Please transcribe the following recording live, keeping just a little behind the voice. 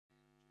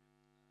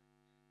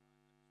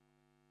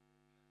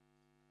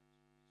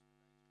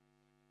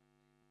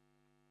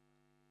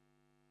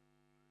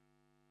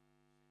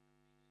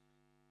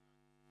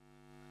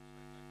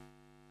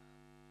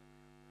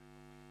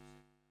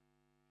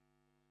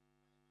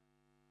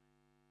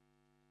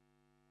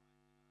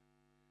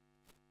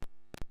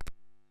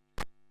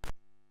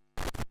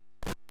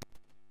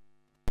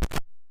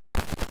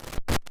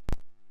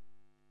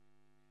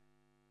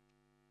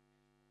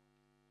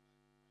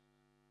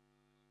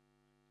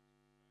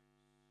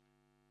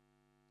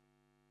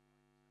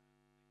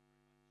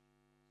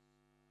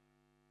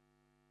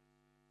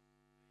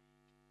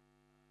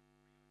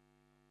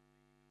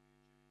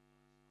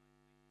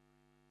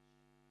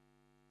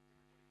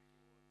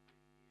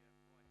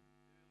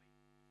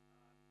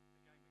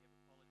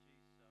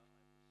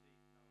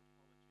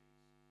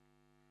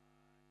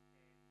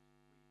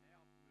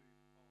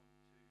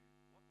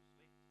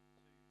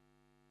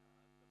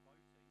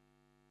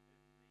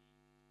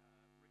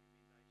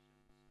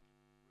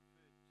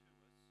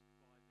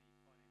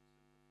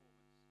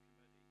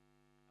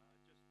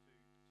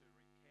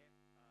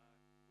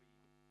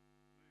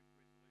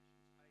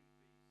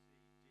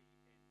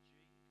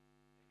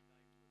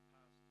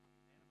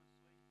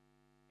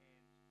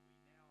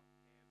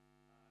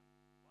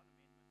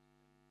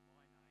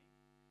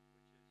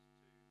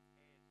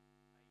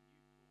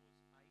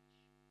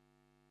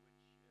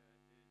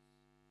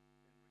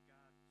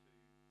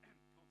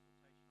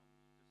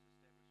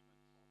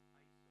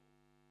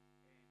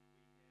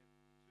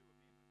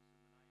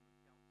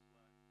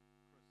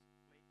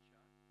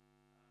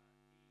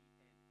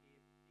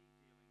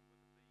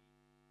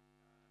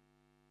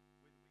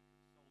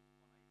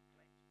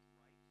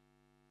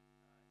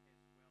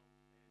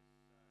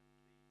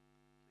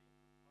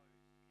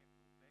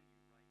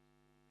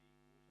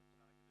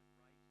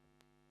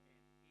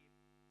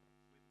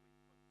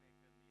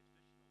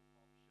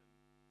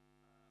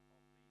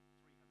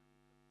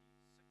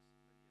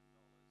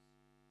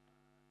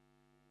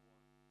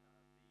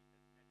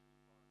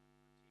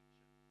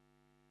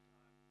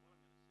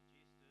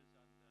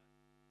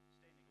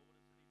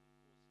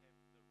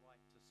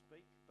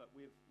but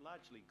we've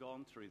largely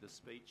gone through the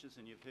speeches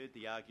and you've heard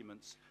the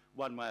arguments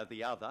one way or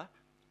the other.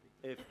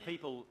 If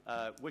people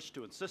wish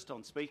to insist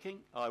on speaking,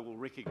 I will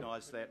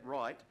recognise that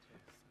right,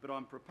 but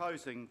I'm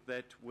proposing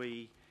that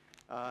we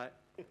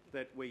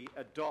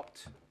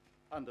adopt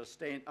under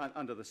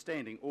the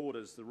standing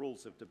orders the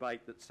rules of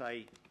debate that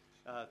say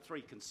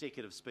 3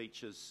 consecutive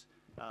speeches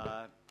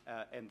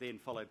and then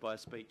followed by a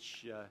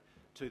speech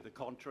to the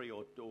contrary,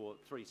 or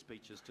 3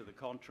 speeches to the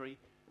contrary,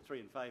 3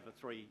 in favour,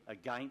 3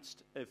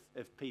 against,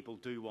 if people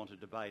do want to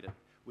debate it.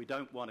 We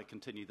don't want to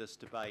continue this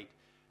debate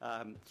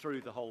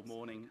through the whole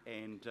morning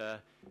and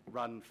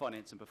run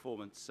finance and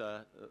performance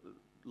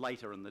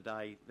later in the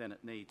day than it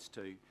needs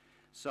to.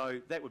 So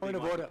that would be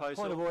my proposal.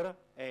 Point of order.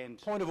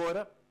 And point of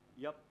order.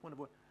 Yep. Point of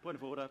order. Point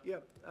of order. Yeah,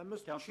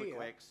 Mr. Councillor Chair,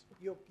 Quacks.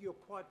 You're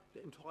quite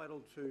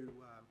entitled to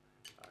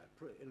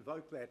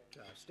invoke that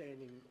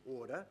standing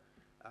order.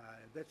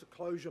 That's a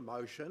closure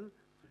motion,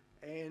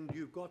 and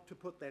you've got to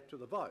put that to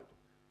the vote.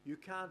 You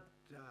can't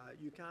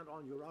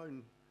on your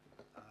own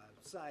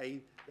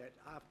say that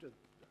after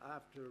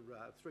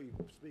 3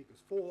 speakers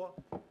for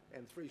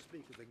and 3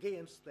 speakers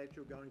against that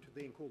you're going to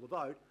then call the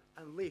vote,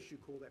 unless you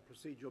call that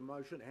procedural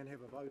motion and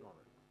have a vote on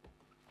it.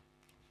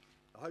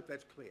 I hope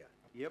that's clear.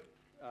 Yep.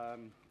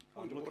 I'm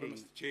looking,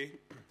 Mr. Chair.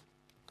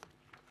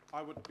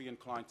 I would be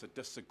inclined to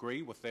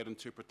disagree with that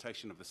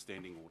interpretation of the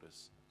standing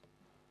orders.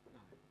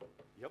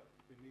 Yep.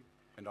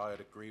 And I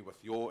would agree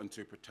with your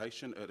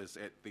interpretation. It is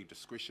at the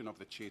discretion of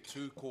the chair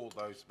to call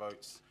those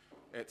votes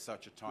at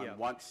such a time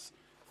once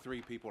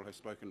 3 people have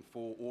spoken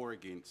for or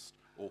against,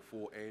 or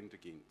for and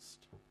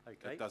against.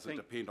 Okay. It doesn't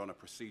depend on a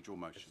procedural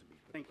motion.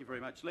 Thank you very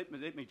much. Let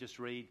me just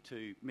read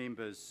to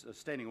members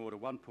Standing Order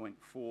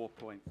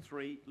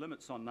 1.4.3,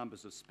 limits on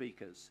numbers of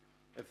speakers.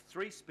 If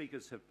 3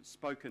 speakers have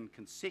spoken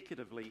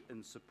consecutively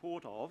in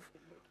support of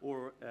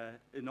or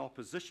in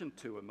opposition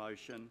to a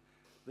motion,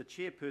 the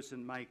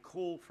chairperson may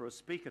call for a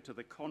speaker to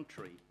the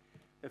contrary.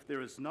 If there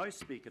is no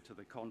speaker to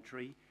the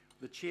contrary,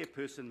 the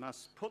chairperson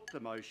must put the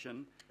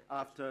motion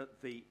after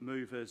the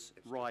mover's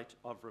right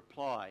of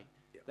reply.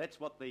 Yep. That's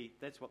what the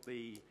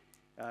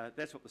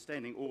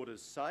standing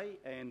orders say,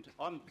 and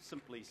I'm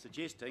simply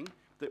suggesting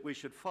that we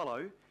should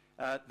follow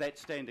that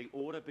standing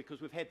order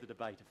because we've had the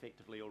debate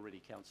effectively already,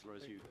 Councillor,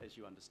 as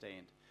you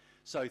understand.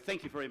 So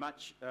thank you very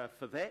much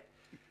for that.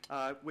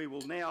 We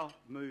will now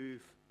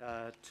move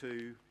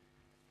to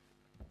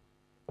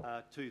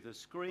the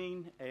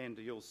screen, and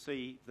you'll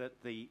see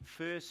that the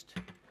first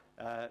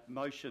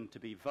motion to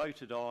be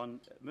voted on,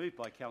 moved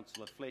by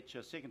Councillor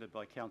Fletcher, seconded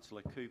by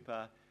Councillor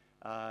Cooper,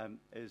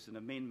 is an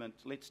amendment.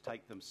 Let's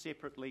take them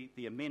separately.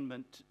 The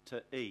amendment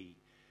to E.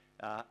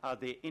 Are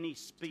there any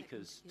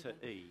speakers to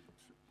E?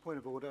 Point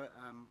of order.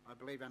 I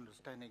believe under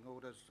standing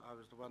orders I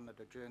was the one that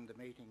adjourned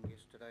the meeting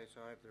yesterday,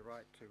 so I have the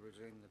right to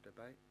resume the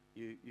debate.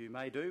 You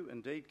may do,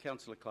 indeed.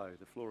 Councillor Clough,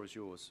 the floor is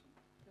yours.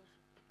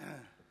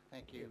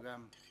 Thank you.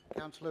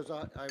 Councillors,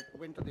 I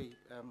went to the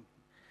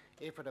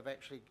effort of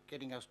actually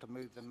getting us to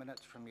move the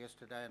minutes from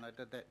yesterday, and I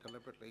did that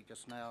deliberately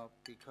just now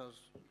because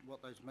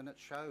what those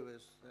minutes show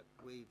is that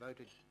we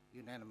voted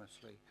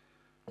unanimously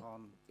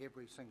on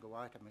every single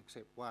item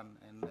except one,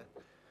 and that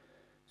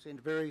sent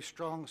a very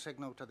strong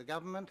signal to the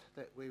government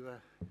that we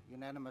were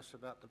unanimous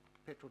about the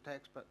petrol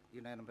tax, but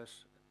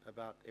unanimous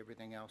about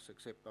everything else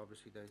except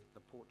obviously the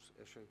ports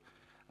issue.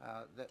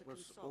 That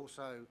was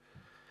also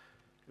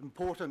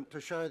important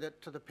to show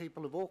that to the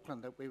people of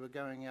Auckland that we were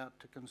going out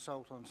to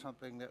consult on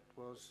something that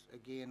was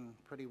again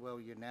pretty well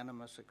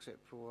unanimous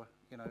except for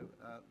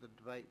the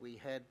debate we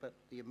had, but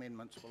the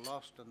amendments were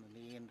lost, and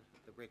in the end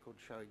the record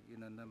showed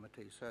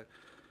unanimity. So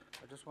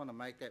I just want to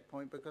make that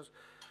point because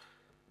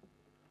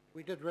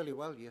we did really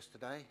well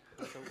yesterday.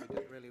 I thought we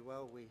did really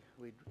well. We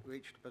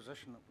reached a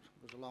position.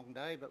 It was a long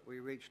day, but we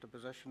reached a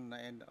position,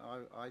 and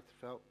I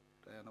felt,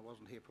 and I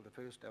wasn't here for the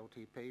first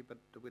LTP, but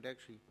we'd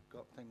actually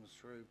got things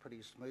through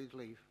pretty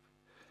smoothly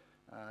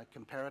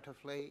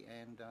comparatively,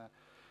 and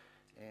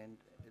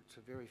it's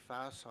a very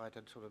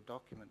far-sighted sort of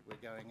document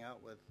we're going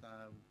out with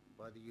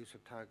by the use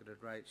of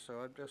targeted rates. So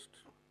I just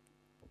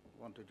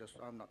want to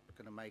I'm not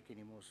going to make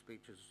any more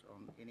speeches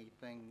on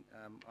anything.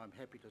 I'm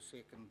happy to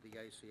second the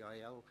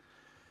ACIL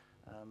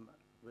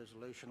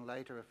resolution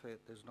later if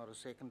there's not a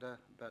seconder,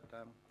 but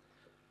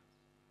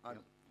I'm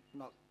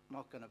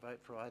not going to vote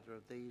for either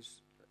of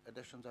these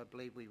additions. I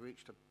believe we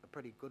reached a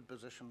pretty good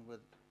position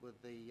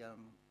with the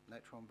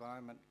natural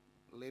environment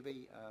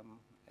levy,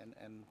 and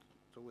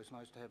it's always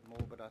nice to have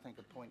more, but I think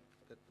a point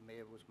that the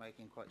Mayor was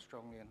making quite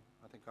strongly, and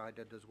I think I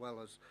did as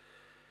well, is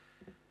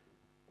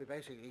we're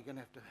basically going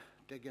to have to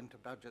dig into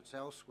budgets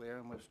elsewhere,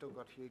 and we've still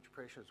got huge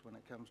pressures when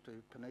it comes to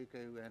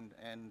Panuku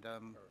and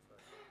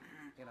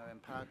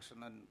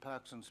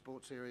parks and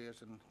sports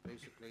areas and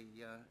basically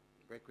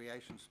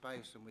recreation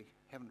space, and we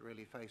haven't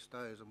really faced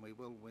those, and we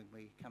will when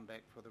we come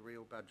back for the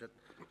real budget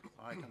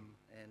item.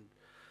 And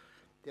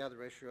the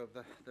other issue of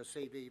the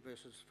CV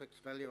versus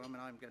fixed value, I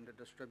mean, I'm going to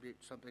distribute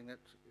something that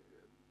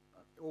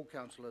all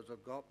councillors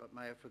have got but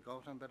may have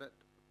forgotten, but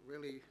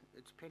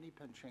it's penny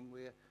pinching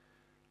where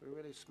we're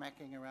really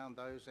smacking around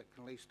those that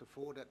can least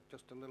afford it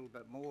just a little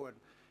bit more, and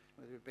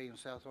whether it be in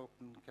South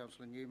Auckland,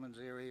 Councillor Newman's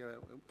area or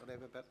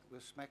whatever, but we're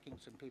smacking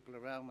some people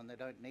around when they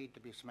don't need to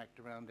be smacked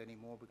around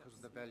anymore because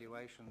of the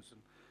valuations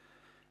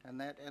and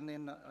that. And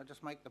then I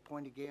just make the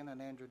point again,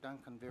 and Andrew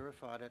Duncan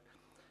verified it,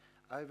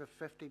 over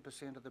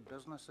 50% of the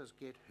businesses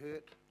get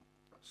hurt,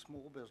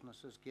 small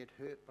businesses get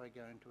hurt by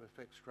going to a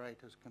fixed rate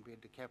as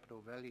compared to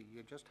capital value.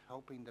 You're just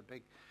helping the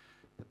big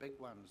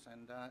ones,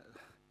 and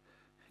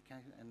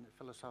okay, and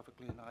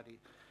philosophically and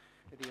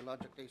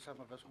ideologically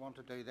some of us want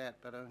to do that,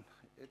 but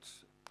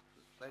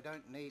they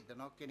don't need, they're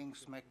not getting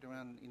smacked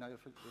around, you know,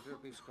 if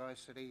it be Sky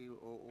City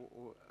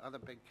or other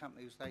big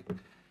companies, they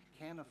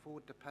can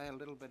afford to pay a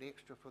little bit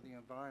extra for the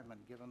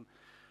environment, given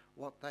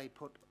what they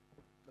put,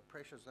 the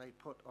pressures they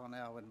put on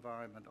our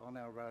environment, on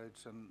our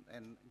roads,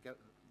 and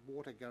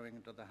water going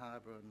into the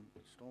harbour and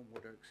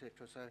stormwater,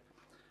 etc. So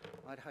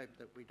I'd hope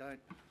that we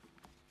don't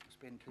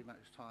spend too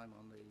much time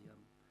on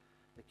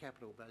the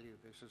capital value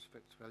versus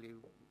fixed value.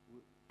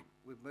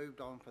 We've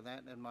moved on for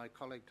that, and my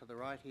colleague to the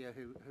right here,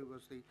 who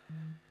was the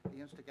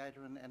instigator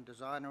and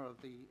designer of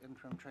the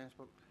interim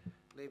transport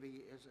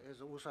levy,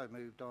 has also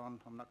moved on.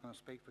 I'm not going to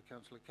speak for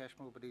Councillor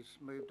Cashmore, but he's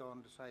moved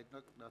on to say,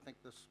 look, I think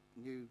this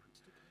new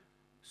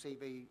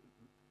CV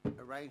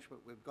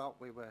arrangement we've got,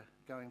 where we're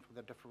going for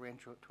the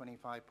differential at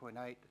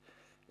 25.8,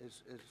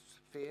 is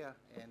fair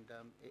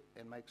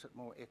and makes it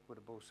more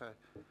equitable. So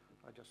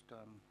I just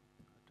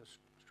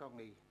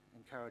strongly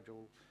encourage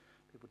all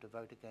people to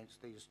vote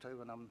against these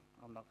two, and I'm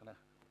not going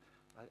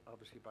to,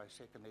 obviously by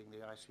seconding the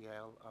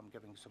ICAL, I'm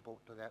giving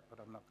support to that, but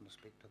I'm not going to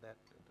speak to that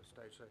at this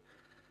stage. So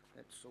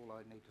that's all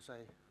I need to say.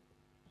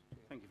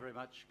 Thank you very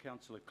much,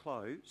 Councillor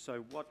Clow.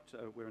 So what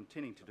we're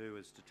intending to do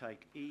is to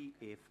take E,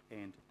 F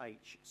and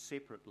H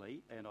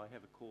separately, and I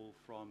have a call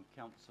from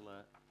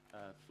Councillor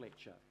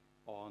Fletcher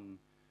on,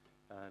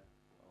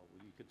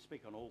 you could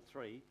speak on all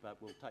three, but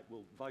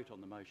we'll vote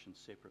on the motion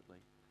separately.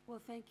 Well,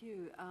 thank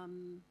you,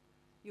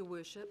 Your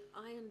Worship.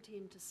 I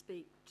intend to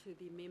speak to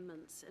the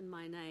amendments in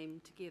my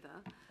name together.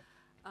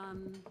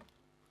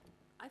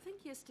 I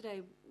think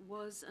yesterday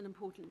was an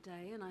important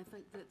day, and I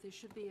think that there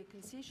should be a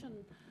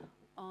concession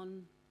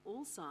on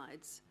all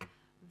sides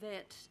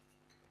that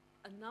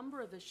a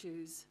number of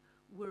issues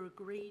were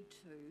agreed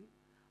to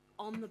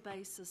on the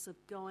basis of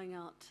going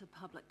out to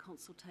public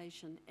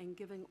consultation and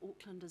giving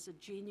Aucklanders a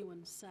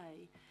genuine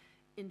say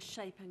in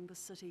shaping the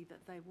city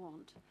that they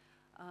want.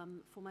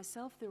 For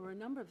myself, there were a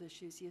number of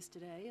issues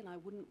yesterday, and I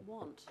wouldn't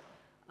want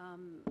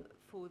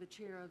for the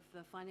chair of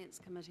the Finance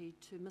Committee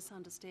to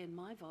misunderstand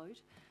my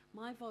vote.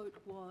 My vote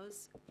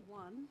was,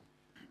 one,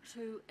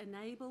 to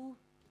enable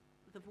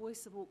the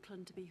voice of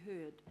Auckland to be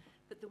heard.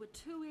 But there were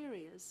two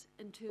areas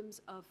in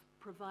terms of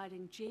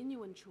providing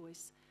genuine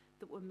choice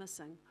that were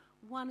missing.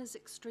 One is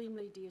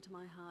extremely dear to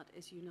my heart,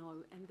 as you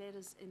know, and that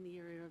is in the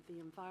area of the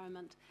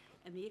environment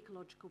and the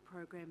ecological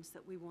programs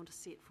that we want to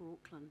set for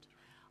Auckland.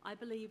 I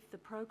believe the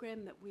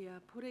program that we are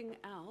putting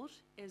out,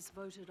 as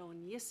voted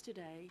on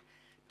yesterday,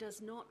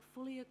 does not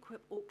fully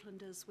equip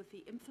Aucklanders with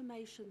the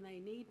information they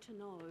need to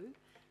know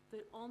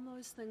that on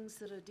those things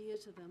that are dear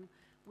to them,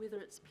 whether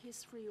it's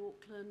pest-free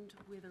Auckland,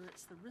 whether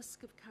it's the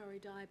risk of curry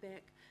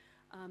dieback,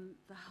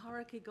 the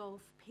Hauraki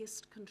Gulf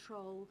pest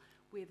control,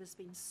 where there's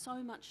been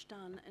so much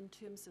done in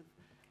terms of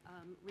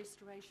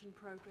restoration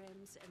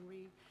programs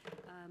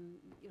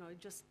and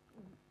just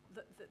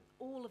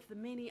all of the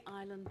many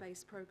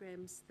island-based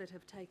programs that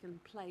have taken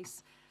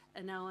place,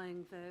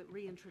 allowing the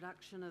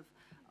reintroduction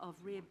of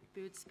rare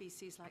bird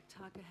species like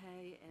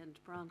takahe and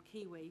brown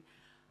kiwi.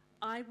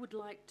 I would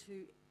like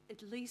to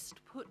at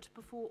least put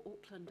before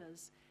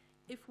Aucklanders,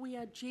 if we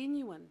are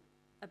genuine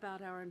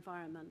about our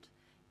environment,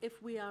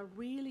 if we are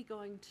really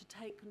going to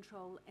take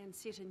control and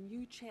set a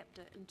new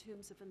chapter in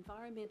terms of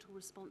environmental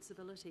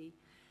responsibility,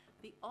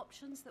 the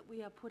options that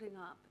we are putting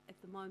up at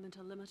the moment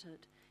are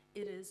limited.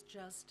 It is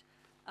just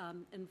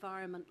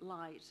environment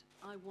light.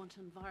 I want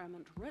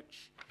environment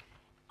rich.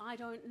 I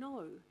don't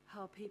know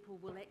how people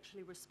will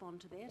actually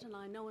respond to that, and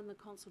I know in the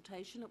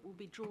consultation it will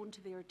be drawn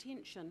to their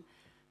attention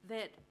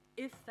that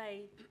if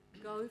they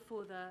go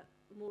for the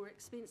more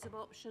expensive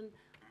option,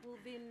 well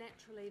then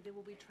naturally there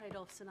will be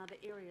trade-offs in other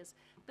areas.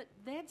 But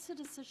that's a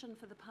decision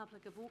for the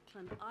public of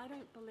Auckland. I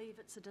don't believe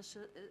it's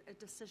a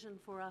decision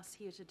for us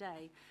here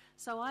today.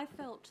 So I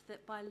felt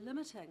that by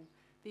limiting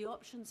the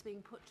options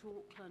being put to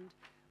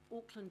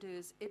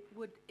Aucklanders, it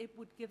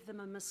would give them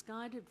a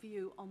misguided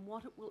view on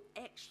what it will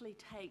actually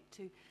take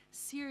to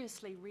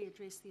seriously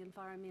readdress the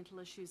environmental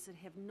issues that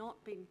have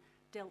not been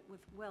dealt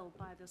with well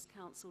by this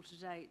council to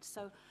date.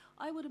 So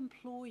I would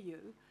implore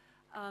you,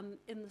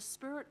 in the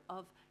spirit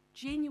of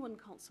genuine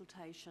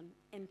consultation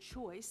and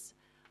choice,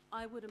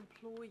 I would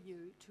implore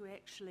you to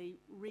actually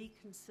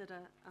reconsider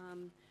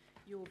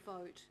your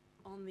vote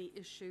on the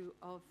issue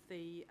of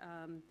the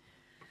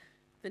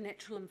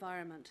natural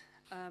environment.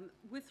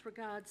 With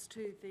regards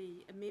to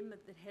the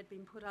amendment that had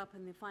been put up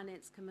in the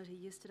Finance Committee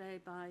yesterday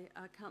by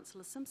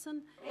Councillor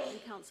Simpson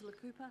and Councillor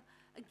Cooper,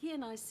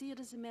 again, I see it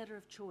as a matter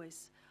of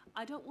choice.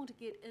 I don't want to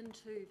get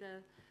into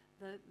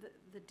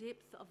the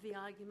depth of the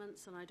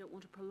arguments, and I don't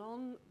want to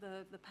prolong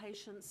the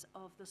patience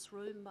of this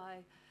room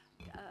by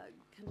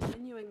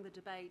continuing the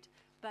debate,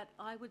 but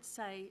I would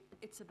say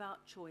it's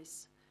about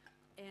choice.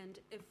 And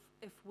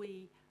if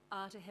we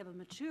are to have a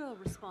mature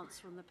response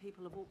from the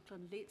people of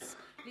Auckland,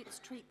 let's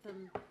treat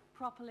them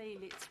properly,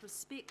 let's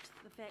respect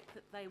the fact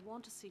that they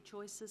want to see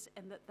choices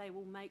and that they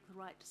will make the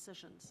right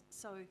decisions.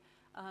 So,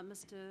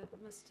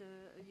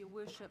 Your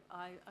Worship,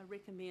 I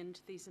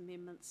recommend these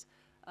amendments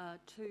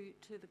to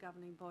the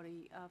governing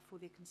body for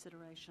their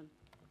consideration.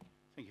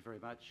 Thank you very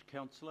much,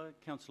 Councillor.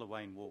 Councillor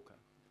Wayne Walker.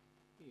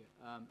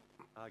 Yeah,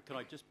 Can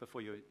I just,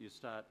 before you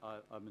start,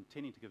 I'm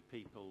intending to give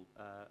people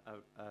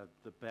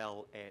the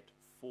bell at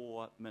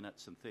 4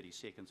 minutes and 30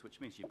 seconds, which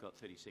means you've got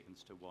 30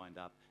 seconds to wind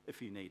up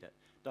if you need it.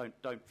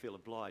 Don't feel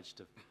obliged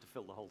to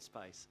fill the whole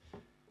space.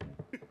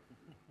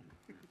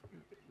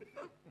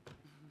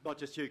 Not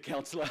just you,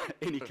 Councillor,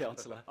 any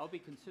councillor. I'll be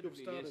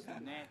considerably less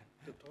than that.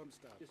 The time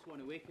starts. Just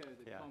want to echo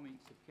the Yeah.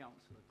 comments of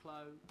Councillor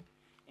Clow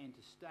and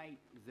to state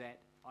that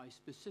I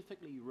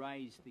specifically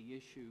raised the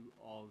issue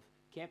of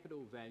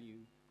capital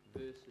value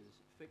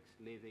versus fixed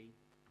levy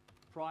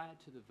prior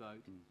to the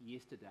vote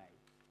yesterday.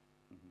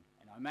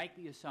 And I make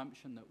the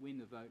assumption that when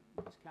the vote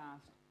was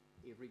cast,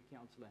 every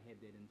councillor had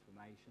that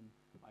information.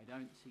 I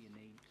don't see a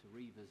need to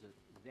revisit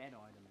that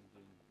item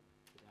again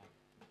today.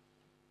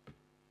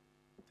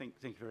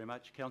 Thank you very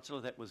much,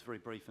 Councillor. That was very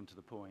brief and to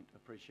the point.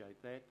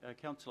 Appreciate that.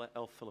 Councillor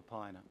Alf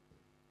Filipaina.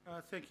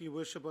 Thank you,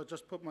 Worship. I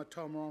just put my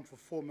timer on for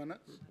 4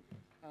 minutes.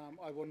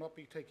 I will not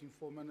be taking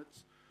 4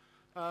 minutes.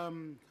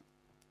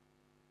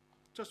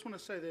 Just want to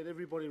say that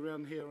everybody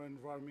around here are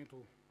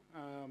environmental.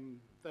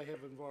 They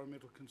have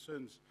environmental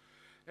concerns.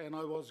 And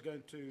I was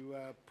going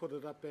to put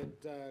it up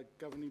at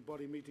governing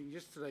body meeting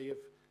yesterday if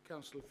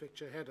Councillor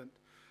Fletcher hadn't.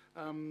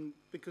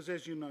 Because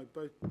as you know,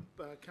 both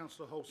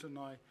Councillor Holtz and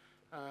I,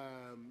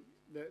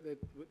 that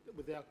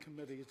with our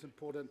committee, it's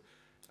important.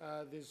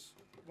 There's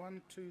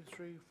 1, 2,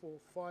 3, 4,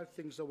 5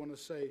 things I want to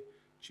say,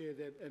 Chair,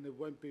 that, and it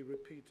won't be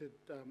repeated,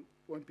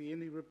 won't be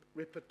any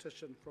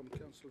repetition from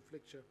Councillor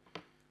Fletcher.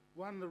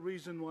 One, the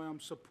reason why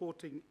I'm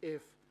supporting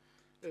F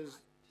is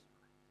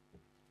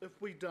if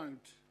we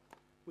don't,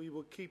 we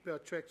will keep our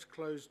tracks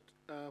closed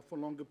for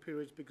longer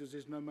periods because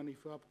there's no money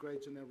for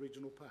upgrades in our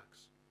regional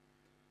parks.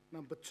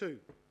 Number 2,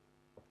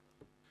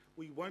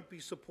 we won't be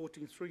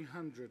supporting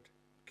 300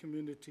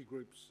 community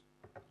groups.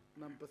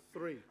 Number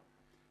 3,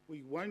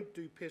 we won't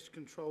do pest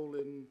control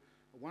in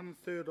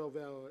 1/3 of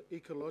our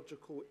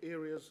ecological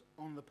areas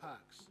on the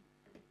parks.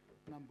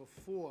 Number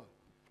 4,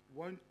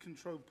 won't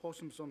control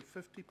possums on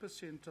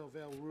 50% of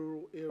our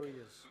rural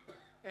areas.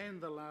 And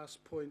the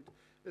last point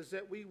is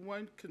that we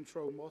won't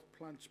control moth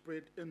plant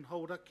spread in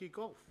Hauraki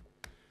Golf.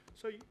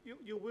 So,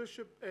 Your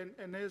Worship,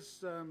 and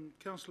as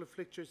Councillor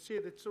Fletcher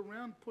said, it's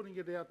around putting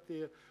it out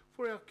there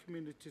for our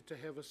community to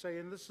have a say,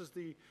 and this is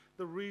the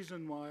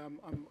reason why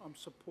I'm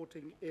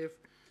supporting F.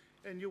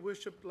 And Your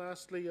Worship,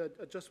 lastly, I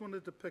just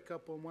wanted to pick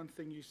up on one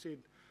thing you said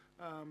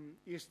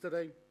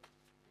yesterday,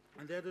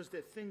 and that is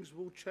that things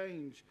will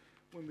change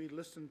when we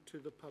listen to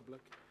the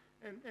public.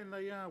 And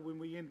they are when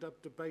we end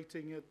up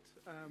debating it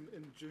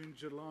in June.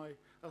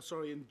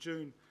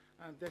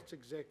 That's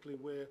exactly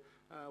where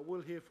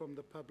we'll hear from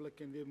the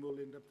public and then we'll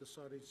end up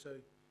deciding.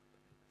 So,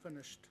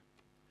 finished.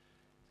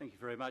 Thank you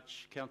very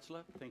much,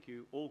 Councillor. Thank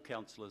you all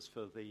councillors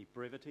for the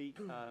brevity.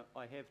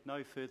 I have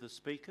no further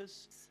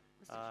speakers.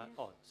 Mr.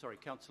 Chair? Sorry,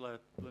 Councillor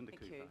Linda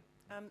Cooper.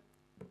 Thank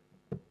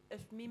you.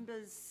 If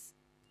members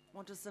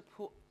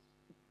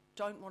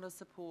don't want to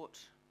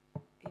support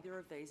either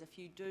of these, if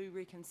you do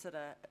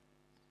reconsider,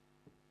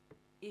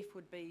 F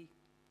would be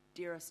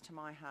dearest to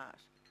my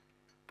heart.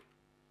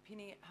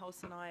 Penny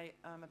Hulse and I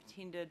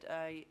attended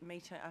a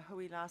meeting, a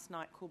hui last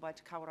night called by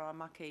Te Kawerau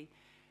Maki.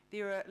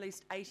 There are at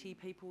least 80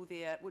 people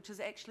there, which is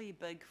actually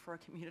big for a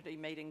community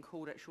meeting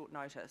called at short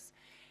notice.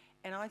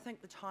 And I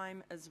think the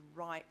time is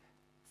ripe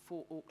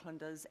for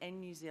Aucklanders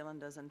and New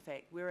Zealanders, in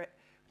fact. We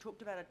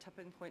talked about a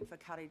tipping point for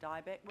kari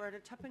dieback. We're at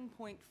a tipping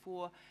point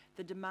for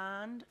the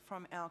demand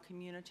from our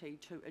community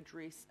to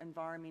address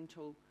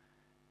environmental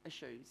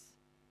issues.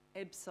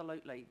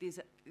 Absolutely.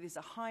 There's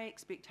a high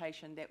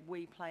expectation that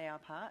we play our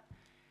part,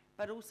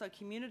 but also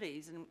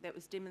communities, and that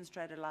was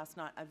demonstrated last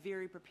night, are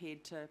very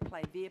prepared to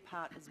play their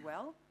part as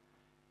well.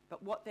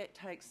 But what that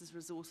takes is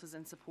resources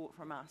and support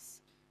from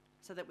us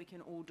so that we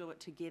can all do it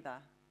together.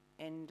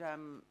 And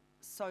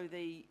so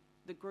the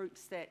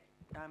groups that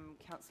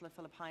Councillor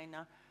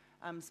Filipaina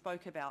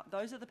spoke about,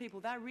 those are the people,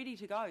 they're ready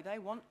to go. They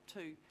want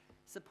to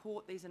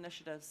support these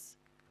initiatives.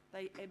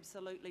 They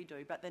absolutely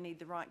do, but they need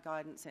the right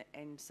guidance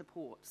and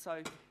support.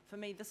 So for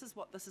me, this is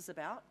what this is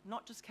about,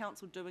 not just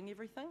council doing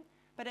everything,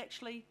 but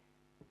actually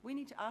we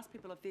need to ask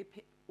people if they're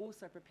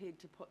also prepared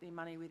to put their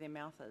money where their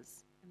mouth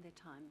is. And their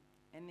time.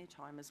 And their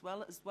time, as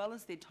well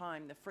as their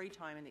time, the free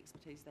time and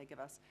expertise they give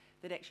us,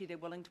 that actually they're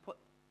willing to put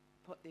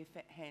their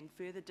hand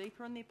further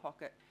deeper in their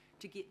pocket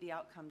to get the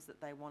outcomes that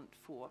they want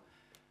for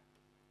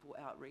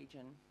our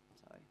region.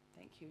 So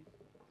thank you.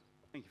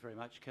 Thank you very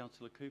much,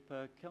 Councillor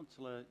Cooper.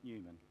 Councillor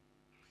Newman.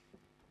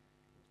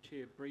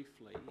 Chair,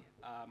 briefly,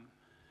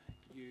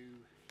 you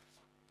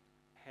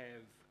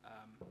have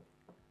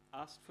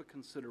asked for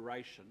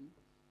consideration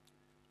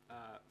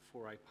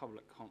for a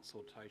public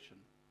consultation.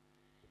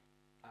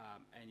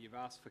 And you've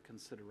asked for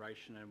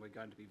consideration, and we're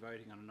going to be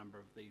voting on a number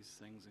of these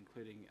things,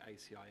 including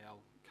ACIL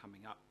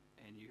coming up,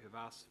 and you have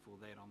asked for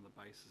that on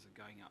the basis of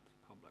going out to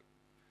the public.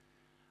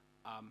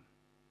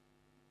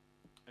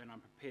 And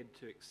I'm prepared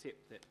to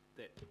accept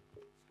that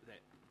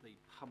the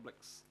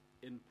public's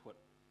input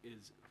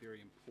is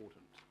very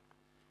important.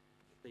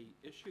 The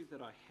issue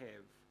that I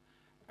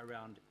have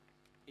around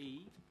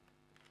E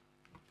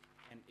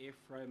and F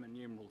Roman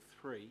numeral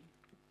 3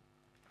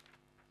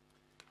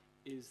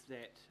 is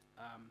that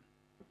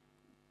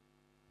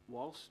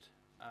whilst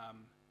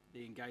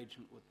the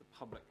engagement with the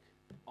public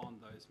on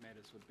those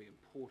matters would be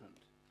important,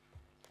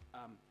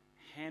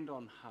 hand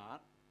on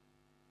heart,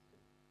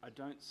 I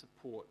don't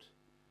support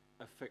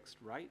a fixed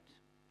rate,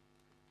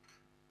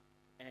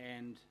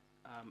 and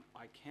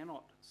I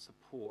cannot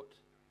support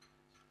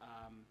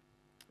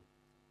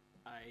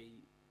a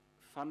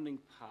funding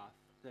path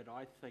that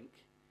I think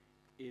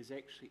is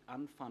actually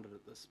unfunded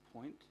at this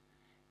point.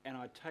 And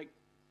I take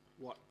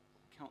what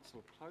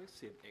Councillor Close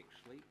said,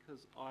 actually,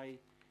 because I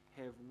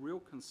have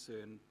real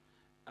concern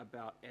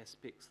about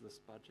aspects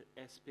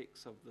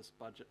of this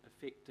budget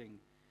affecting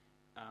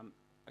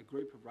a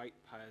group of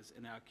ratepayers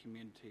in our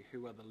community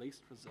who are the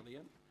least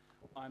resilient.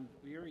 I'm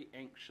very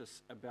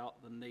anxious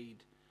about the need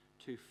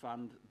to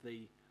fund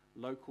the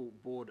local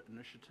board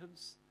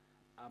initiatives.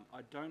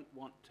 I don't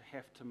want to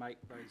have to make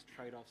those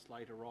trade-offs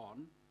later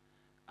on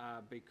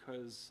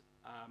because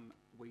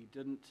we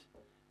didn't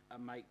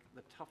make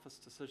the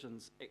toughest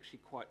decisions actually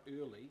quite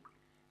early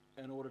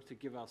in order to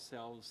give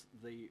ourselves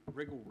the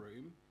wriggle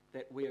room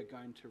that we are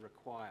going to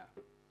require.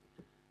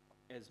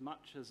 As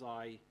much as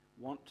I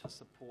want to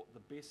support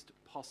the best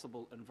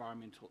possible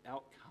environmental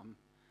outcome,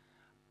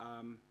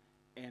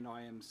 and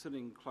I am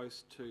sitting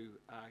close to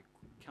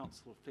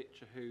Councillor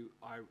Fletcher, who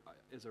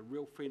is a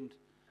real friend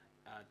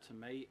to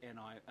me, and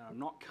I'm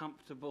not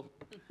comfortable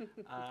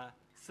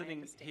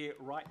sitting here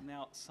right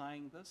now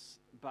saying this,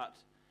 but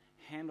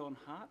hand on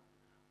heart,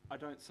 I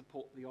don't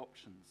support the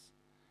options.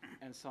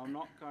 And so I'm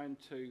not going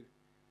to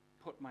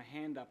put my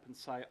hand up and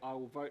say I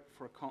will vote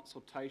for a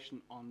consultation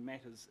on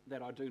matters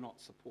that I do not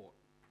support.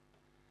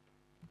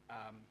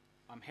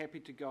 I'm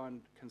happy to go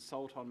and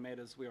consult on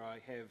matters where I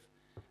have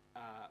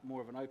more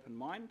of an open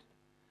mind,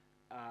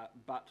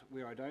 but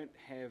where I don't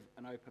have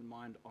an open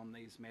mind on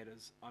these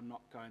matters, I'm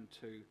not going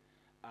to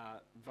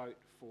vote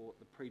for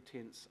the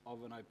pretense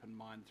of an open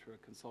mind through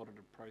a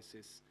consultative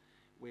process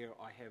where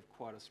I have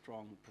quite a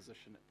strong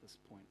position at this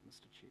point,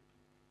 Mr. Chair.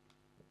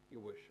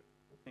 Your Worship.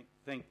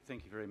 Thank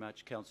you very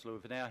much, Councillor.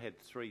 We've now had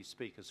 3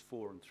 speakers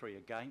for and 3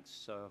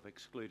 against, so I've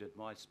excluded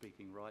my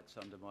speaking rights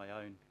under my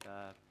own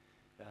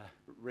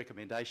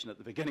recommendation at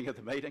the beginning of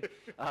the meeting,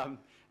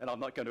 and I'm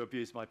not going to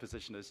abuse my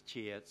position as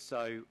chair.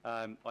 So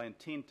I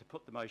intend to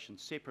put the motion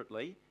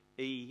separately,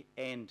 E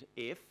and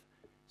F.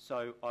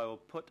 So I'll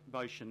put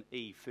motion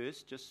E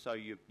first, just so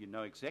you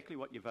know exactly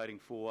what you're voting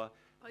for.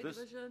 By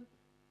division.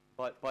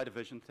 By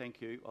division,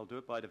 thank you. I'll do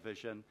it by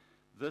division.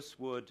 This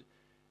would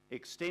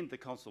extend the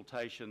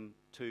consultation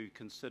to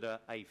consider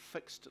a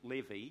fixed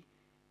levy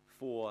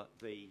for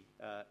the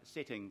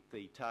setting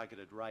the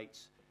targeted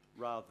rates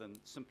rather than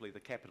simply the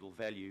capital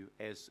value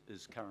as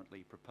is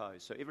currently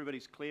proposed. So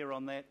everybody's clear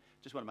on that?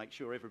 Just want to make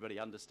sure everybody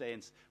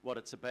understands what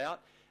it's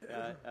about.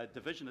 A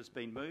division has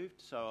been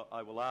moved, so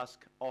I will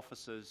ask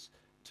officers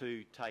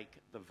to take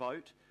the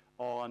vote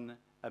on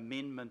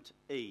Amendment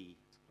E.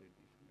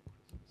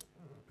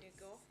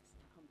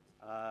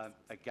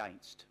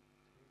 Against.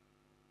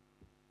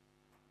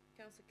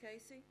 Councillor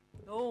Casey?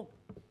 No.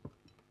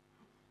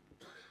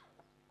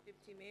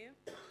 Deputy Mayor?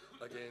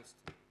 Against.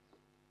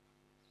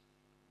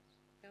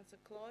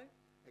 Councillor Cloy?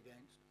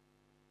 Against.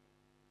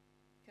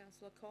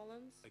 Councillor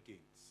Collins?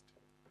 Against.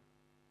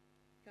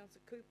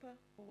 Councillor Cooper?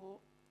 For.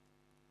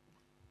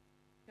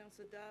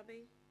 Councillor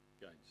Darby?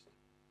 Against.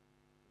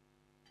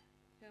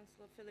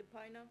 Councillor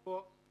Filipina?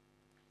 For.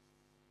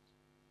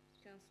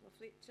 Councillor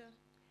Fletcher?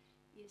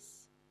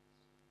 Yes.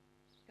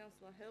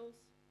 Councillor Hills?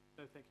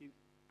 No, thank you.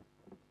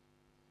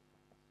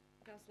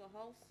 Councillor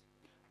Hulse?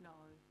 No.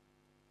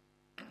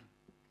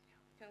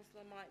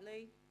 Councillor Mike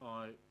Lee?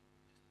 Aye.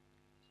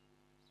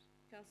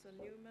 Councillor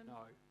Newman?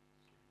 No.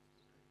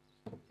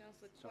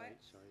 Councillor Quack?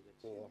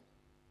 For.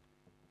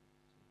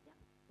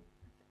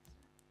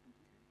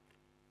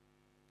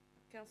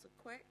 Councillor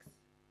Quacks?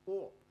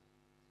 For.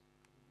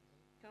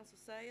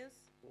 Councillor Sayers?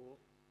 For.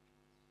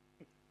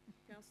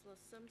 Councillor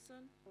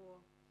Simpson? For.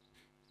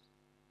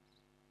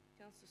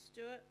 Councillor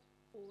Stewart?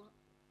 For.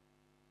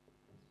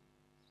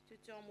 To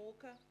John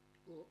Walker?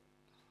 For.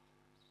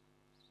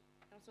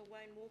 Councillor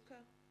Wayne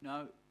Walker?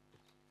 No.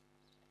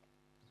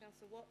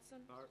 Councillor Watson?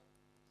 No.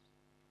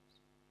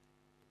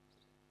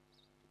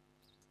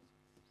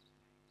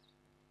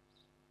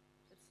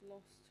 It's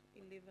lost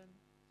 11.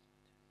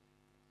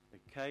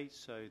 Okay,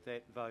 so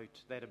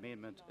that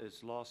amendment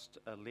is lost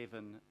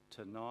 11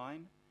 to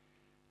 9.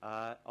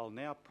 I'll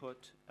now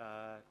put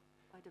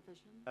By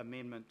division.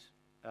 Amendment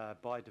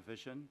by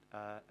division.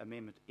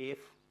 Amendment F,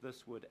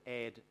 this would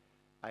add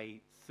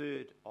a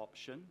third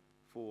option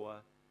for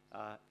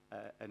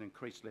an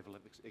increased level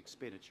of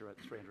expenditure at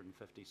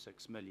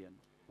 356 million.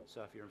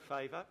 So if you're in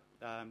favour,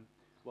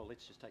 well,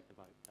 let's just take the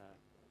vote.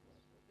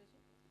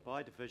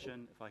 By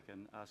division, if I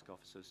can ask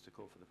officers to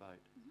call for the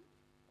vote.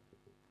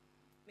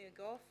 Mayor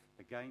Goff,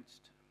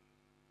 Against?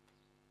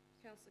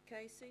 Councillor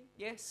Casey,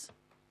 Yes.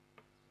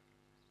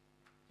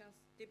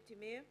 Deputy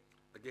Mayor,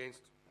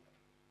 Against.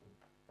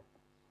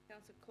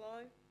 Councillor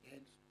Clow,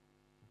 Against.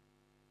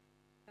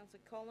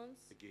 Councillor Collins,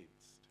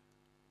 Against.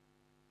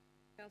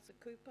 Councillor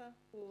Cooper,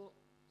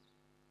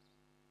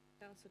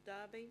 Councillor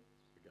Darby,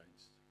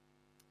 Against.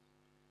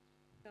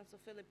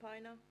 Councillor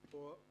Filipina,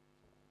 For.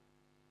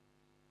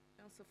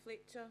 Councillor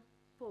Fletcher,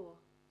 4.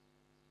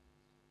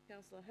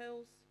 Councillor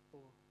Hills,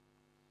 4.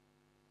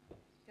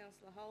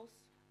 Councillor Hulse,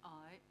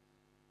 Aye.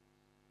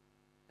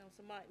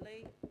 Councillor Mike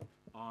Lee,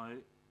 Aye.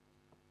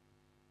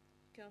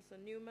 Councillor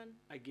Newman,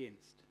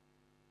 Against.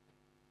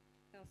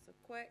 Councillor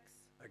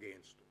Quacks,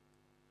 Against.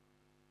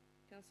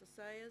 Councillor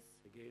Sayers,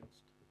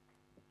 Against.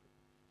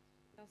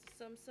 Councillor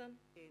Simpson,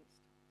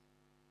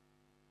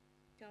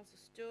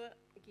 Councillor Stewart,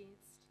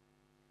 Against.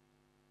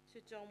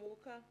 Sir John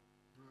Walker,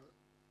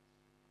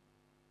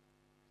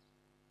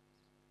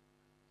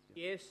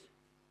 Yes.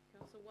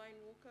 Councillor Wayne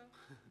Walker,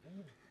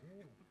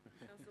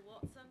 Councillor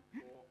Watson.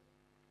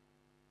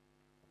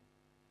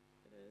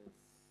 It is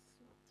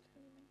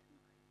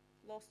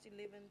lost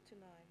 11 to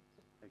 9.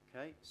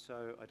 Okay,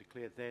 so I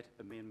declare that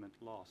amendment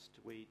lost.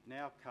 We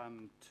now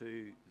come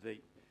to the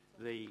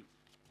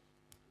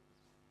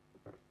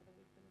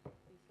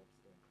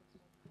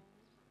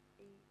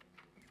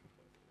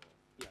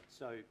yeah,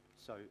 so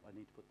I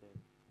need to put that,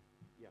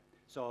 yeah.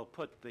 So I'll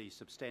put the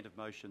substantive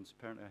motions,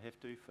 apparently I have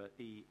to, for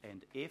E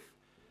and F.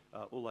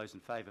 All those in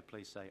favour,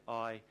 please say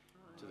aye.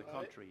 To the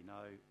contrary,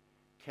 no.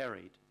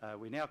 Carried.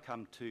 We now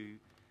come to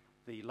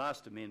the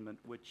last amendment,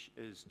 which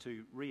is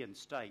to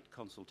reinstate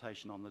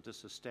consultation on the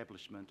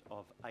disestablishment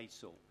of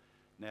ASIL.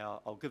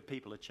 Now, I'll give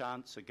people a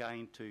chance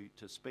again to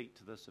speak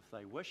to this if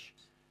they wish.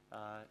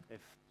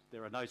 If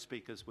there are no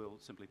speakers, we'll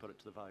simply put it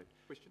to the vote.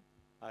 Question?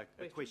 A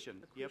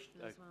question. A Yep.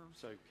 question as well.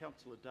 So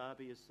Councillor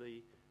Darby is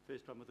the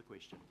first one with a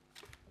question.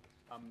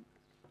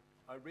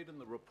 I read in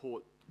the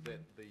report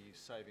that the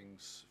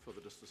savings for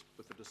the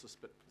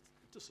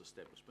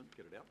disestablishment,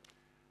 get it out,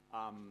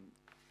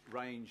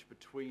 range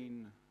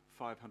between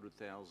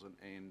 $500,000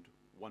 and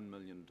 $1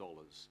 million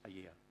A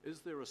year.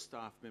 Is there a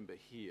staff member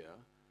here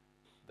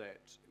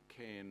that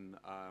can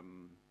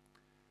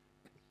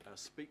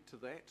speak to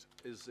that?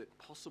 Is it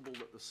possible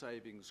that the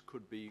savings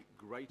could be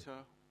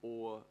greater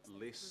or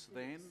less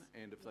than,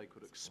 and if they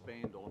could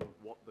expand on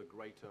what the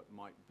greater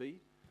might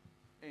be,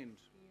 and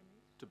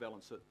to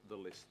balance it, the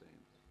less than?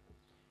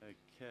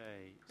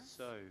 Okay,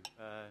 so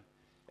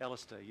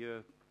Alistair,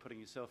 you're putting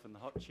yourself in the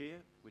hot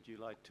chair. Would you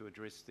like to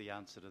address the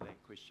answer to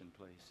that question,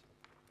 please?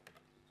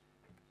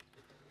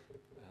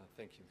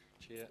 Thank you,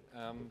 Chair.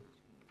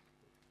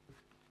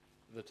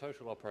 The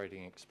total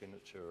operating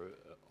expenditure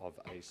of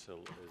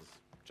ASIL is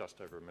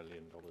just over $1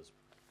 million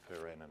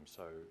per annum,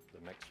 so the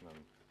maximum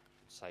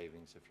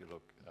savings, if you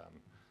look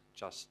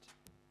just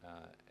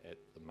at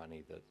the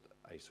money that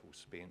ASIL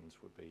spends,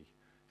 would be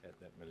at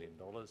that $1 million.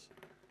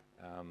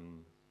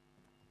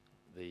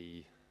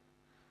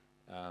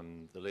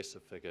 The lesser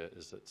figure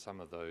is that some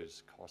of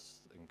those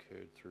costs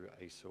incurred through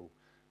ASIL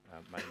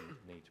may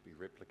need to be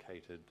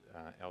replicated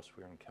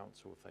elsewhere in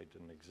council if they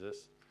didn't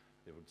exist.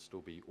 There would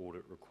still be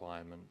audit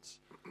requirements.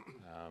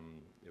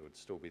 There would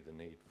still be the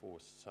need for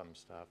some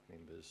staff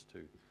members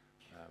to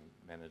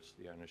manage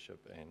the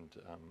ownership, and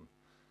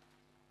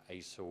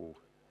ASIL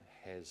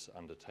has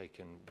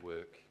undertaken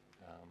work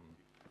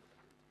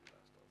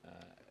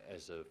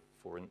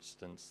for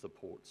instance, the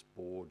Ports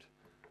Board.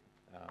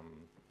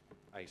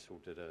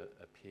 ASIL did a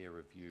peer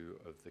review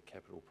of the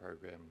capital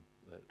program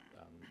that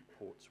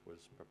Ports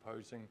was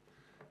proposing.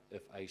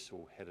 If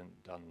ASIL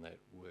hadn't done that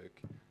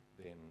work,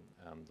 then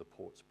the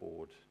Ports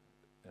Board,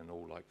 in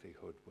all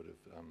likelihood, would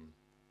have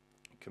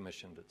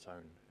commissioned its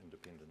own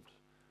independent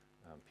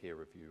peer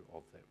review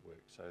of that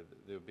work. So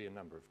there would be a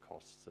number of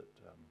costs that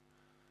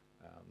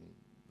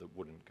that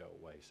wouldn't go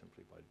away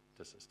simply by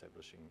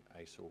disestablishing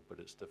ASIL, but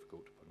it's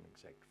difficult to put an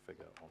exact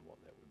figure on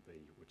what that would be,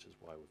 which is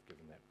why we've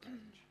given that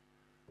range.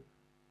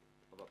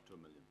 Of up to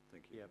 $1 million,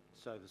 thank you. Yep.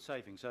 So the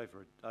savings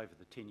over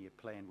the 10-year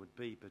plan would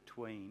be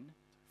between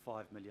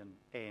 $5 million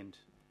and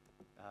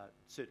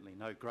certainly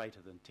no greater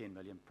than $10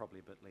 million,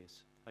 probably a bit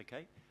less.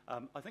 Okay.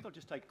 I think I'll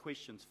just take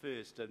questions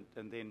first,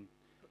 and then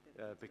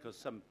because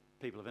some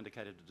people have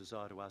indicated a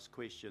desire to ask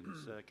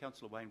questions.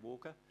 Councillor Wayne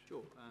Walker.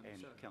 Sure.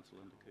 And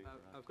Councillor Linda Cooper.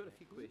 I've got a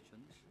few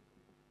questions,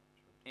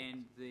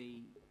 and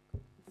the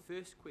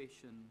first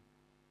question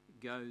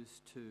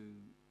goes to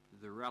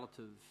the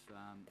relative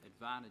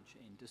advantage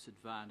and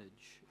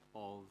disadvantage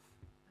of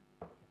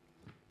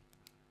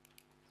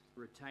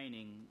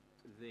retaining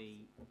the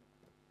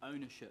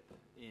ownership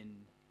in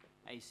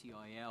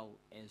ACIL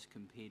as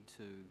compared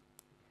to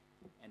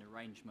an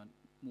arrangement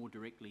more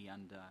directly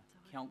under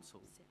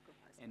council.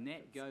 And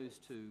that goes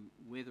to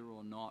whether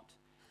or not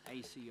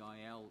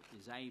ACIL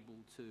is able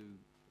to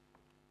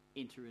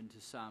enter into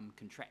some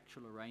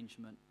contractual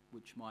arrangement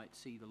which might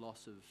see the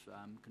loss of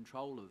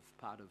control of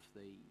part of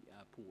the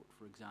port,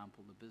 for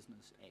example, the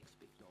business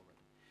aspect of it.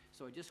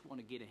 So I just want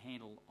to get a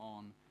handle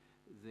on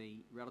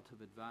the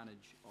relative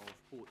advantage of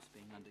ports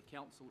being under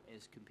council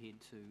as compared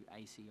to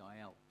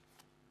ACIL.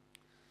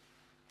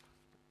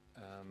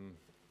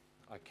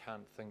 I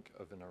can't think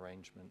of an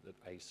arrangement that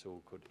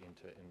ACIL could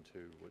enter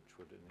into which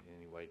would in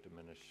any way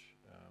diminish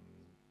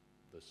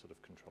the sort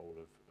of control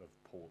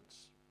of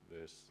ports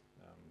versus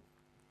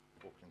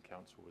Auckland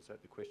Council. Was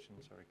that the question?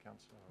 Sorry,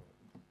 Councillor.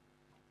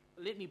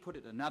 Let me put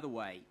it another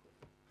way.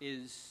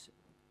 Is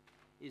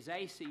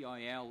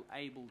ACIL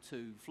able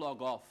to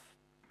flog off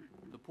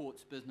the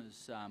port's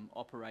business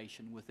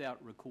operation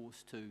without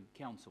recourse to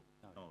council?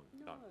 No.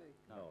 No.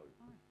 No.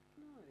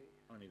 No.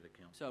 Only the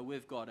council. So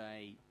we've got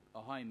a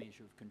high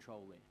measure of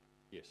control there.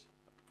 Yes.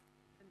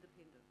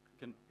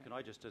 Independent. Can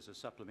I just, as a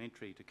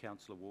supplementary to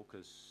Councillor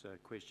Walker's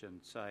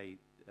question, say,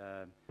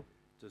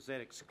 does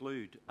that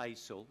exclude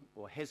ACIL,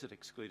 or has it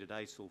excluded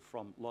ACIL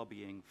from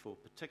lobbying for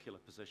particular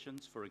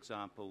positions? For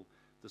example,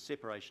 the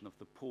separation of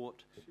the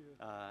port,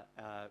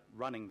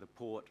 running the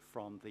port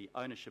from the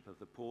ownership of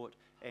the port,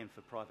 and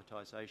for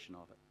privatisation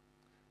of it?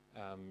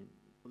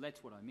 Well,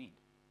 that's what I meant.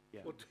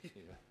 Yeah.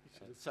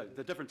 So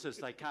the difference is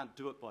they can't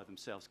do it by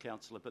themselves,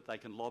 Councillor, but they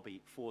can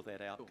lobby for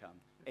that outcome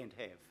and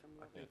have.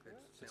 Yeah.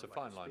 It's a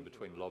fine line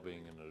between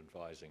lobbying and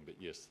advising, but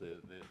yes, their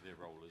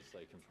role is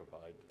they can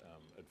provide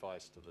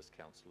advice to this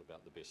council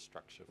about the best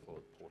structure for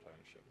port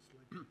ownership.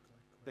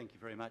 Thank you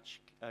very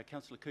much.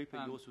 Councillor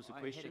Cooper, yours was a I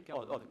had question. a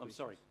couple of other I'm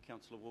sorry, questions.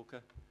 Councillor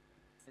Walker.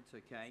 That's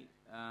okay.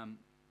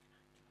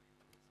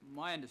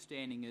 My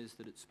understanding is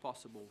that it's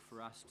possible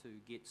for us to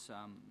get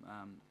some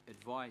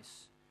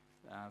advice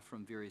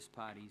from various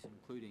parties,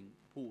 including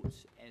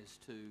ports, as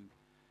to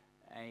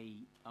a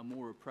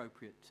more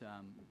appropriate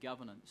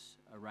governance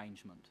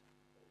arrangement.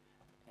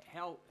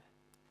 How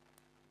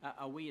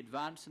are we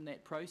advanced in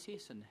that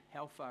process, and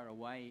how far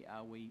away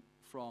are we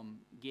from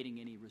getting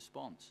any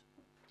response?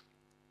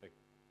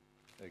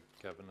 A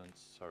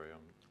governance, sorry,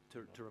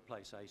 To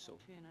replace ACIL.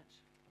 Alternate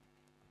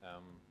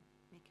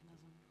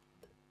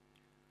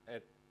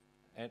mechanism.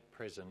 At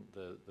present,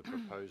 the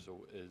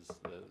proposal is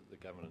the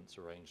governance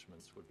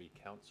arrangements would be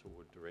council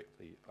would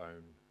directly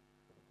own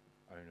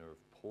owner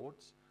of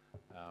ports.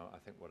 I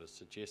think what is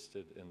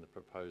suggested in the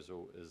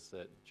proposal is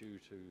that due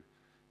to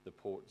the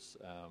port's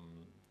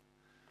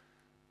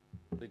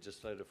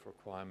legislative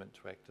requirement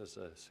to act as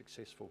a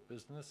successful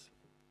business,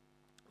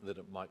 that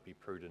it might be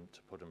prudent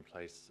to put in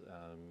place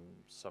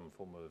some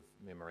form of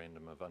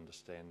memorandum of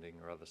understanding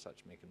or other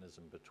such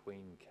mechanism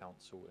between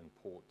council and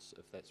ports,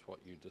 if that's what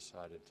you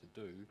decided to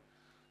do,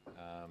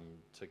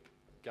 to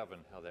govern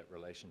how that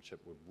relationship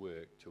would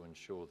work, to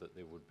ensure that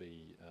there would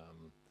be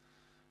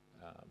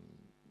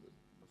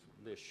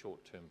less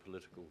short-term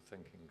political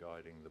thinking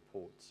guiding the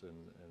ports and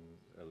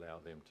allow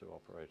them to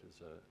operate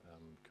as a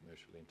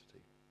commercial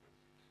entity.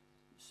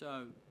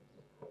 So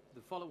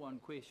the follow-on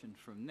question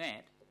from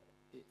that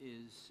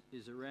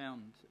is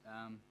around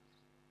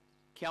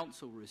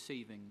council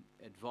receiving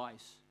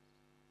advice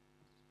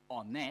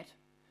on that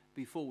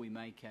before we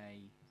make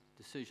a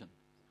decision,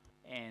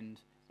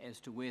 and as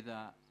to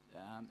whether,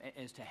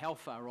 as to how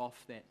far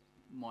off that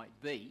might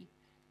be,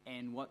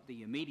 and what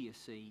the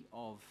immediacy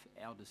of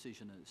our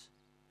decision is.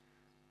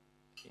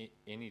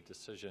 Any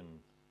decision,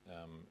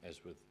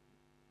 as with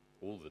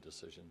all the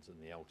decisions in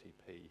the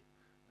LTP,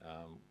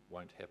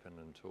 won't happen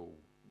until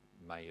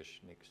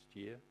May-ish next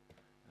year,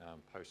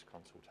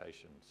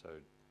 post-consultation. So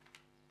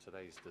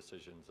today's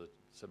decisions are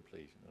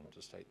simply,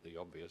 to state the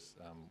obvious,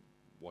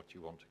 what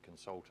you want to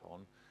consult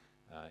on.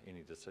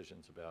 Any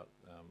decisions about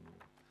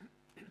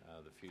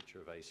the future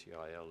of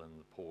ACIL and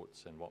the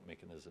ports and what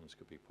mechanisms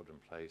could be put in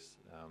place,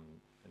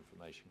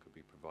 information could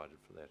be provided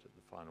for that at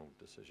the final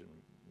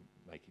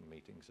decision-making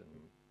meetings in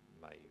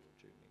May or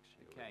June next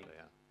year. Okay.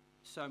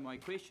 So my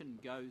question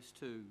goes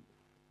to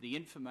the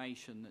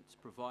information that's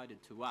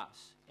provided to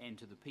us and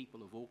to the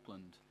people of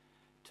Auckland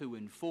to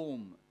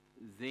inform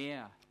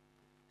their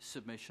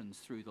submissions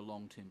through the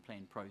long-term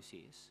plan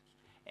process,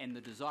 and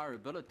the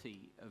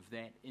desirability of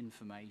that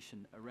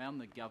information around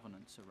the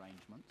governance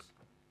arrangements,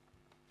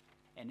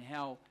 and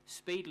how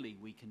speedily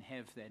we can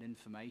have that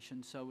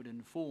information so it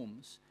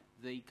informs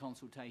the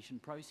consultation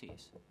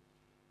process.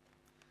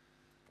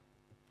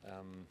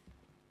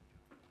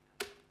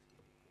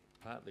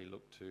 Partly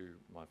look to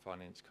my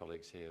finance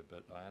colleagues here,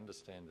 but I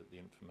understand that the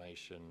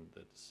information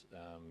that's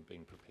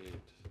been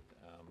prepared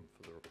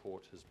for the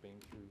report has been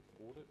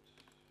through audit.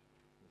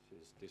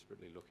 This is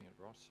desperately looking at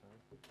Ross.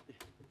 Sorry.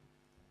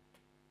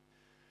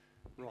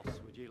 Ross,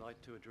 would you like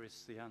to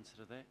address the answer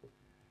to that?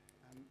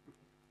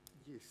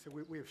 Yes, so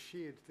we've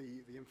shared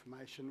the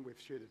information. We've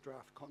shared a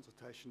draft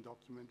consultation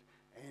document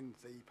and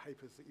the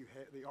papers that you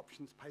have, the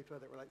options paper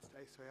that relates to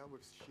ACIL.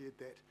 We've shared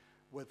that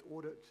with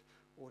audit.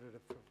 Audit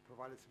have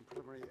provided some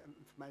preliminary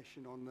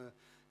information on the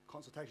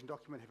consultation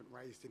document, haven't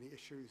raised any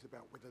issues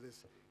about whether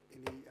there's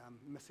any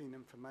missing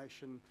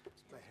information.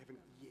 They haven't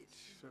yet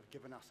sort of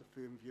given us a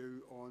firm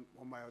view on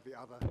one way or the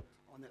other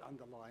on that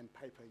underlying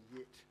paper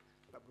yet,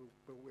 but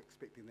we're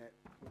expecting that.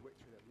 We'll work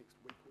through that next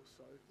week or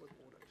so with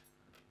audit.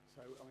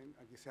 So, I mean,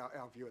 I guess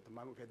our view at the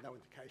moment, we've had no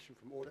indication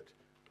from audit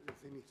that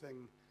there's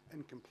anything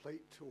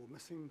incomplete or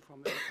missing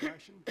from that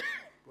information.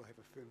 We'll have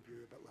a firm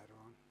view a bit later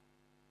on.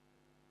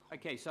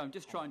 Okay, so I'm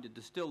just trying to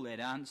distill that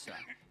answer.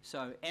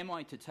 So am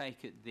I to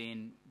take it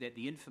then that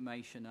the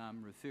information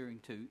I'm referring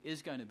to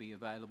is going to be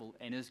available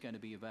and is going to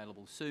be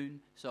available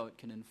soon so it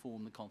can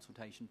inform the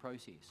consultation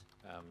process?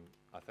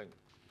 I think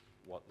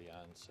what the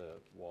answer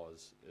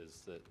was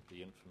is that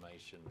the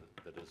information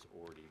that is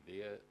already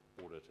there,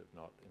 audit have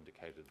not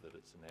indicated that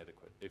it's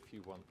inadequate. If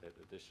you want that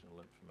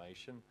additional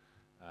information,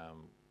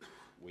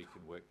 we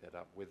can work that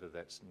up, whether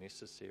that's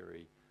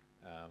necessary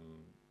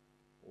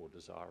or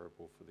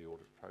desirable for the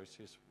audit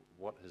process.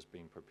 What has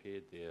been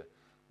prepared there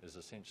is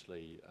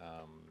essentially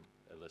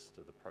a list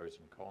of the pros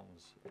and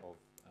cons of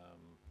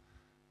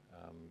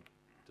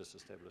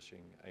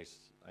disestablishing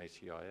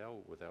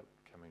ACIL without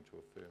coming to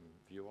a firm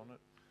view on it.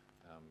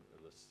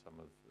 It lists some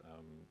of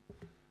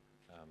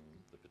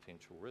the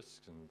potential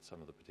risks and some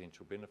of the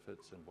potential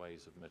benefits and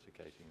ways of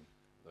mitigating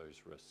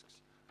those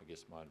risks. I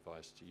guess my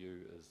advice to you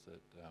is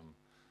that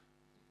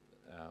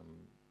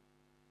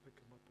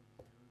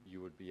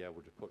you would be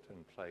able to put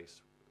in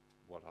place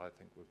what I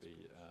think would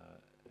be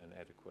an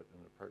adequate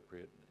and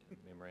appropriate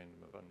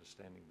memorandum of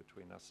understanding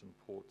between us and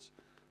ports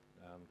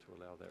to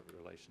allow that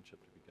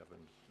relationship to be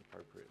governed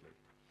appropriately.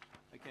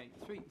 Okay,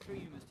 through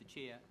you, Mr.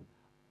 Chair,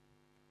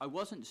 I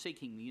wasn't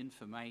seeking the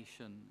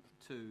information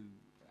to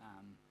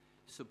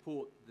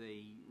support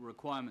the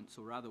requirements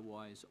or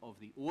otherwise of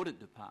the audit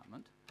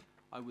department.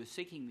 I was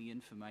seeking the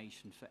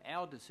information for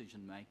our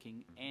decision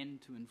making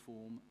and to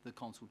inform the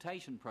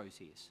consultation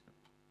process.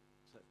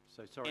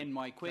 So sorry, and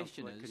my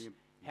question Councillor, is,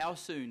 how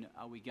soon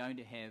are we going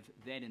to have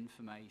that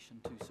information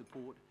to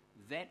support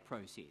that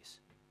process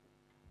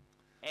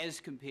as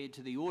compared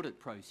to the audit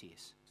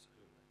process?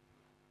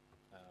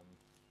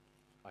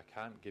 I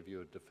can't give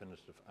you a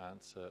definitive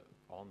answer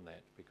on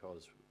that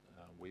because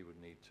we would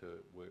need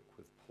to work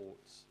with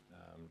ports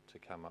to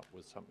come up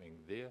with something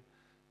there.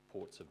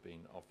 Ports have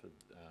been offered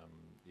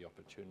the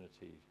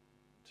opportunity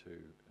to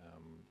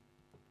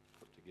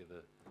put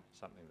together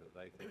something that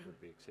they think would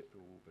be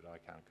acceptable, but I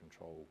can't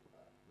control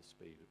the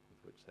speed with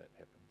which that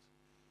happens.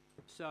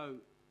 So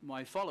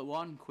my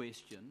follow-on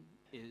question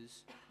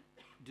is,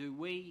 do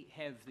we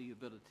have the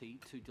ability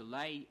to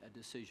delay a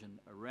decision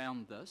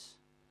around this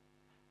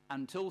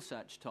until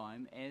such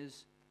time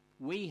as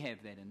we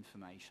have that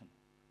information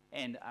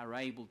and are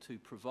able to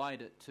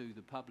provide it to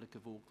the public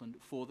of Auckland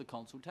for the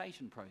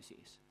consultation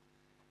process?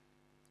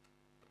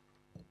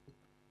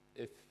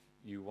 If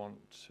you want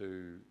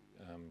to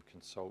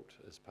consult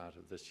as part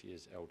of this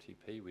year's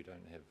LTP, we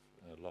don't have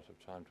a lot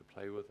of time to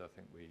play with. I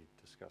think we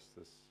discussed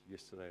this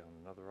yesterday on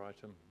another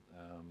item.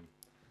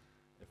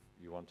 If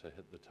you want to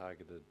hit the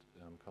targeted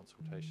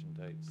consultation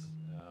dates,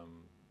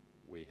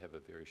 we have a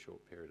very short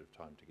period of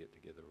time to get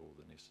together all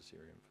the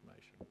necessary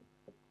information.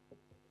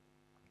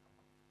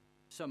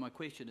 So my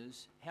question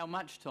is, how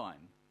much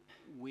time?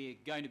 We're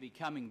going to be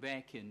coming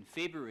back in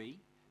February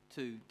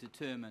to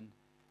determine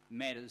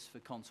matters for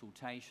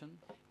consultation.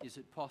 Is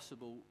it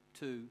possible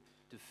to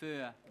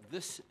defer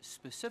this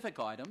specific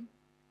item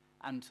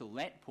until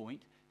that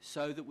point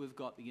so that we've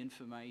got the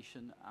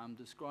information I'm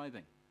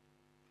describing?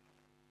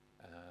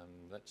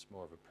 That's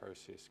more of a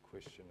process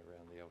question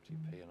around the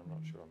LTP, and I'm not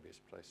sure I'm best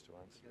placed to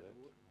answer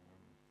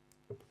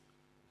that.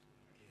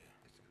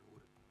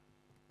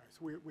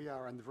 So we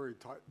are under very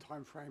tight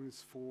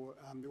timeframes for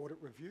the audit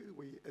review.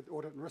 At the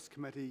Audit and Risk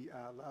Committee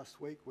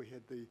last week, we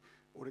had the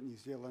Audit New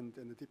Zealand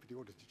and the Deputy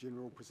Auditor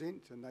General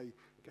present, and they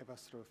gave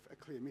us sort of a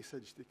clear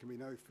message there can be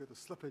no further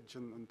slippage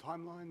in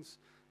timelines.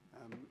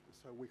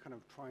 So we're kind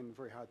of trying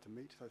very hard to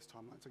meet those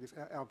timelines. I guess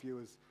our view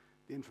is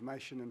the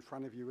information in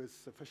front of you is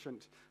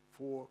sufficient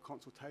for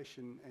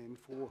consultation and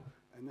for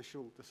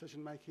initial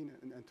decision making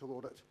until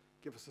audit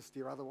give us a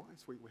steer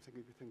otherwise. We think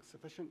everything's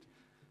sufficient.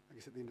 I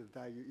guess at the end of the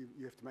day,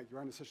 you have to make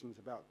your own decisions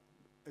about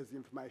is the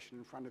information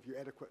in front of you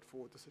adequate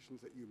for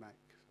decisions that you make.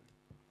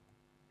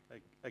 So.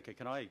 Okay,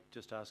 can I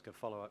just ask a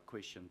follow-up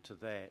question to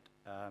that?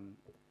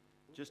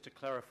 Just to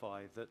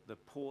clarify that the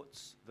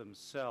ports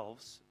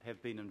themselves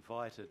have been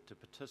invited to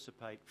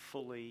participate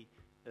fully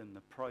in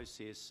the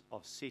process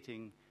of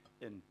setting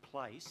in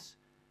place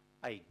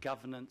a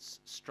governance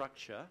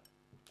structure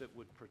that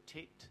would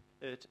protect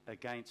it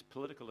against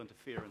political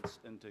interference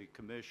into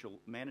commercial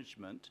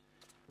management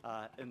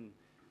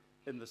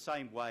in the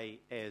same way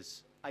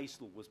as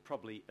ACIL was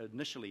probably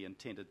initially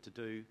intended to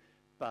do,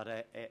 but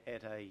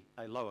at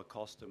a lower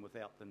cost and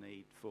without the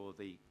need for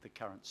the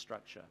current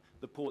structure.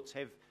 The ports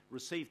have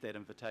received that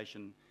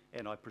invitation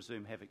and I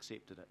presume have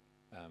accepted it.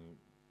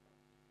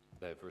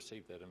 They've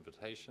received that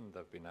invitation.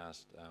 They've been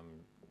asked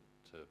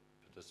to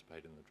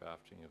participate in the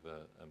drafting of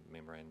a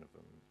memorandum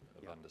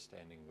of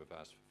understanding. We've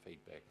asked for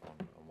feedback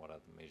on what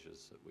other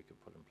measures that we could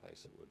put in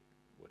place that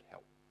would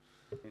help.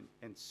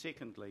 And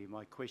secondly,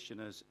 my question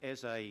is,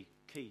 as a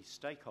key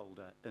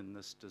stakeholder in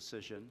this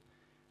decision,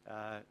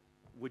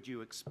 would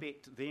you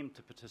expect them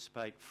to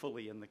participate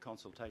fully in the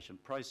consultation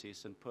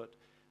process and put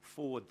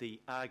forward the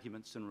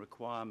arguments and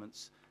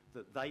requirements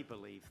that they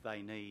believe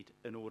they need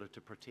in order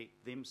to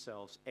protect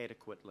themselves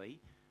adequately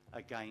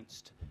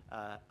against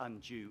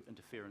undue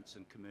interference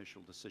in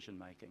commercial decision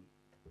making?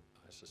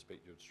 I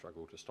suspect you'd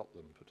struggle to stop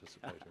them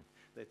participating.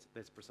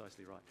 That's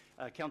precisely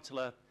right.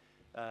 Councillor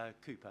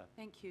Cooper.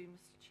 Thank you,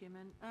 Mr.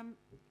 Chairman.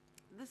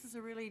 This is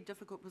a really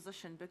difficult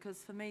position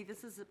because for me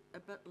this is a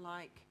bit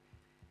like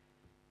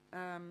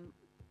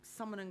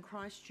someone in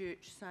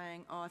Christchurch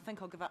saying, oh, I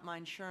think I'll give up my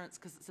insurance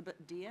because it's a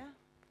bit dear.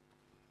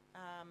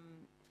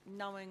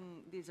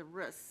 Knowing there's a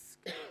risk,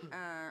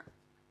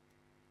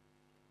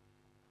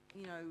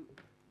 you know,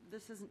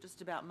 this isn't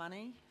just about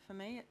money for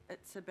me,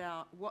 it's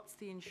about what's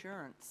the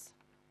insurance.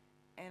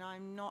 And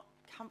I'm not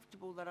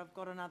comfortable that I've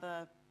got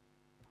another,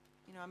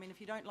 you know, I mean, if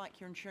you don't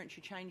like your insurance,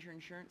 you change your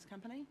insurance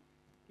company.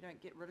 You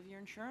don't get rid of your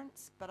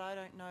insurance, but I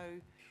don't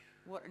know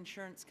what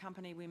insurance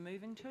company we're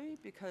moving to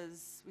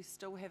because we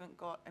still haven't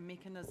got a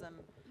mechanism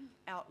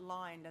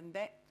outlined, and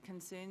that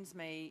concerns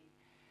me.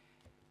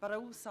 But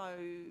also,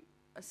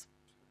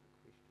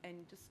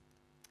 and just,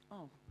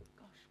 oh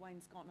gosh,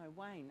 Wayne's got no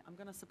Wayne. I'm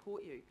going to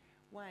support you,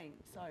 Wayne.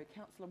 So,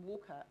 Councillor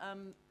Walker,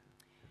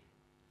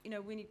 you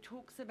know, when he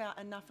talks about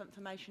enough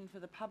information for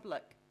the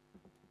public,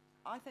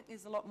 I think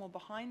there's a lot more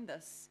behind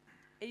this,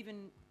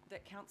 even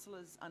that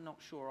councillors are not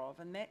sure of,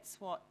 and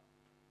that's what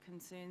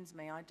concerns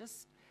me. I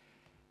just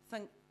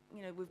think,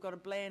 you know, we've got a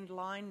bland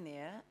line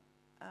there,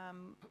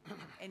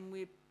 and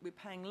we're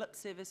paying lip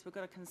service. We've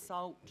got to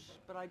consult,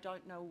 but I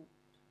don't know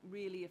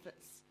really if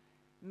it's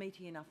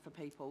meaty enough for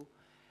people.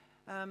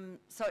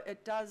 So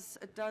it does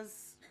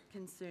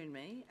concern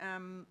me.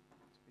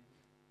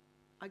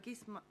 I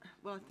guess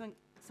well, I think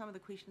some of the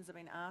questions have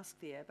been asked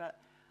there, but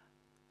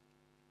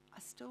I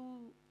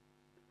still,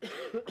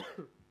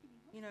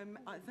 you know,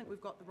 I think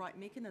we've got the right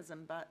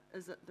mechanism, but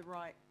is it the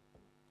right,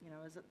 you know,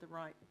 is it the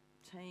right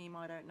team?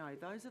 I don't know.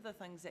 Those are the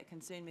things that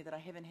concern me that I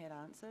haven't had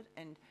answered,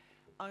 and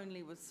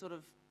only with sort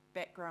of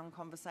background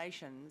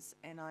conversations,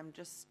 and I'm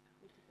just,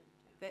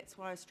 that's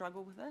why I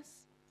struggle with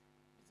this.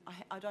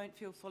 I don't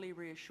feel fully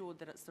reassured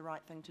that it's the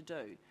right thing to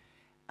do.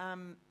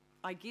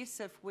 I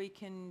guess if we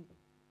can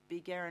be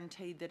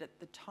guaranteed that at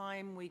the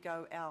time we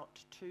go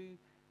out to,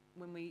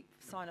 when we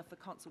sign off the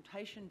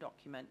consultation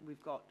document,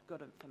 we've got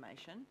good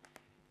information,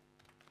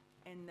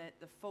 and that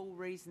the full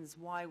reasons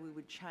why we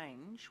would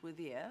change were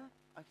there,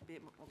 I could be a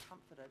bit more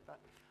comforted, but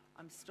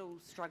I'm still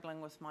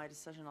struggling with my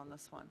decision on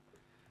this one.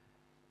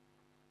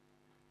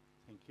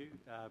 Thank you.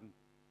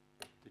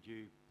 Did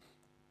you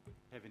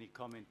have any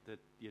comment that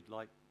you'd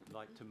like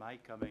to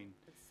make? I mean,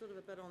 it's sort of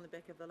a bit on the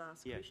back of the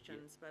last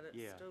questions, but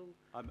it's still.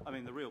 I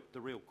mean, the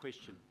real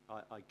question,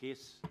 I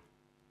guess.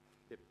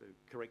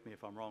 Correct me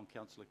if I'm wrong,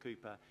 Councillor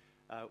Cooper.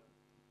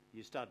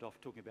 You started off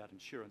talking about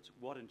insurance.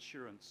 What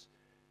insurance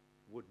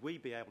would we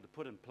be able to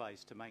put in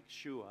place to make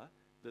sure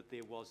that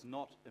there was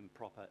not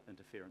improper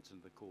interference in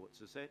the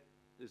courts? Is that?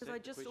 Because I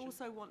just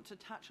also want to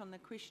touch on the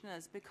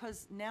questioners,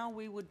 because now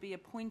we would be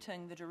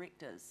appointing the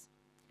directors.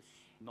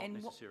 Not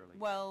necessarily.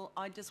 Well,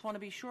 I just want to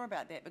be sure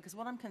about that, because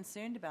what I'm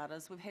concerned about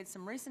is we've had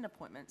some recent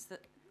appointments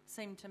that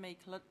seem to me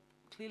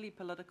clearly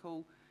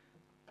political,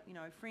 you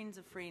know, friends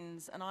of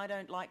friends, and I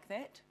don't like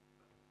that.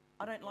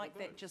 I don't like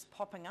that just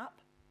popping up.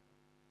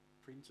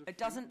 Friends of it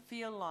doesn't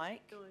feel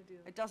like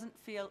it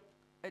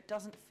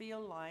doesn't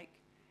feel like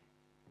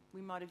we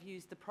might have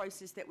used the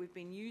process that we've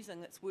been using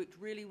that's worked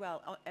really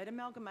well. At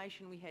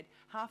amalgamation, we had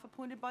half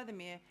appointed by the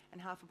mayor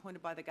and half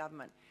appointed by the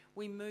government.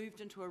 We moved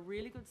into a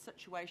really good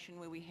situation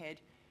where we had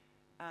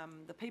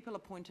the people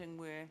appointing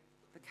were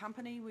the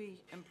company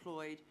we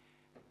employed,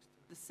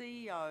 the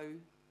CEO,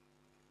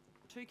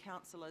 2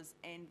 councillors,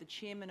 and the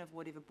chairman of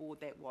whatever board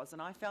that was.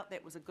 And I felt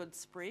that was a good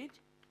spread,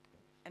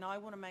 and I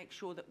want to make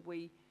sure that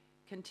we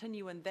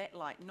continue in that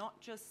light,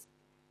 not just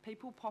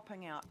people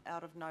popping out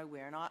of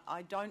nowhere, and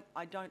I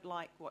don't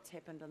like what's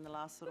happened in the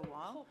last little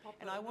while,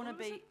 and I want to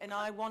be,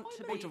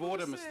 Point of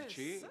order, Mr.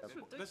 Chair.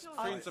 This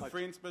friends of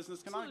friends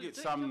business. Can I get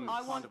some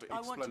kind of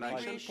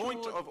explanation?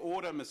 Point of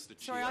order, Mr. Chair.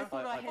 Sorry, I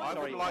thought I had. I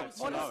would like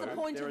to know. What is the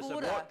point of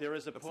order? There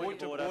is a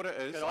point of order. The point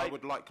of order is I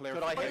would like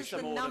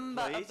clarification. What is the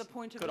number of the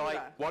point of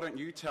order? Why don't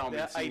you tell me,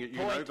 seeing that you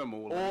know them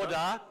all?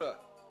 Order,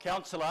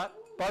 councillor,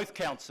 both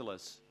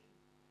councillors,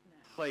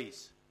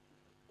 please.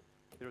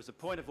 There is a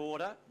point of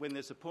order. When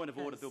there's a point of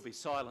order, there'll be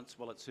silence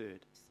while it's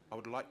heard. I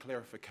would like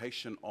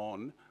clarification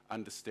on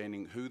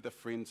understanding who the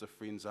Friends of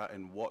Friends are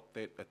and what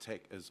that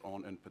attack is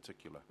on in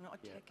particular. Not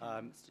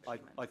attacking, Mr.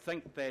 Chairman. I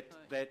think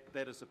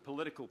that is a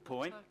political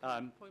point.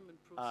 I'm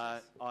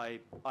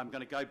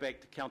going to go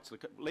back to Councillor.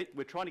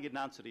 We're trying to get an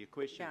answer to your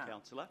question,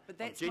 Councillor. But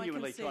that's I'm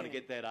genuinely trying to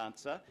concern. get that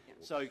answer. Yeah.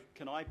 So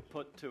can I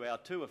put to our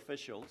 2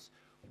 officials,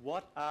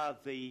 what are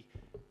the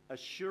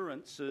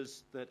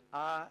assurances that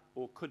are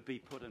or could be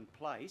put in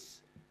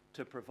place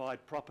to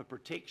provide proper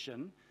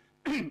protection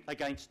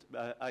against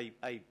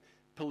a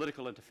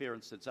political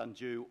interference that's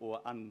undue or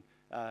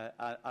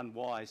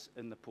unwise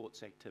in the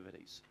port's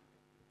activities.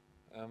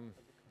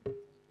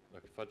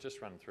 Look, if I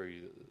just run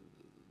through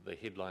the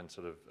headline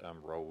sort of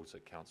roles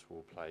that council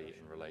will play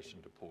in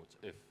relation to ports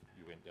if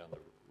you went down the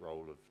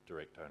role of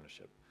direct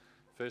ownership.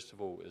 First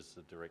of all is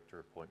the director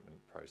appointment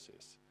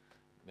process.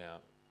 Now,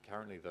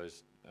 currently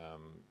those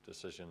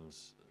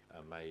decisions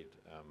are made,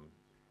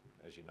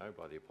 as you know,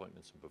 by the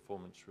Appointments and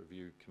Performance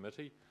Review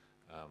Committee.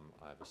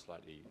 I have a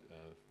slightly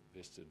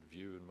vested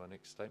view in my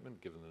next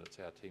statement, given that it's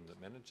our team that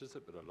manages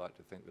it, but I'd like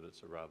to think that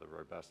it's a rather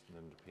robust and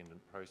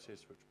independent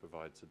process which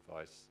provides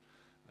advice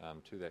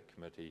to that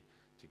committee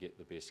to get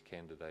the best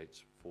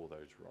candidates for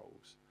those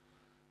roles.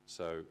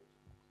 So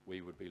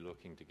we would be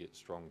looking to get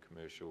strong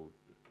commercial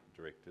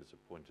directors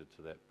appointed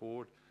to that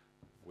board.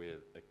 Where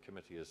a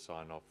committee is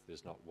sign off,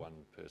 there's not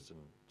one person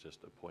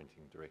just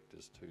appointing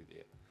directors to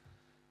there.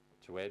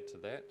 To add to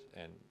that,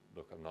 and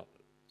look, I'm not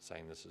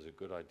saying this is a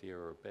good idea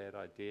or a bad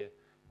idea,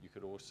 you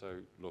could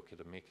also look at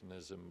a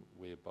mechanism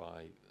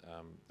whereby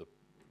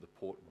the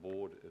port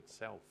board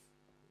itself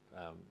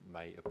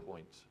may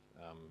appoint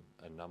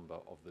a number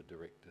of the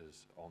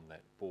directors on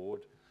that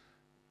board,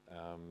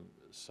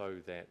 so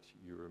that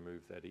you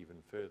remove that even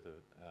further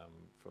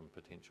from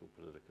potential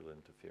political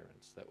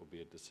interference. That would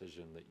be a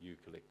decision that you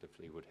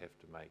collectively would have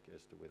to make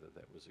as to whether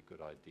that was a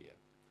good idea.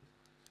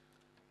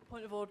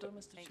 Point of order,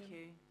 Mr. Thank Chairman.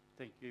 you.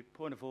 Thank you.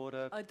 Point of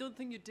order. I don't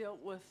think you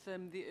dealt with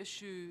the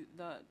issue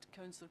that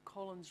Councillor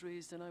Collins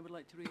raised, and I would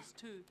like to raise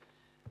too.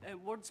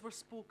 Words were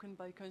spoken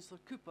by Councillor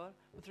Cooper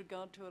with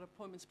regard to our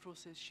appointments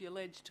process. She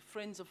alleged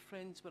friends of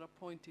friends were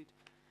appointed,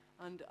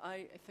 and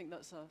I think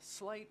that's a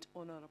slight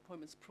on our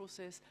appointments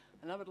process,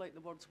 and I would like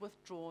the words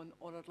withdrawn,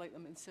 or I'd like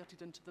them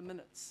inserted into the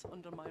minutes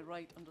under my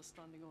right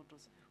understanding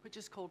orders, which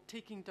is called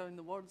taking down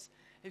the words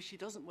if she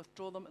doesn't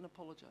withdraw them and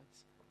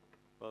apologise.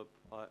 Well,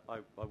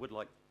 I would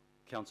like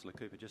Councillor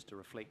Cooper just to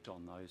reflect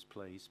on those,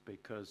 please,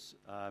 because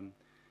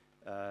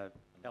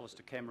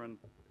Alistair Cameron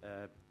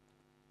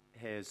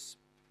has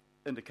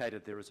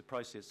indicated there is a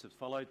process that's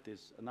followed.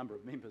 There's a number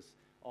of members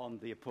on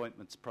the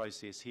appointments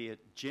process here.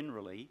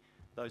 Generally,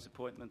 those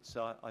appointments,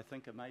 I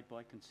think, are made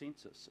by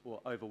consensus or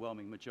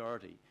overwhelming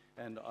majority.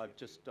 And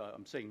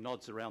I'm seeing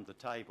nods around the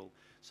table.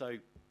 So,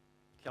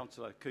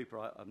 Councillor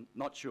Cooper, I'm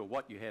not sure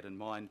what you had in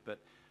mind, but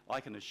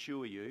I can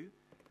assure you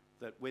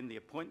that when the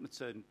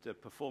Appointments and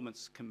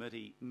Performance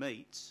Committee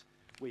meets,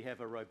 we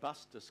have a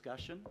robust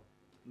discussion.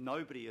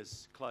 Nobody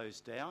is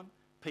closed down.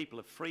 People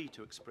are free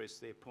to express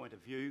their point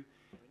of view.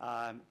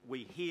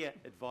 We hear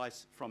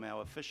advice from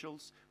our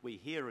officials. We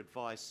hear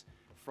advice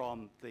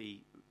from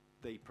the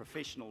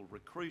professional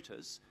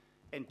recruiters,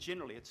 and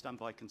generally it's done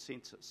by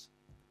consensus.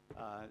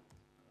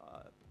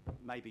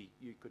 Maybe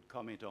you could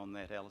comment on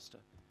that,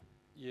 Alistair.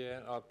 Yeah,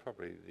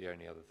 probably the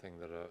only other thing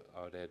that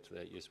I would add to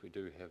that, yes, we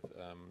do have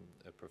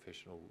a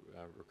professional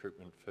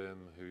recruitment firm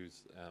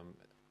who's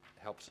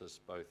helps us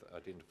both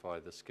identify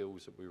the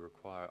skills that we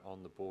require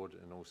on the board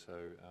and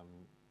also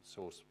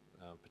source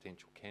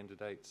potential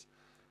candidates.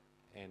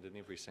 And in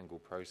every single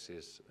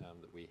process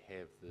that we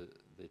have,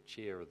 the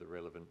chair of the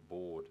relevant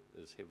board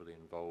is heavily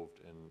involved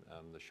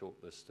in the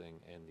shortlisting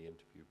and the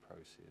interview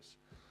process.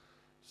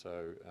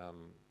 So,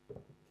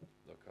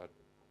 look,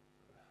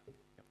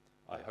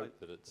 I hope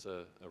that it's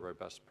a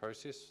robust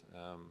process.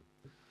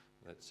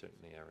 That's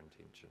certainly our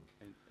intention.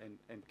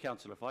 And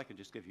Councillor, if I could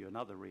just give you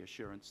another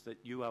reassurance that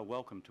you are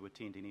welcome to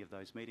attend any of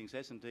those meetings,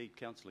 as indeed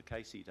Councillor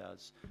Casey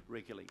does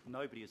regularly.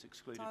 Nobody is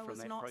excluded from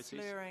that process. I was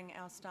not slurring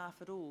our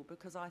staff at all,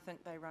 because I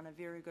think they run a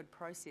very good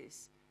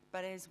process.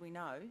 But as we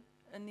know,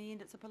 in the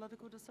end it's a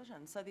political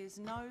decision. So there's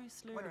no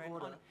slurring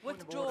on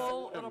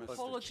withdrawal or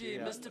apology,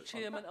 Mr.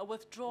 Chairman. A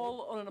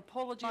withdrawal or an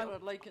apology, or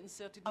I'd like it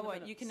inserted in the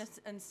minutes. You can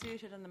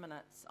insert it in the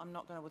minutes. I'm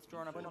not going to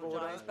withdraw and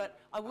apologise, but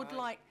I would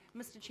like,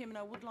 Mr. Chairman,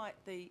 I would like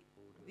the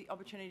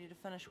opportunity to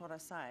finish what I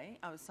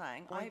was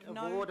saying. Point of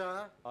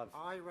order.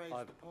 I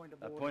raised the point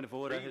of order. A point of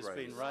order has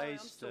been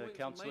raised.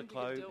 Councillor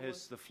Clow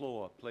has the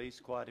floor. Please,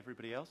 quiet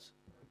everybody else.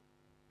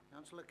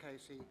 Councillor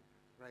Casey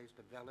raised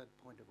a valid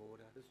point of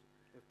order.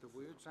 If the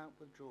words aren't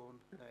withdrawn,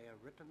 they are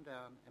written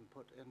down and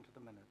put into the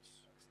minutes.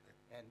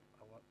 And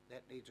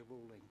that needs a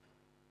ruling.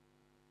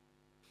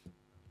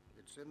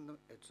 It's in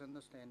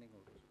the standing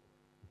orders.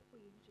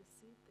 Well, you just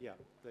said that. Yeah,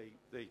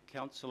 the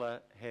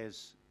councillor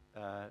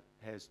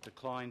has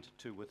declined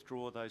to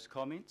withdraw those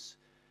comments.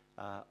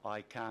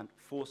 I can't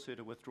force her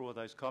to withdraw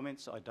those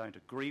comments. I don't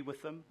agree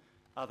with them.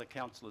 Other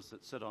councillors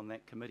that sit on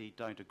that committee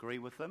don't agree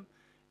with them,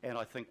 and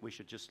I think we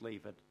should just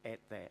leave it at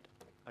that.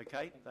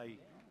 Okay?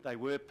 They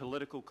were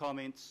political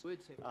comments,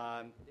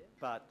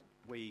 but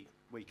we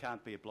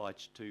can't be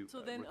obliged to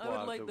So then I require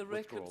would like the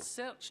withdrawal. record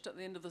searched at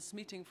the end of this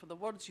meeting for the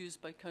words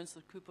used by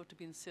Councillor Cooper to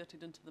be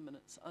inserted into the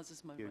minutes, as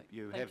is my right.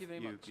 Thank you very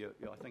much.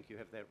 I think you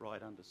have that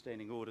right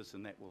understanding orders,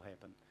 and that will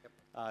happen.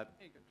 Yep.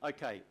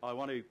 Okay, I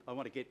want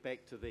to get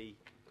back to the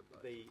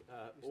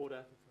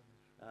order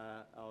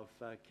of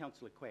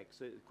Councillor Quack.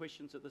 So,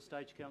 questions at this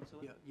stage,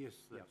 Councillor? Yeah, yes,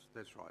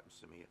 that's right,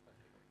 Mr. Mayor.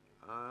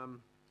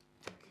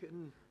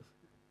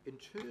 In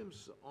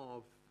terms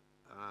of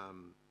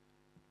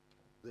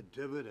the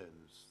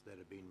dividends that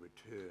have been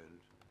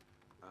returned,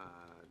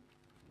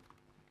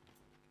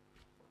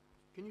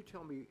 can you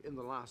tell me in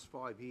the last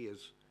 5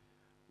 years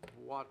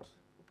what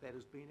that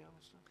has been,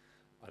 Alistair?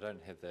 I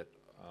don't have that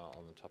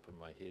on the top of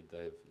my head.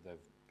 They've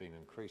been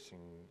increasing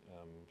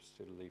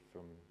steadily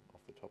from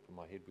off the top of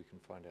my head. We can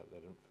find out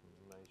that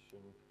information.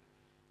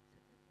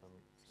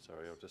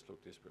 Sorry, I'll just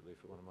look desperately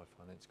for one of my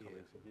finance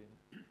colleagues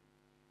again,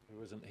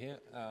 who isn't here.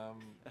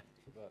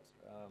 But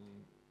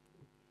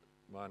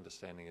my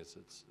understanding is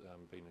it's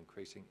been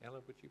increasing.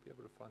 Ella, would you be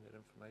able to find that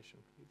information,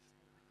 please?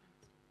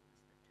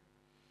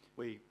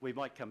 We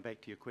might come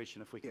back to your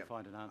question if we can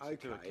find an answer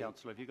to it,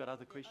 Councillor. Have you got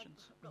other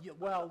questions? Yeah,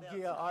 well,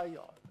 yeah,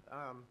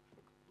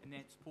 And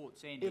that's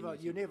Ports and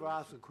Emmys. you never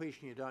ask a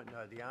question you don't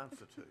know the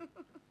answer to.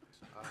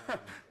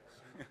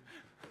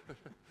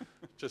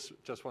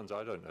 Just ones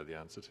I don't know the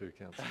answer to,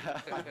 Councillor.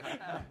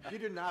 You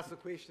didn't ask the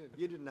question.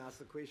 You didn't ask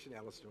the question,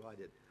 Alistair. I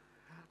did.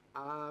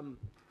 Are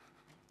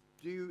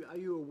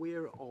you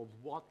aware of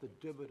what the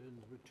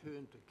dividends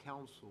returned to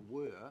council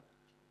were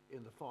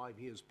in the 5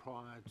 years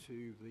prior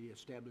to the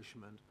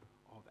establishment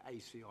of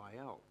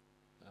ACIL?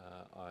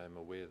 I am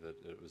aware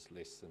that it was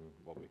less than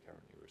what we're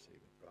currently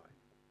receiving. Right.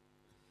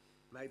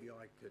 Maybe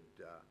I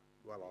could.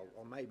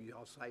 Or maybe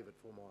I'll save it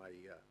for my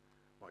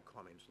my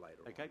comments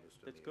later. Okay, on,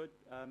 Mr. that's Mayor.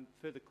 good.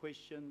 Further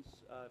questions?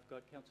 I've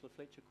got Councillor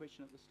Fletcher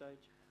question at this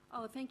stage.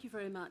 Oh, thank you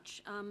very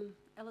much.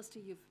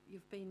 Alistair,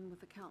 you've been with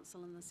the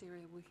council in this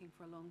area working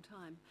for a long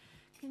time.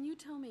 Can you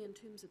tell me in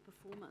terms of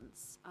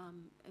performance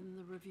in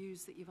the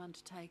reviews that you've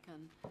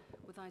undertaken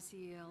with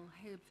ICEL,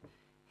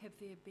 have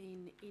there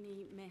been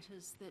any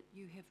matters that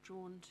you have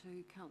drawn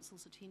to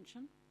council's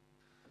attention?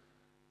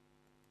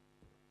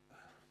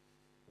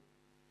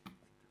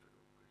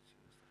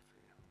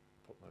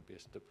 Put my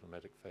best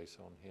diplomatic face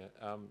on here.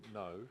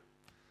 No,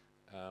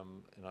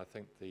 and I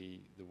think the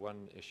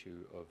one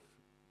issue of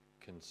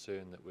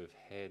concern that we've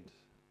had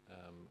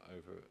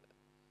over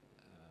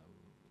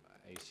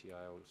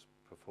ACIL's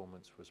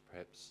performance was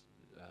perhaps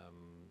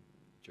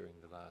during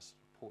the last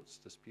ports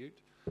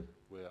dispute,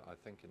 where I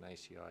think in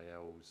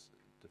ACIL's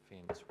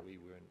defence we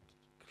weren't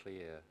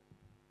clear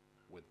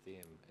with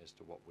them as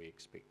to what we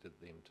expected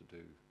them to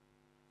do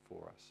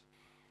for us.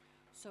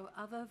 So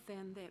other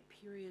than that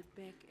period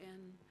back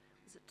in,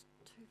 was it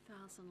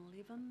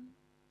 2011,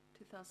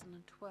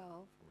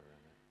 2012,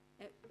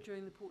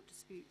 during the port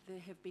dispute, there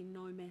have been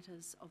no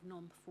matters of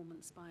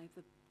non-performance by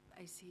the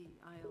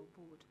ACIL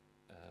board?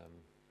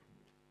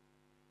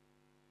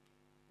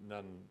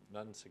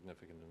 None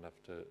significant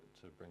enough to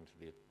bring to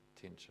the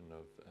attention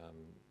of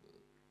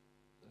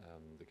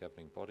the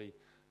governing body.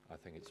 I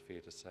think it's fair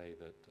to say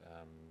that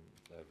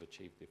they've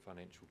achieved their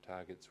financial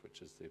targets,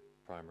 which is their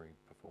primary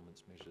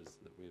performance measures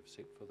that we've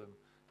set for them,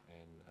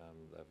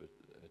 and they've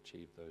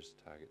achieved those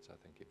targets, I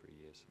think, every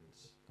year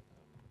since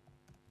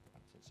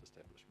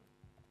establishment.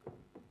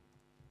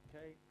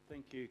 Okay,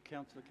 thank you,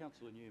 Councillor.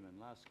 Councillor Newman,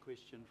 last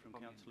question from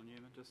Councillor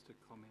Newman. Just a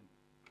comment.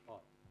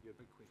 Oh, you're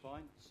Big question.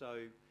 fine.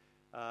 So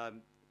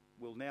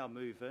we'll now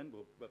move in.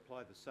 We'll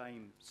apply the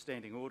same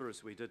standing order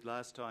as we did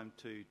last time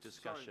to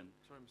discussion.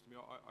 Sorry, Mr. Mayor,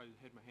 I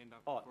had my hand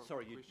up. Oh, for a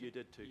sorry, question. you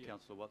did too, Yeah.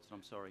 Councillor Watson.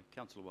 I'm sorry.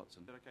 Councillor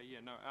Watson. Is that okay? Yeah,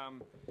 no.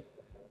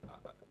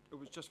 It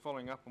was just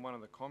following up on one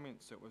of the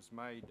comments that was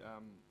made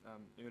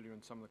earlier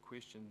in some of the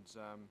questions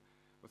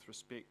with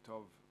respect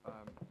of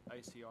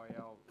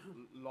ACIL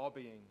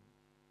lobbying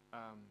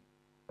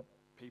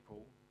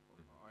people,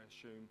 I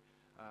assume,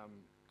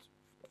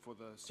 for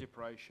the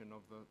separation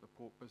of the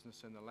port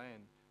business and the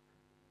land.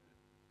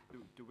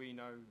 Do we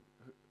know,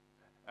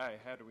 A,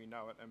 how do we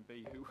know it, and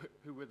B,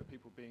 who were the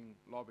people being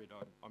lobbied?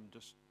 I'm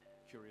just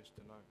curious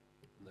to know.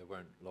 They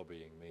weren't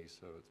lobbying me,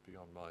 so it's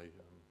beyond my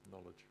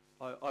knowledge.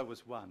 I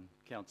was one,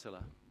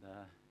 councillor,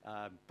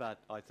 but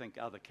I think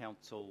other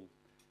council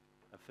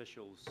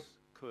officials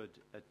could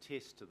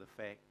attest to the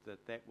fact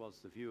that that was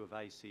the view of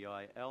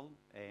ACIL,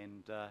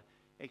 and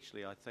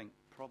actually I think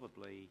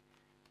probably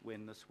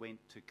when this went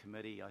to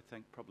committee, I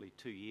think probably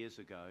 2 years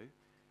ago,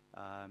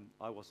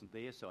 I wasn't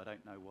there, so I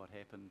don't know what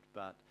happened,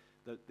 but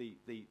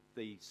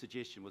the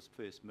suggestion was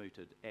first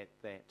mooted at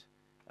that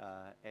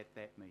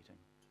meeting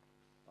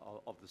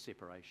of the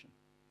separation.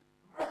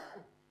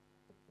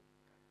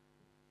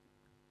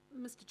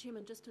 Mr.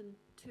 Chairman, just in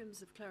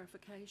terms of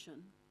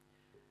clarification,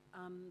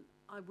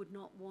 I would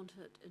not want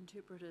it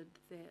interpreted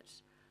that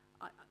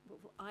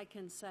I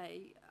can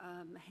say,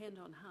 hand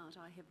on heart,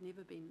 I have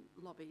never been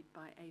lobbied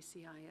by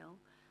ACIL.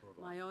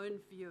 My own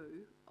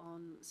view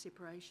on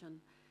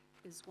separation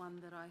is one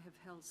that I have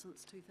held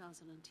since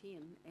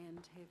 2010 and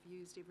have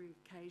used every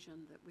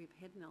occasion that we've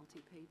had an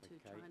LTP to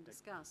try and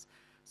discuss.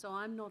 So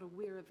I'm not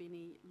aware of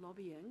any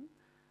lobbying,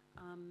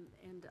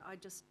 and I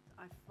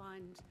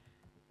find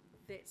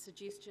that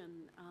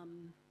suggestion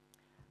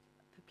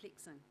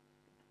perplexing.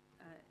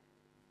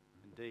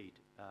 Indeed,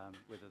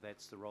 whether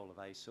that's the role of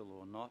ACIL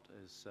or not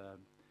is a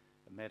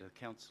matter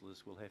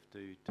councillors will have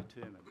to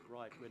determine.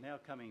 Right, we're now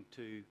coming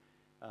to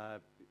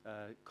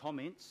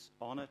comments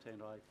on it,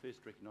 and I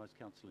first recognise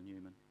Councillor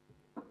Newman.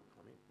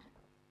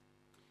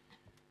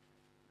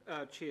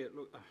 Chair,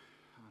 look, I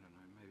don't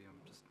know, maybe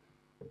I'm just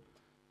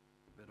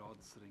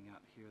odd sitting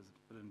out here as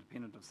a bit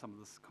independent of some of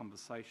this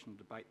conversation,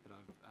 debate that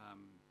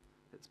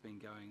that's been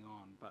going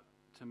on. But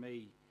to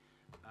me,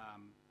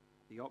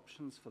 the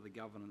options for the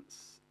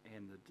governance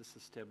and the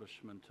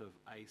disestablishment of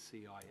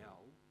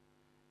ACIL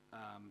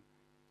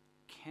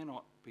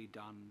cannot be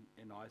done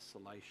in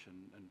isolation,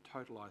 in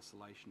total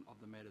isolation of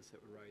the matters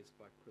that were raised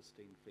by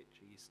Christine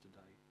Fletcher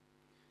yesterday.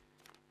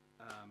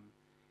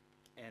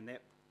 And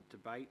that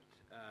debate,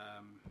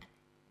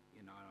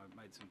 you know, I've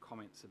made some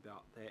comments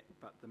about that,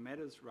 but the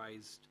matters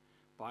raised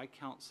by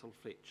Council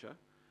Fletcher,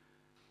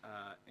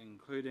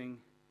 including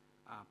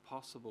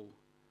possible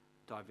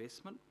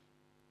divestment,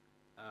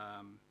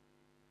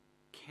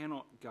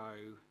 cannot go,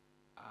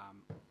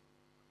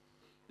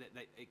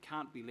 it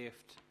can't be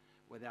left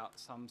without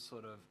some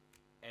sort of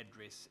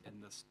address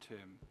in this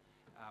term.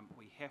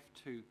 We have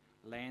to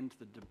land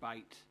the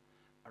debate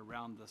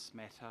around this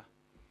matter.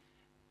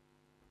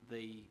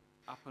 The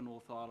Upper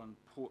North Island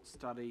port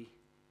study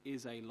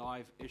is a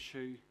live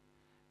issue.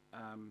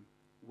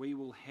 We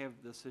will have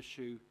this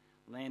issue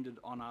landed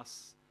on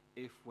us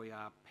if we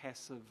are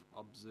passive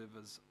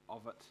observers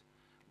of it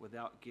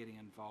without getting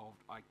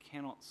involved. I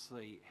cannot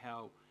see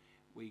how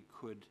we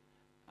could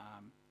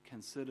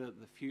consider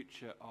the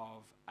future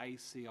of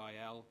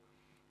ACIL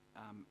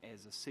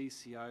as a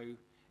CCO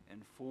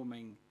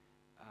informing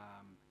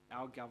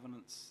our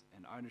governance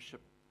and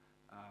ownership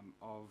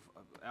of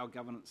our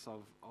governance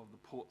of the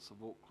ports of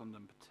Auckland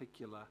in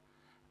particular,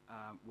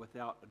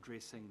 without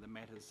addressing the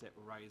matters that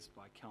were raised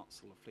by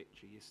Councillor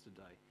Fletcher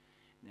yesterday.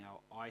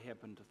 Now, I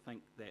happen to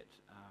think that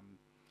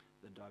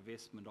the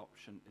divestment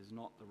option is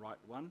not the right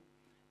one,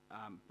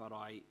 but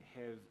I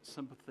have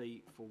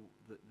sympathy for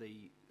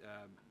the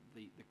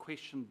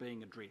question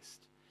being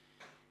addressed.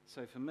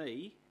 So for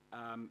me,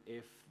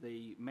 if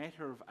the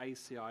matter of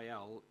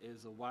ACIL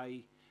is a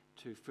way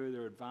to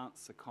further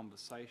advance the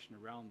conversation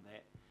around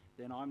that,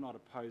 then I'm not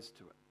opposed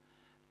to it.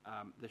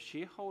 The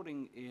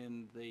shareholding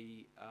in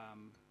the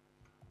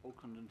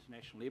Auckland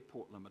International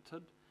Airport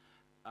Limited,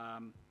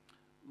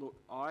 look,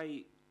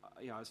 I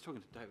was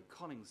talking to David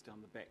Collings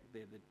down the back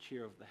there, the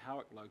chair of the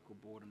Howick Local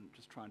Board, and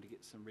just trying to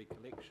get some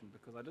recollection,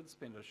 because I did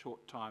spend a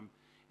short time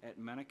at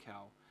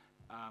Manukau,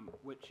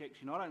 which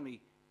actually not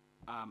only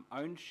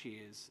owned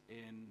shares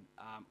in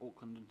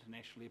Auckland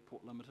International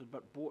Airport Limited,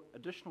 but bought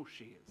additional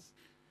shares.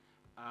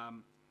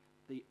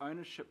 The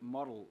ownership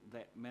model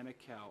that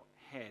Manukau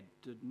had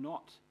did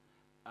not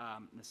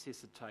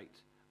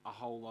necessitate a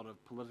whole lot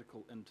of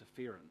political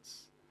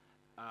interference.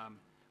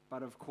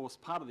 But of course,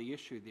 part of the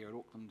issue there at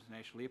Auckland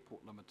International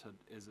Airport Limited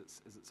is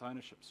its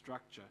ownership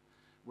structure,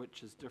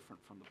 which is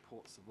different from the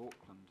ports of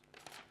Auckland.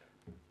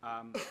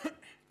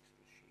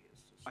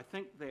 I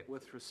think that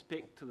with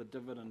respect to the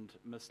dividend,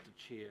 Mr.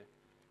 Chair,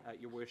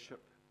 Your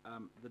Worship,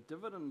 the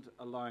dividend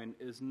alone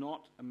is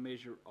not a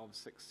measure of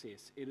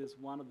success. It is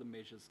one of the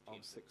measures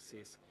of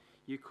success.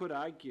 You could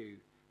argue,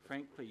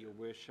 frankly, Your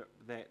Worship,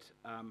 that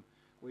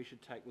we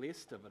should take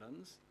less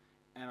dividends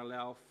and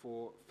allow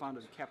for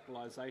funded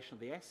capitalisation of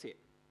the asset.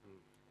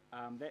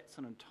 That's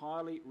an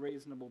entirely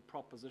reasonable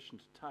proposition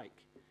to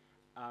take.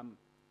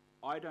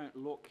 I don't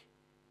look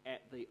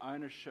at the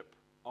ownership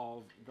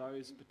of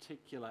those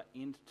particular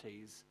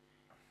entities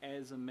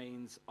as a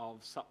means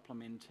of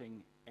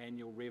supplementing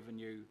annual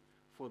revenue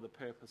for the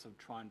purpose of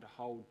trying to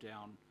hold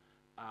down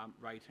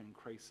rate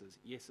increases.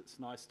 Yes, it's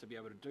nice to be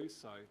able to do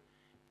so,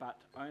 but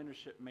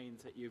ownership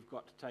means that you've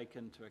got to take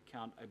into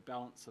account a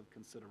balance of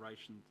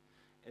considerations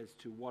as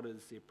to what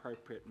is the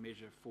appropriate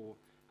measure for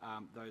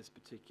those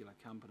particular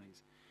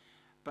companies.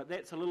 But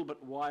that's a little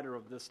bit wider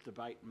of this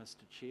debate,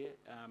 Mr. Chair.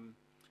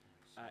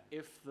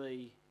 If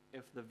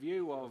the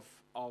view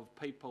of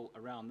people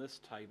around this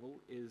table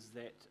is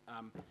that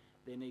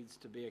there needs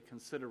to be a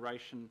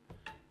consideration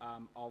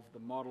of the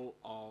model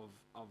of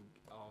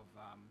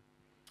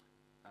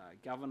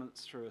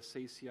governance through a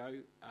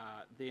CCO,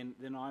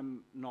 then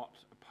I'm not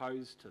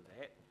opposed to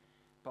that.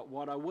 But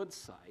what I would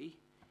say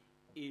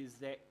is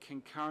that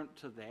concurrent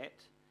to that,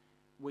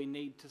 we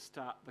need to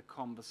start the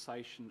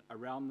conversation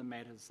around the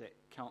matters that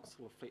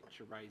Councillor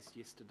Fletcher raised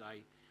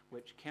yesterday,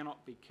 which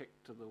cannot be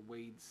kicked to the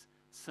weeds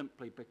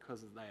simply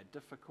because they are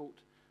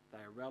difficult, they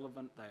are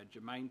relevant, they are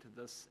germane to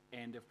this,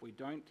 and if we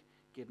don't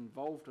get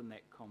involved in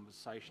that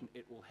conversation,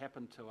 it will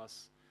happen to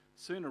us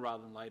sooner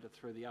rather than later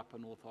through the Upper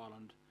North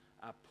Island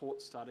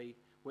port study,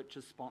 which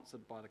is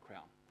sponsored by the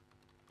Crown.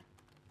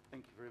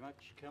 Thank you very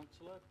much,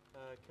 Councillor.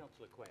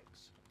 Councillor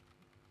Quacks.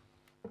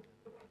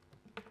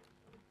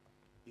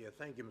 Yeah,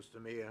 thank you,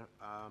 Mr. Mayor.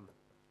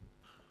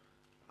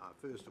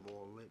 First of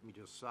all, let me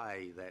just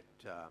say that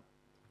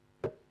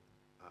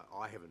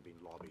I haven't been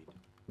lobbied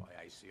by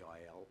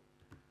ACIL.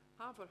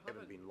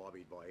 Haven't been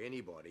lobbied by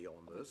anybody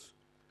on this.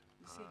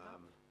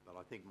 But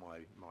I think my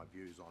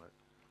views on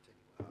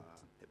it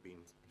have been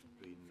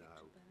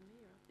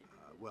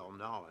well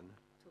known,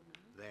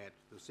 that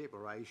the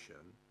separation,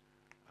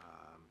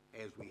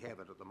 as we have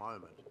it at the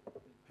moment,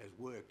 has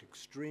worked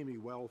extremely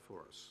well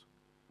for us.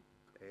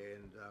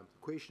 And the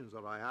questions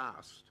that I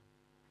asked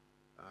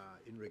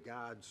in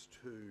regards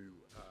to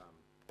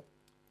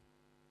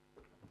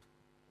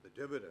the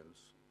dividends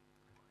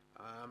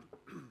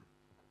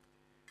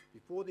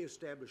Before the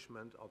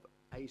establishment of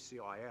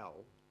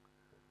ACIL,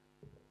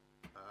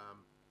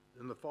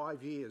 in the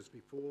 5 years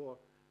before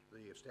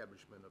the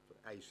establishment of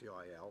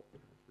ACIL,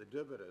 the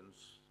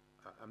dividends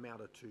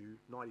amounted to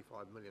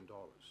 $95 million.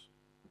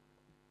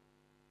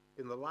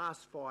 In the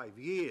last 5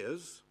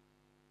 years,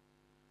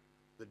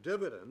 the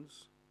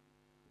dividends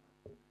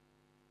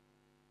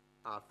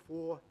are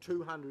for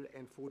 $243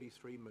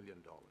 million.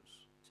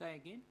 Say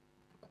again?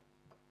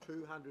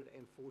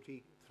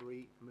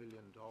 $243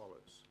 million.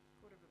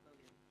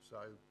 So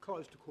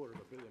close to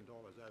 $250 million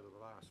over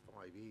the last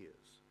 5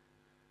 years.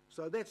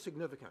 So that's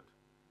significant.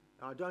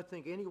 And I don't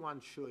think anyone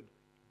should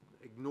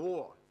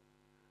ignore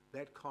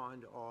that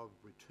kind of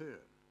return.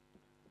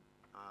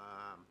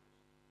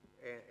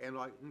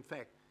 In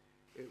fact,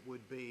 it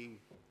would be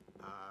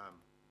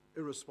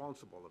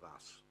irresponsible of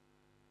us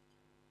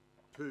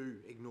to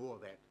ignore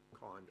that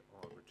kind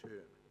of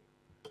return.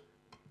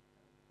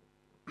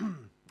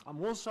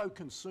 I'm also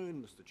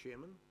concerned, Mr.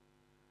 Chairman,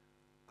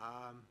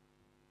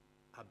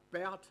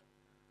 about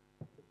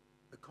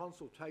the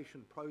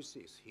consultation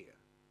process here.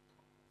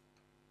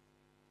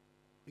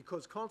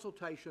 Because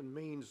consultation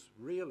means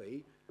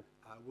really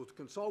we'll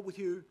consult with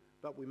you,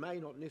 but we may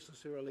not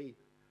necessarily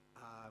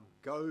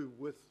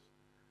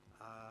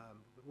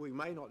we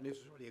may not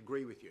necessarily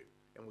agree with you,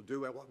 and we'll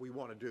do what we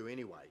want to do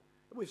anyway.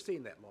 And we've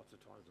seen that lots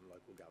of times in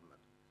local government.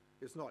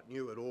 It's not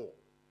new at all.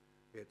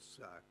 It's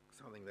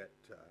something that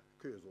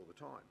occurs all the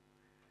time.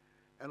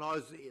 And I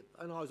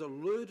was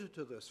alluded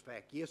to this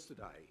fact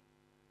yesterday,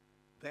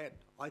 that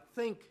I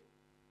think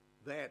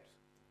that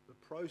the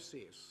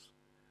process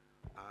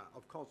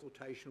of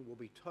consultation will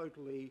be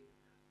totally,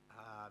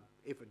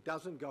 if it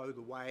doesn't go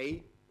the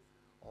way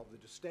of the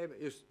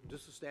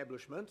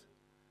disestablishment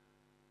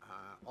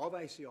of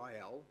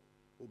ACIL,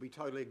 will be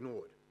totally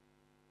ignored.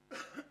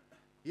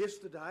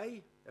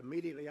 Yesterday,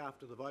 immediately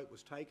after the vote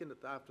was taken,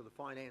 after the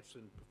Finance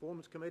and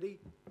Performance Committee,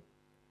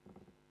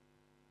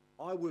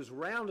 I was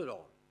rounded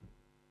on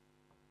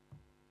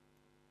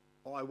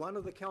by one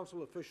of the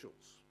council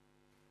officials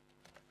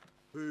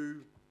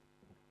who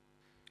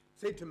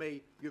said to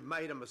me, "You've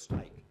made a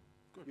mistake.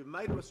 You've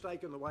made a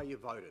mistake in the way you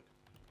voted."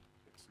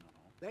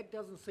 That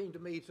doesn't seem to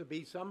me to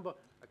be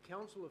a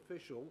council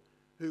official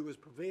who was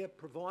prepared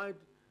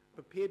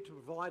to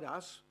provide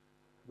us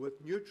with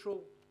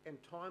neutral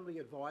and timely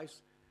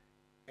advice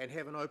and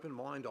have an open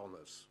mind on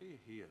this.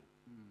 Here.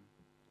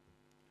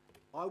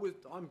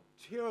 I'm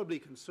terribly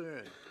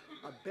concerned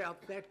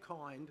about that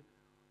kind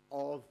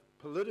of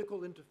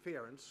political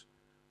interference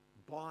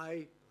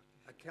by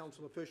a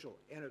council official,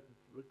 and it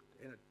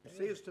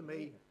says to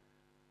me,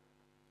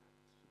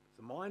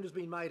 the mind has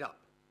been made up.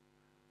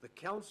 The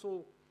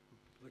council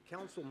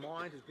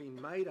mind has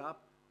been made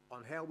up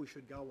on how we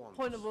should go on.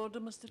 Point of order,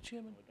 Mr.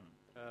 Chairman.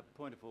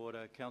 Point of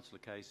order, Councillor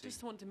Casey.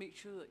 Just want to make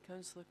sure that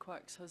Councillor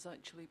Quacks has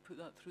actually put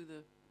that through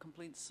the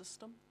complaints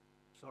system.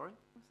 Sorry?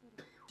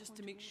 Just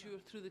to make sure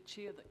through the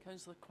chair that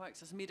Councillor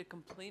Quacks has made a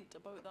complaint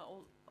about that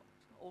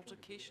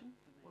altercation.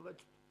 Well,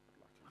 it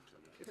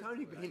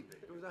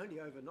was only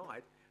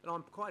overnight, and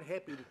I'm quite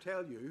happy to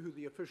tell you who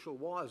the official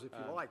was, if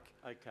you like.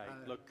 Okay,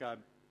 look,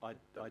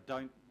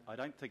 I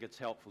don't think it's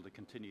helpful to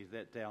continue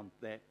that down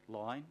that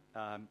line.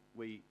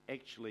 We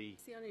actually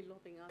It's the only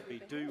lobbing I've we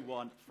ever do had.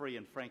 want free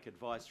and frank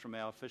advice from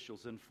our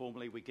officials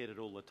informally. We get it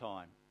all the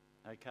time.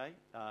 Okay,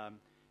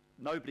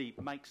 nobody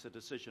makes a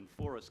decision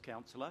for us,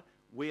 councillor.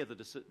 We are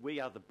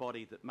the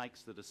body that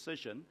makes the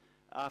decision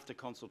after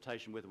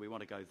consultation whether we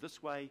want to go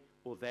this way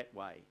or that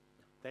way.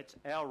 That's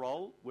our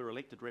role. We're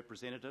elected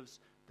representatives.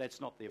 That's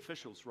not the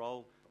officials'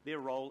 role. Their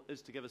role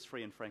is to give us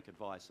free and frank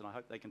advice, and I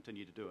hope they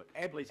continue to do it.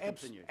 Please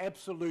continue.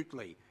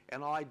 Absolutely,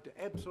 and I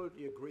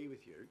absolutely agree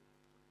with you.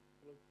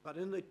 But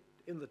in the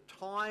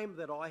time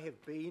that I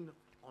have been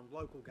on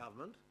local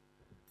government,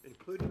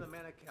 including the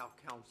Manukau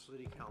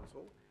City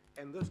Council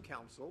and this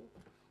council,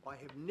 I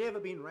have never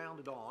been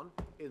rounded on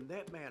in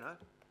that manner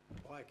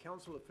by a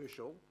council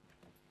official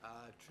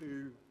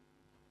to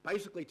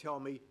basically tell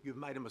me you've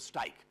made a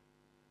mistake.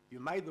 You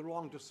made the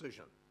wrong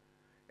decision.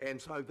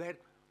 And so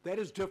that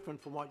is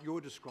different from what you're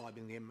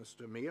describing there,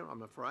 Mr. Mayor,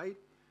 I'm afraid.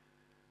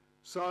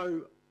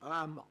 So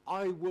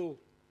I will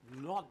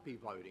not be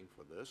voting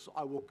for this.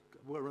 I will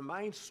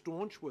remain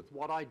staunch with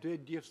what I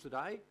did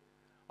yesterday.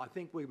 I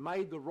think we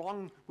made the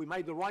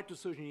right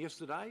decision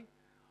yesterday.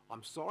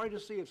 I'm sorry to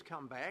see it's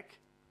come back,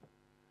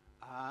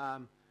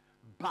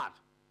 but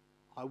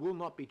I will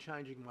not be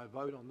changing my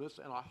vote on this,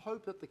 and I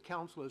hope that the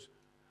councillors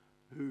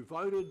who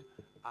voted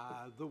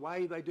the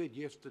way they did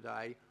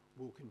yesterday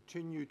will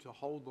continue to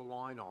hold the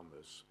line on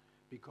this,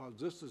 because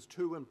this is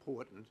too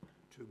important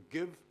to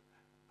give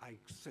a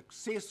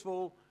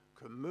successful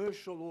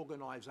commercial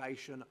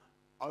organisation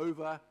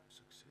over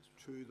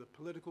to the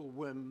political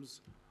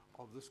whims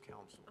of this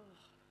council.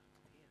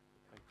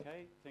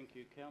 Okay, thank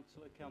you,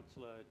 councillor.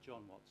 Councillor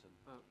John Watson.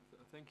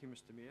 Thank you,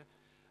 Mr. Mayor.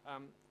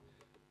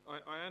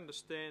 I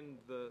understand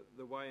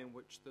the way in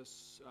which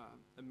this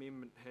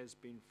amendment has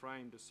been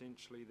framed,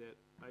 essentially that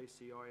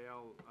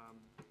ACIL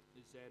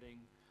is adding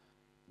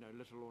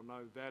little or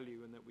no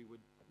value, and that we would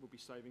we'll be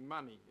saving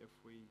money if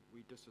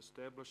we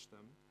disestablish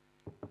them.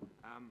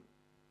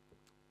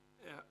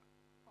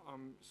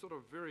 I'm sort of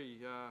very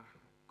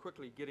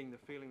quickly getting the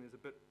feeling there's a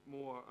bit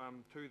more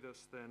to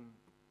this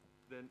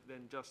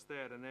than just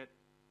that, and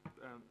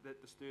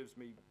that disturbs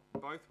me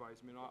both ways.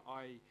 I mean,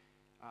 I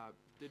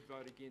did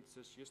vote against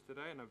this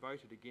yesterday, and I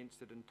voted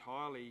against it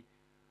entirely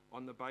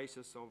on the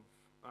basis of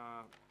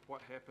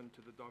what happened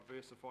to the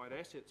diversified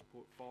assets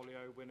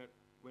portfolio when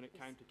it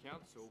came to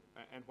council,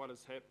 and what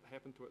has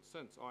happened to it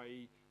since,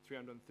 i.e.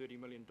 $330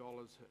 million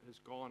has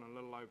gone in a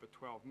little over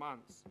 12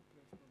 months.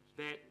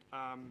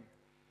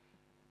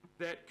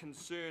 That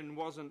concern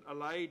wasn't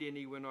allayed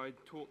any when I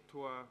talked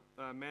to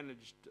a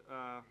managed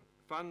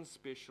funds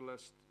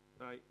specialist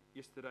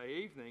yesterday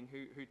evening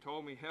who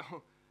told me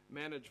how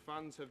managed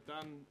funds have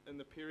done in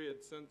the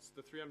period since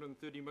the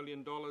 $330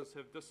 million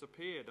have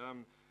disappeared.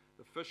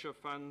 The Fisher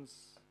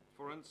funds,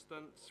 for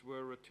instance,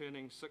 were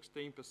returning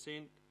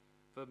 16%,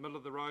 the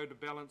middle-of-the-road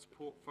balanced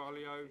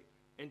portfolio,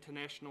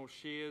 international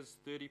shares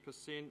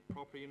 30%,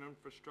 property and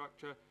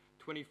infrastructure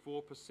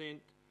 24%,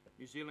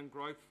 New Zealand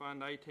Growth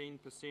Fund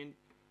 18%,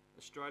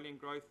 Australian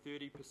Growth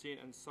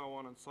 30%, and so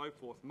on and so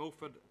forth.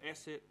 Milford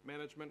Asset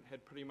Management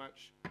had pretty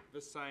much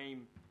the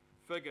same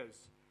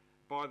figures.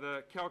 By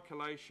the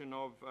calculation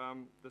of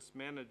this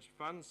managed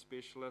fund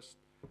specialist,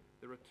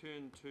 the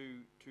return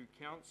to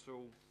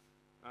council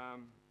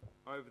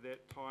over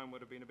that time would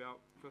have been about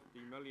 50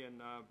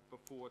 million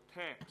before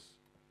tax.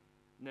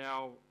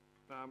 Now,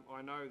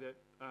 I know that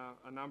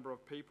a number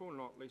of people,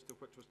 not least of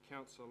which was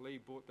Councillor Lee,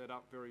 brought that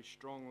up very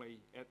strongly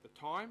at the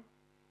time,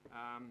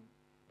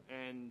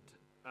 and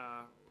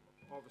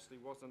obviously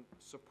wasn't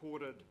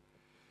supported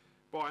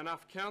by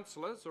enough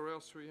councillors, or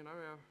else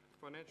our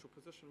financial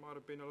position might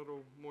have been a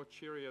little more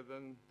cheerier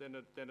than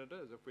it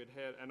is if we'd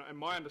had. And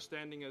my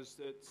understanding is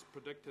it's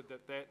predicted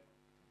that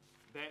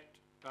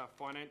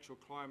financial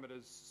climate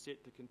is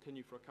set to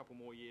continue for a couple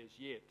more years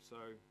yet. So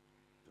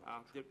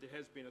there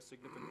has been a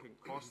significant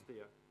cost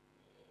there.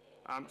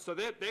 So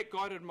that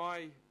guided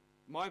my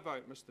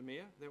vote, Mr.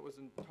 Mayor. That was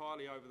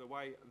entirely over the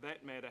way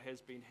that matter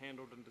has been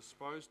handled and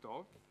disposed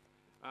of.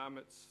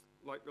 It's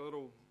like the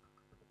little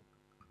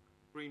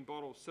green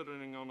bottle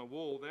sitting on a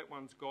wall. That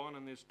one's gone,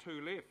 and there's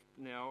two left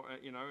now.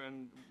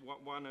 And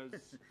one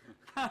is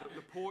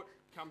the port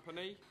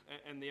company,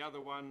 and the other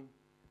one,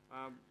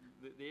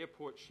 the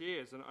airport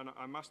shares. And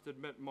I must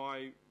admit,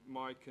 my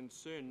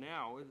concern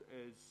now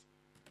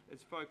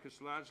is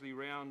focused largely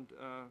around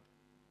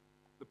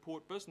the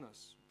port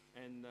business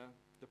and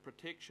the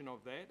protection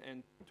of that,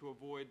 and to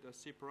avoid a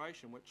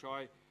separation, which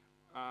I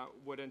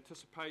would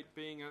anticipate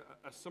being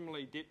a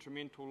similarly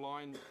detrimental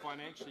line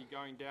financially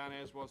going down,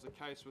 as was the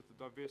case with the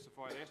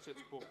diversified assets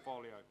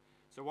portfolio.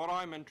 So what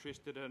I'm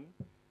interested in,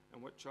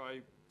 and which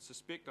I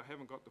suspect I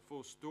haven't got the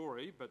full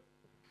story, but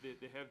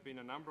there have been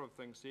a number of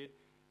things said,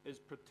 is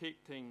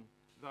protecting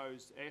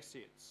those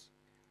assets.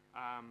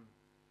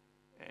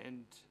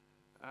 And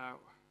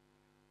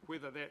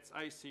whether that's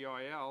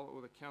ACIL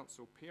or the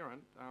council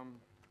parent,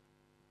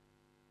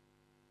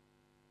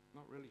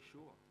 not really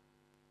sure.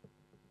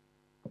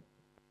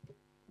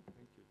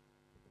 Thank you.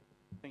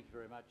 Thank you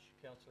very much,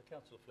 Councillor.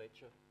 Councillor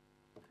Fletcher.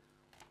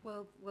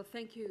 Well,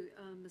 thank you,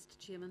 Mr.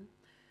 Chairman.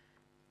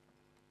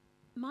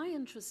 My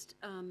interest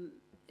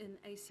in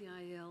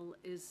ACIL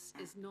is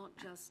not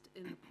just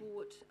in the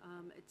port,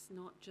 it's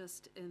not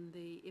just in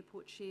the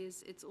airport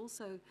shares, it's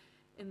also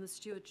in the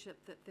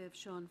stewardship that they've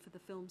shown for the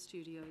film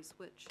studios,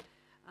 which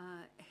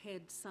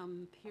had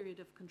some period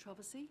of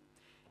controversy.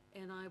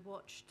 And I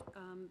watched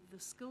the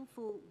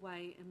skillful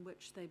way in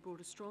which they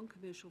brought a strong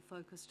commercial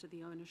focus to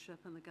the ownership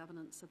and the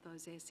governance of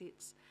those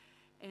assets.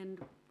 And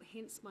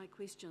hence my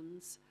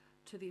questions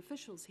to the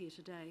officials here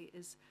today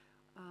is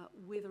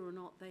whether or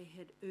not they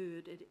had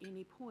erred at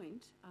any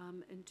point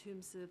in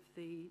terms of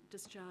the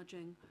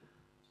discharging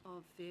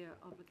of their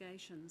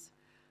obligations.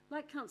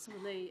 Like Councillor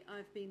Lee,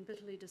 I've been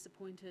bitterly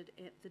disappointed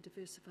at the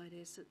diversified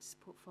assets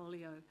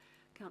portfolio.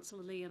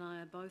 Councillor Lee and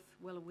I are both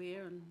well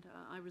aware, and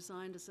I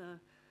resigned as a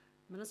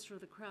Minister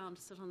of the Crown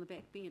to sit on the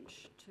back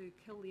bench to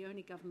kill the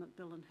only government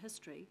bill in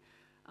history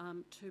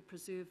to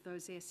preserve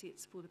those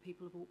assets for the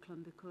people of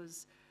Auckland,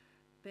 because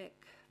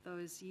back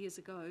those years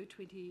ago,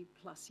 20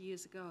 plus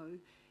years ago,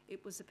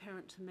 it was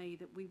apparent to me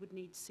that we would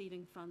need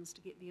seeding funds to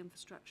get the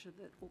infrastructure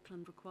that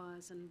Auckland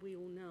requires, and we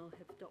all now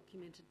have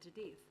documented to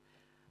death.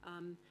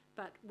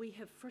 But we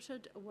have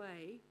frittered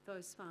away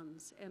those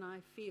funds, and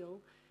I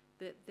feel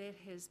that that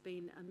has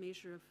been a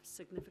measure of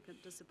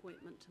significant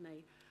disappointment to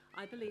me.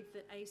 I believe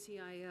that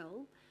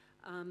ACIL,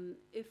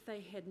 if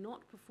they had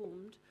not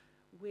performed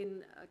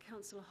when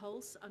Councillor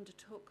Hulse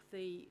undertook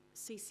the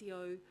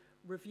CCO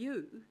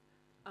review,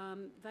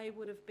 they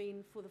would have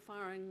been for the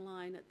firing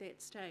line at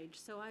that stage.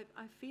 So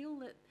I feel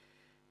that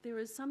there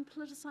is some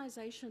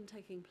politicisation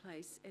taking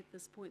place at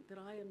this point that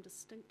I am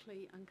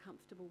distinctly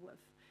uncomfortable with.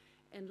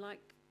 And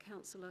like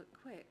Councillor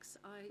Quacks,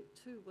 I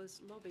too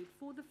was lobbied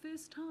for the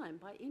first time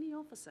by any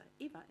officer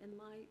ever in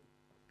my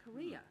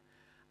career.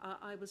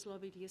 I was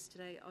lobbied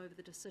yesterday over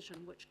the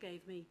decision, which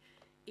gave me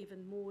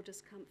even more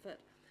discomfort.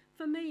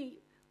 For me,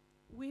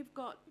 we've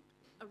got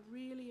a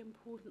really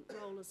important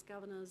role as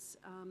governors.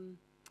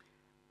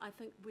 I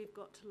think we've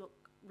got to look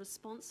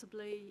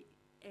responsibly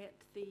at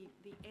the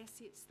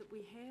assets that we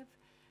have,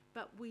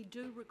 but we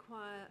do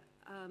require,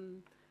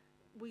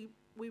 we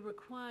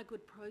require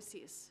good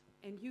process.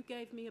 And you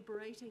gave me a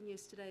berating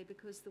yesterday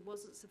because there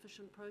wasn't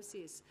sufficient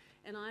process.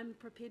 And I'm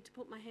prepared to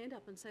put my hand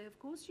up and say, of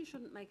course you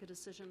shouldn't make a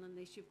decision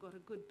unless you've got a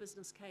good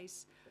business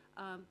case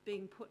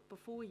being put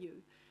before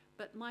you.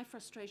 But my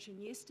frustration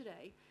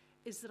yesterday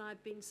is that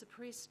I've been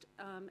suppressed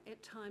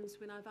at times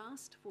when I've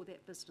asked for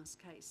that business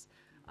case.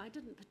 I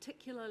didn't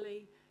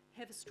particularly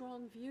have a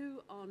strong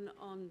view on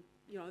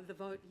the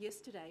vote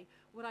yesterday.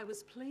 What I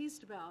was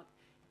pleased about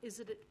is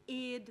that it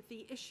aired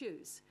the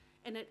issues.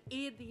 And it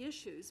aired the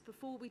issues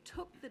before we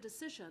took the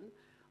decision,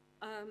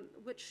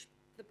 which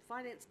the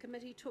Finance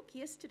Committee took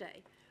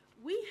yesterday.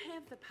 We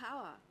have the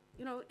power,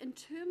 in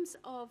terms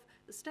of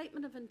the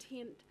statement of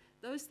intent,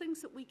 those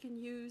things that we can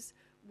use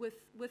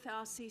with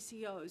our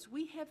CCOs.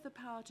 We have the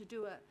power to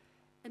do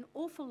an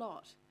awful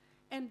lot.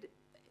 And,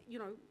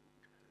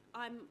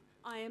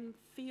 I am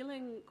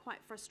feeling quite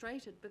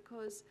frustrated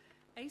because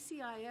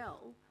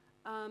ACIL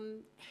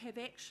have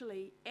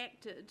actually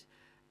acted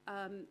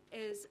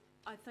as,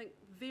 I think,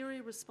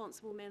 very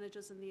responsible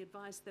managers in the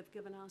advice they've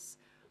given us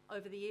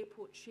over the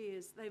airport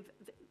shares.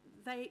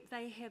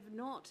 They have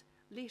not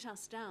let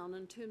us down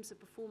in terms of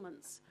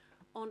performance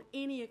on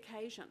any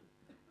occasion,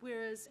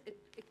 whereas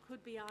it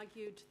could be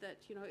argued that,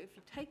 if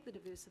you take the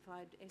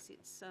diversified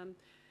assets,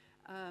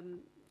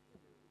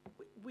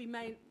 we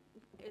may,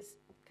 as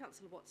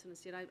Councillor Watson has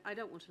said, I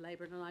don't want to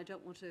labour it and I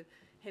don't want to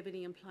have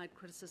any implied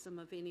criticism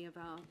of any of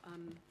our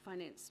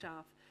finance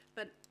staff,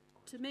 but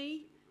to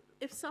me,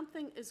 if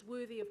something is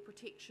worthy of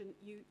protection,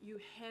 you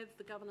have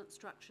the governance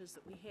structures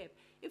that we have.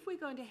 If we're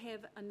going to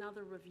have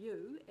another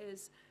review,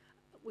 as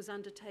was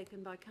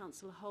undertaken by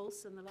Councillor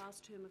Hulse in the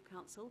last term of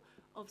council,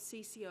 of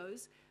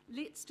CCOs,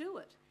 let's do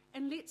it.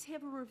 And let's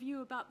have a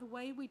review about the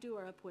way we do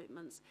our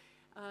appointments.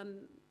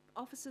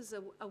 Officers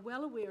are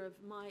well aware of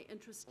my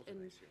interest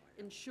in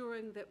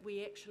ensuring that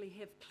we actually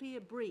have clear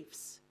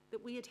briefs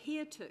that we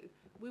adhere to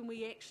when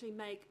we actually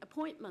make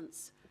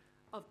appointments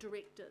of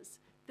directors.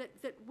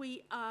 That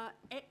we are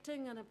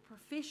acting in a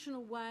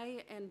professional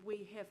way and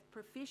we have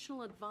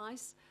professional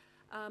advice.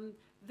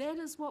 That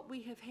is what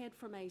we have had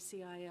from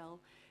ACIL.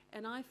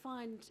 And I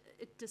find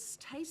it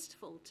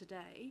distasteful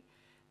today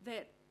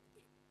that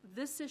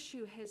this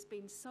issue has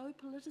been so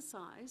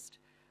politicised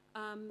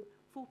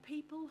for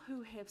people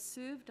who have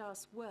served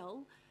us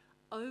well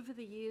over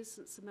the years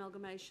since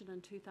amalgamation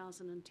in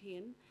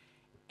 2010,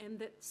 and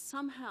that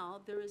somehow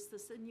there is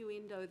this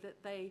innuendo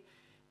that they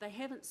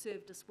haven't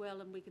served us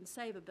well and we can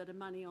save a bit of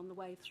money on the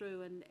way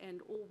through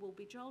and all will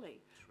be jolly.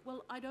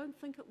 Well, I don't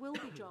think it will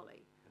be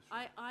jolly.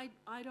 I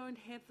don't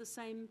have the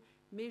same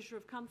measure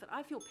of comfort.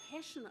 I feel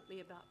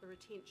passionately about the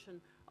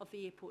retention of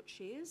the airport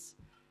shares.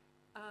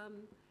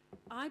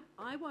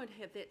 I won't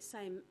have that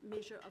same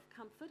measure of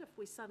comfort if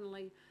we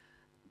suddenly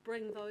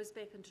bring those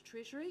back into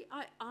Treasury.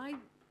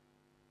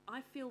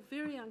 I feel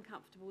very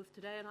uncomfortable with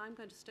today, and I'm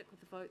going to stick with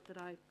the vote that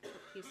I took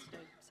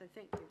yesterday. So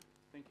thank you.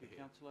 Thank you,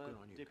 Councillor.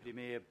 Deputy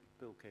Mayor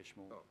Bill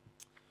Cashmore. Oh,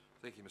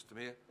 thank you, Mr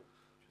Mayor.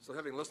 So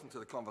having listened to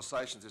the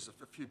conversations, there's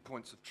a few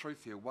points of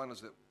truth here. One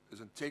is that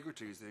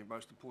integrity is the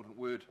most important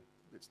word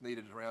that's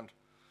needed around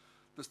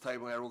this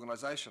table in our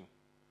organisation.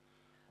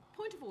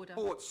 Point of order.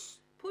 Ports.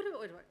 Point of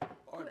order.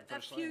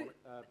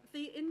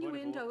 The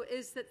innuendo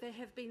is that there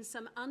have been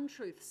some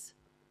untruths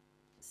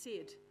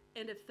said,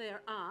 and if there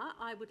are,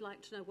 I would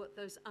like to know what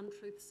those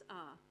untruths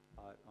are.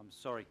 I'm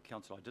sorry,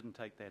 Councillor, I didn't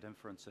take that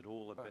inference at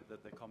all, but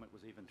that the comment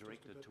was even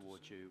directed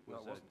towards you.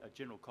 It was a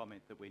general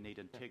comment that we need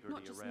integrity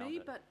around it. Not just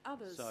me, but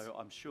others. So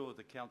I'm sure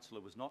the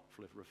Councillor was not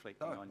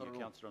reflecting on you,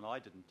 Councillor, and I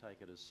didn't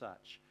take it as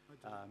such.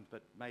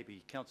 But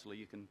maybe, Councillor,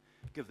 you can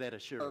give that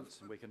assurance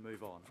and we can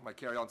move on. If I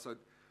carry on, so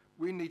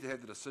we need to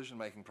have the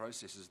decision-making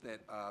processes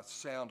that are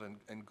sound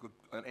and good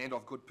and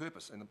of good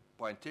purpose, and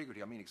by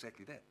integrity I mean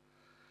exactly that.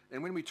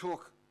 And when we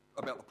talk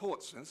about the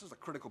ports, and this is a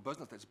critical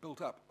business that's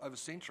built up over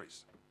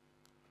centuries,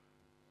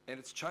 and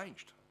it's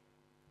changed,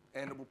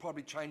 and it will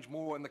probably change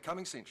more in the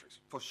coming centuries,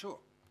 for sure.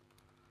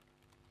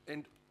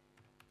 And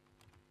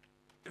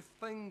if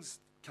things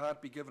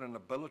can't be given an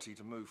ability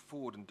to move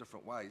forward in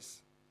different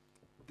ways,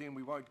 then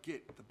we won't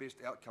get the best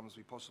outcomes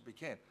we possibly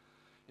can.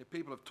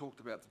 People have talked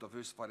about the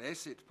diversified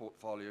asset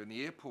portfolio and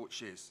the airport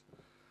shares.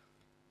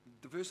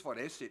 The diversified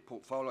asset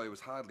portfolio was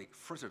hardly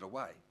frittered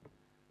away.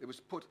 It was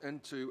put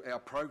into our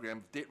program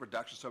of debt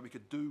reduction so we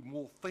could do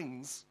more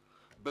things,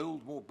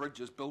 build more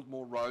bridges, build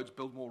more roads,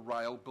 build more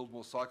rail, build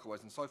more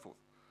cycleways and so forth.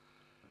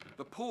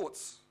 The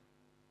ports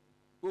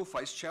will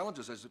face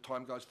challenges as the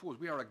time goes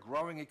forward. We are a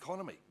growing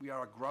economy. We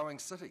are a growing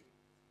city.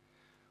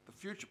 The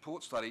future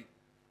port study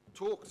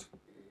talked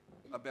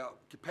about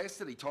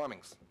capacity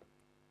timings.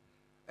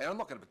 And I'm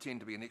not going to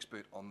pretend to be an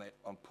expert on that,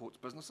 on ports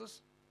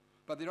businesses,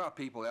 but there are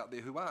people out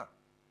there who are.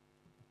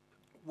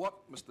 What,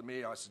 Mr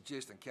Mayor, I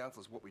suggest, and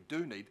councillors, what we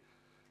do need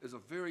is a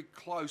very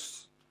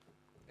close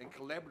and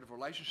collaborative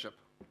relationship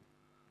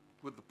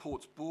with the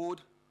Ports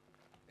Board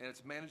and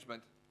its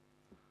management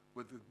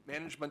with the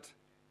management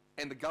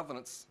and the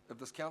governance of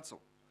this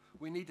council.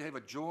 We need to have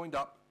a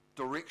joined-up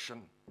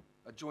direction,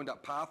 a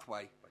joined-up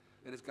pathway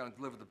that is going to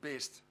deliver the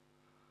best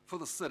for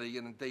the city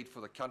and indeed for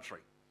the country.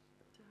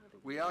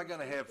 We are going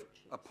to have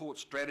a port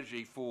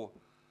strategy for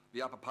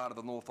the upper part of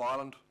the North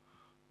Island,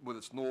 whether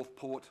it's North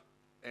Port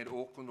and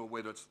Auckland or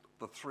whether it's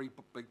the three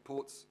big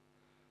ports.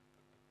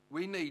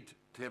 We need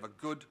to have a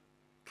good,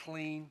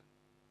 clean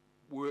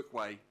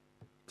workway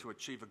to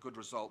achieve a good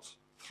results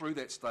through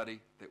that study,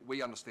 that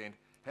we understand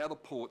how the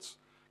ports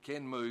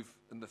can move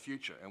in the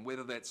future, and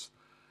whether that's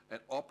an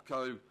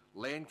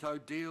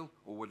OPCO-LandCo deal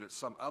or whether it's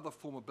some other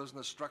form of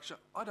business structure,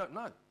 I don't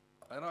know.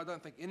 And I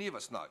don't think any of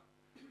us know,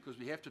 because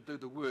we have to do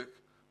the work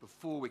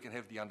before we can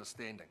have the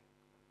understanding.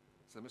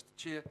 So, Mr.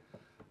 Chair,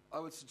 I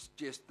would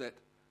suggest that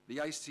the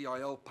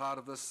ACIL part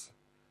of this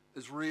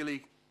is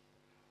really,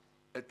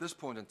 at this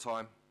point in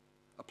time,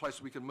 a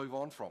place we can move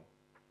on from.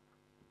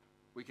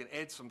 We can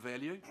add some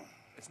value.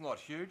 It's not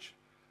huge,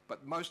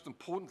 but most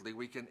importantly,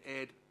 we can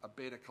add a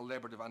better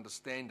collaborative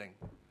understanding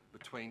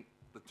between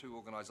the two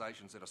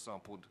organisations that are so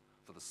important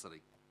for the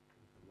city.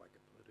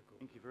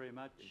 Thank you very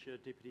much,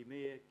 Deputy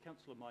Mayor.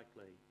 Councillor Mike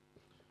Lee.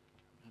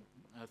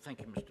 Thank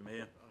you, Mr.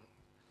 Mayor.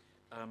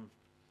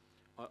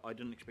 I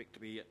didn't expect to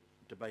be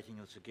debating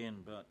this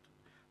again, but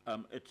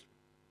it's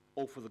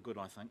all for the good,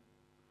 I think,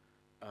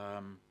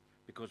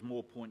 because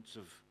more points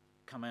have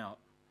come out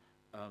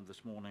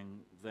this morning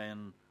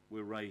than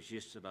were raised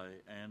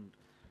yesterday, and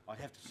I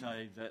have to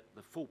say that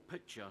the full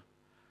picture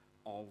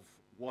of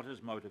what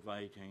is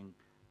motivating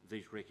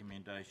these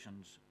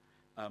recommendations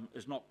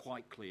is not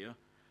quite clear,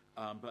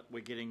 but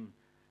we're getting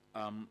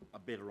a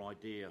better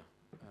idea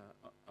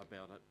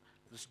about it.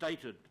 The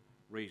stated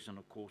reason,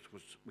 of course,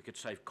 was we could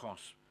save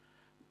costs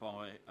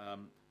by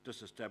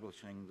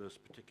disestablishing this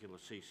particular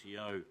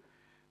CCO.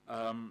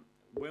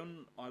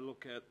 When I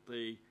look at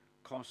the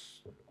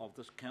costs of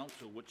this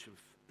council, which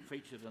have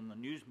featured in the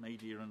news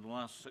media in the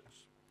last 6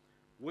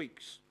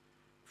 weeks,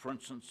 for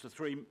instance,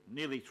 the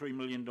nearly $3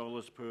 million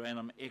per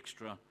annum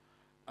extra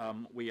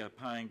we are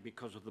paying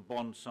because of the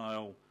bond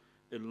sale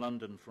in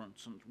London, for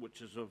instance,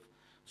 which is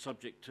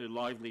subject to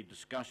lively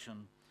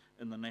discussion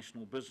in the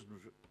National Business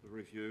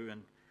Review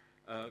and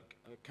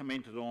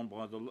commented on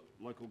by the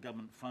local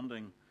government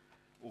funding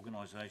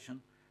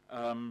organisation.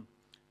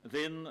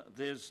 Then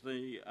there's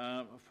the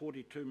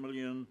 42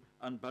 million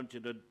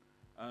unbudgeted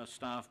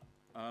staff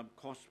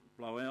cost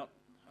blowout,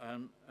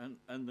 and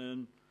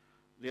then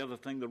the other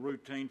thing, the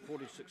routine,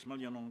 46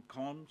 million on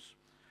comms,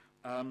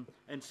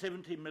 and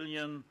 70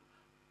 million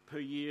per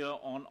year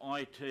on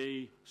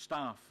IT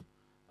staff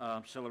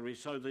salaries.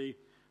 So the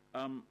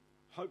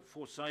hope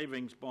for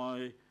savings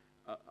by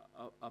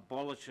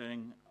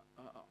abolishing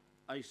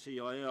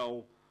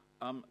ACIL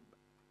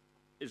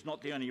is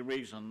not the only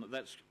reason.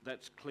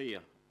 That's clear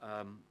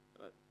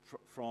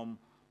from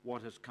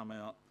what has come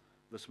out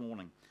this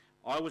morning.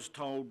 I was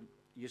told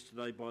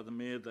yesterday by the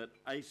Mayor that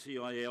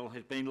ACIL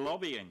has been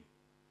lobbying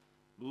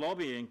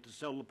to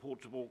sell the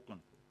ports of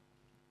Auckland.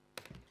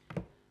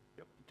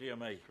 Yep. Dear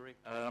me. Correct.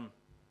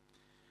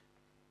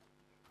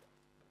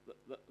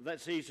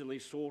 That's easily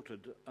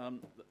sorted,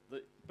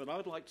 but I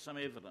would like some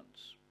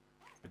evidence,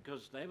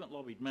 because they haven't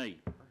lobbied me.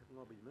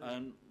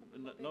 And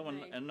no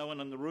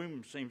one in the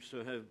room seems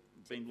to have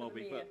been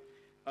lobbied. But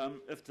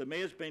if the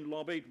Mayor's been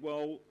lobbied,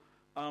 well,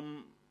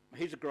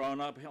 he's a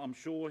grown-up, I'm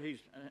sure.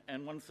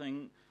 And one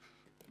thing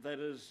that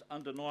is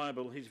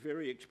undeniable, he's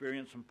very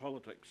experienced in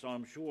politics, so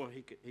I'm sure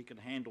he can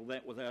handle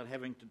that without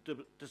having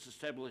to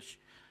disestablish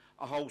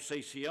a whole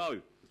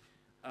CCO.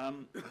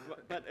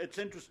 But it's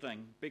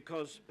interesting,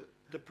 because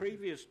the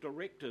previous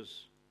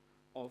directors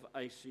of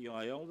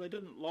ACIL, they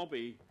didn't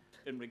lobby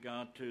in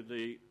regard to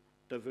the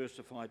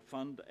diversified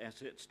fund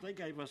assets. They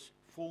gave us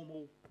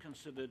formal,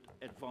 considered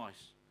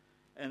advice,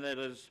 and that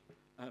is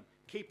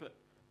keep it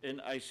in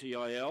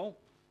ACIL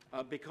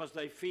because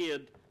they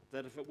feared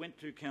that if it went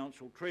to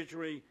Council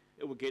Treasury,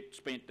 it would get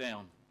spent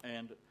down,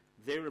 and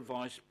their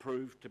advice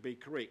proved to be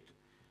correct.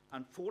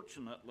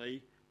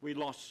 Unfortunately, we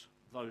lost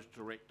those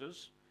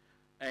directors,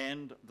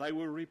 and they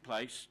were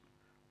replaced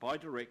by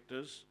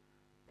directors,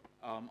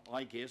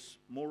 I guess,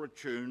 more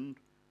attuned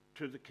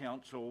to the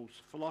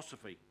Council's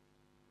philosophy.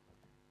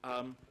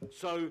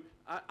 So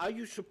are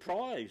you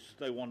surprised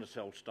they want to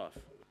sell stuff?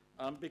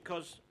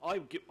 Because I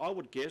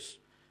would guess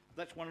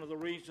that's one of the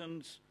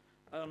reasons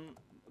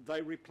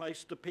they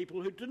replaced the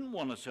people who didn't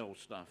want to sell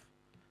stuff,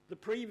 the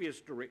previous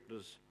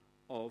directors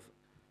of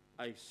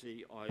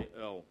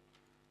ACIL.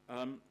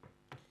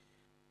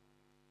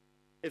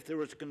 If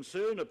there is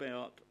concern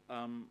about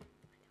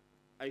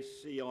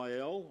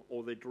ACIL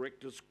or the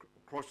directors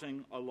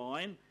crossing a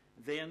line,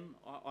 then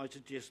I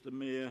suggest the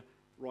Mayor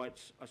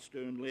writes a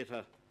stern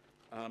letter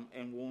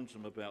and warns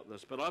them about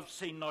this. But I've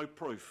seen no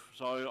proof,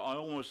 so I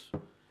almost,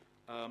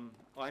 I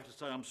have to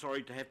say I'm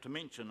sorry to have to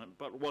mention it,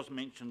 but it was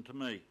mentioned to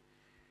me.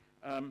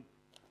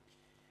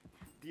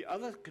 The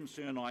other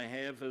concern I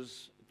have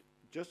is,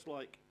 just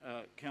like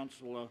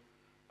Councillor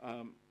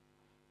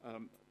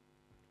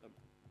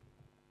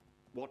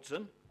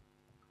Watson,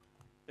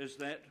 is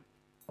that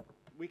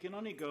we can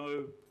only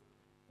go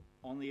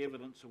on the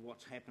evidence of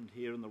what's happened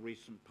here in the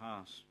recent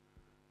past.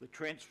 The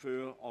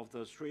transfer of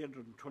the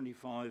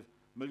 $325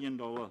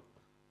 million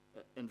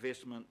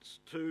investments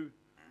to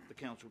the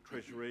council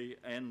treasury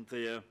and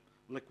their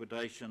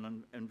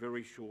liquidation in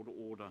very short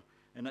order.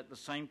 And at the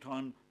same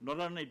time,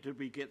 not only did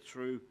we get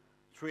through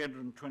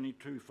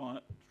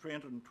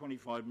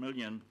 325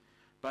 million,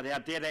 but our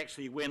debt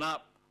actually went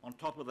up on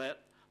top of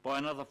that by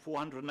another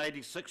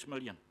 486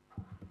 million.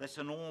 That's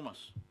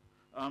enormous.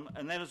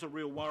 And that is a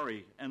real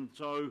worry. And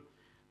so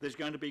there's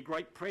going to be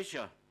great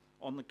pressure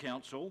on the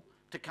council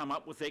to come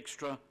up with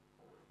extra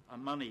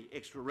money,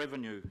 extra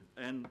revenue.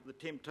 And the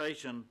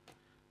temptation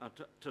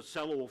to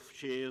sell off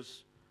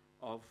shares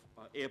of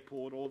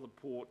airport or the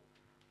port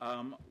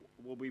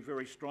will be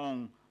very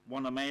strong,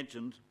 one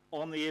imagined,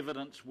 on the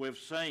evidence we've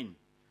seen.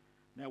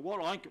 Now, what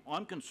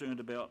I'm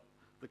concerned about,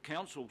 the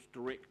council's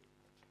direct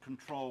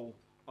control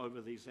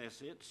over these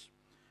assets,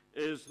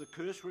 is the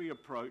cursory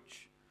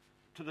approach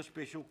to the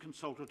special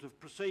consultative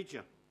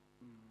procedure,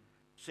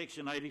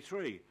 Section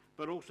 83,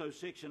 but also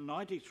Section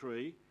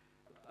 93,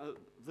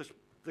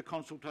 the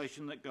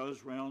consultation that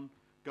goes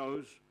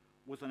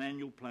with an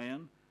annual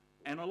plan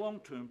and a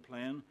long-term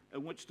plan,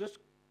 in which this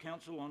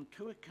council on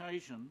 2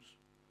 occasions...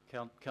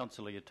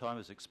 Councillor, your time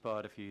has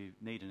expired. If you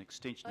need an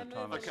extension of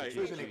time, okay,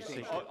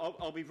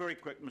 I'll be very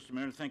quick, Mr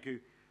Mayor, thank you.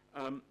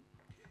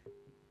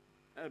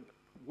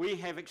 We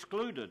have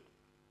excluded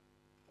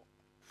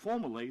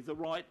formally the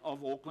right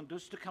of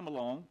Aucklanders to come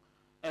along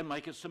and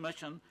make a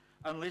submission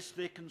unless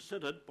they're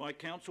considered by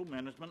council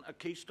management a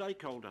key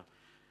stakeholder.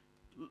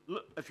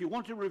 If you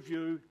want to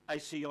review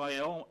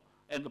ACIL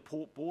and the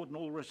Port Board and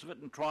all the rest of it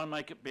and try and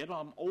make it better,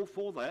 I'm all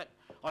for that.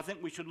 I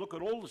think we should look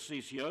at all the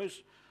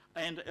CCOs,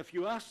 and if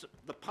you ask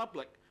the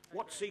public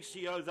what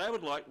CCO they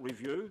would like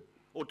review,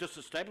 or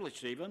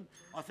disestablished even,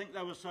 I think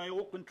they would say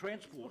Auckland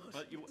Transport,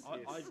 but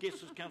I guess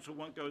this council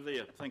won't go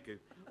there. Thank you.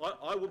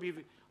 I will be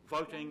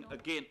voting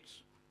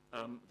against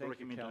the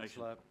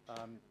recommendation.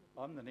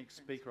 I'm the next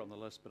speaker on the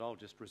list, but I'll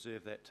just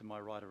reserve that to my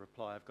right of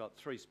reply. I've got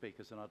 3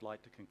 speakers and I'd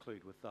like to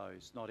conclude with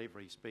those. Not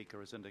every speaker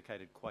has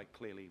indicated quite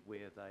clearly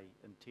where they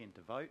intend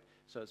to vote,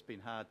 so it's been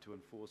hard to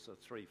enforce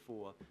a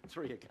 3-4,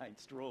 3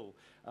 against rule.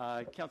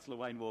 Councillor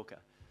Wayne Walker.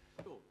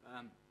 Sure.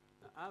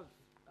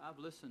 I've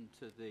listened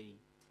to the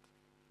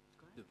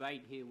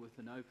debate here with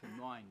an open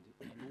mind,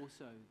 and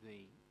also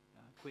the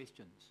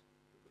questions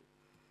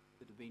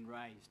that have been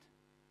raised.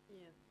 Yeah.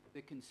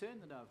 The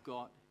concern that I've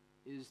got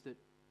is that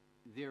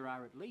there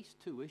are at least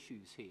 2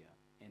 issues here,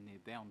 and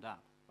they're bound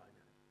up.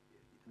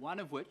 One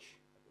of which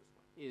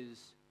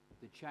is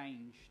the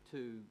change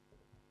to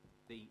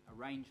the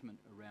arrangement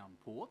around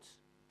ports.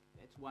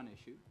 That's one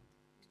issue.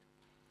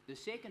 The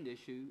second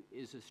issue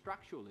is a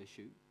structural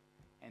issue,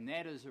 and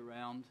that is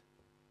around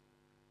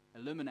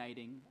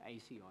eliminating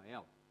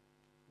ACIL,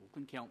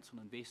 Auckland Council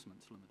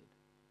Investments Limited.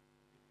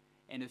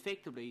 And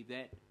effectively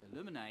that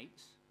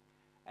eliminates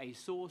a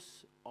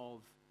source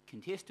of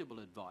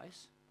contestable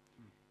advice,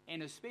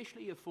 and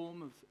especially a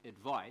form of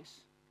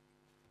advice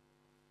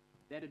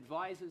that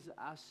advises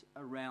us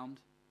around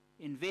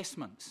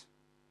investments.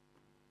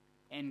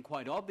 And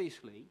quite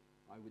obviously,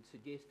 I would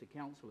suggest to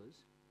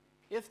councillors,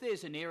 if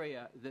there's an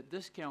area that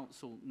this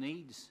council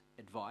needs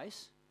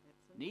advice,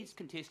 needs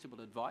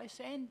contestable advice,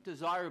 and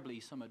desirably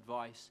some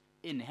advice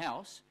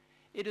in-house,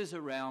 it is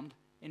around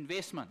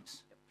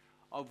investments,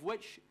 of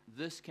which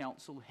this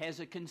council has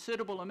a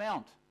considerable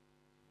amount.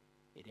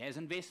 It has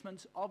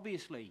investments,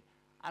 obviously,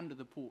 under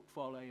the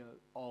portfolio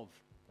of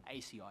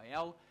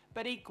ACIL,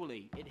 but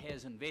equally it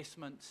has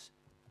investments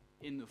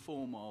in the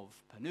form of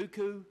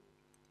Panuku,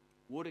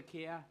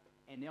 Watercare,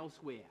 and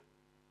elsewhere.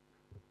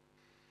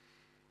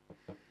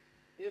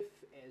 If,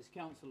 as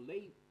Councillor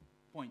Lee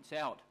points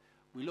out,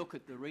 we look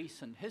at the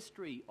recent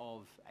history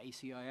of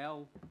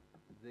ACIL,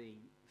 the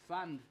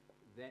fund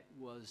that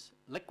was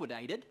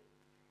liquidated,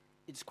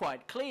 it's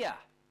quite clear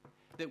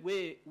that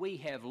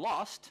we have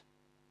lost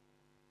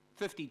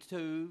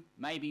 52,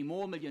 maybe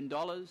more $1 million.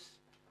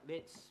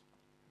 Let's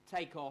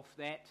take off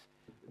that,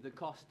 the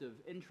cost of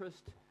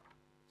interest,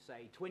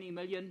 say 20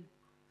 million.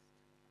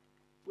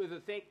 We've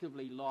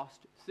effectively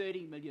lost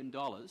 $30 million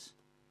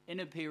in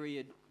a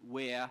period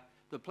where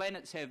the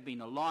planets have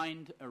been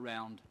aligned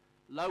around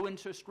low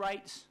interest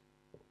rates,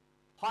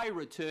 high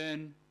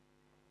return,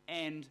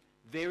 and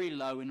very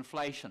low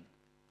inflation.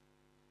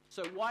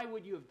 So why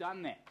would you have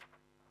done that?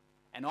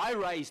 And I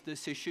raised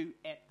this issue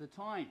at the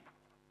time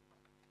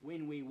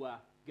when we were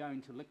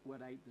going to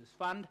liquidate this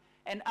fund,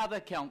 and other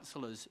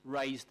councillors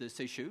raised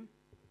this issue.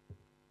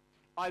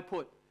 I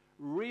put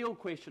real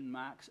question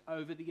marks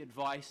over the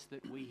advice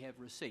that we have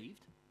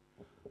received.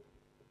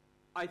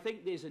 I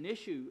think there's an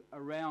issue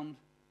around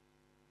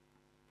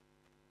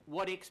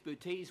what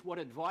expertise, what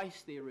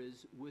advice there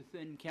is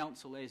within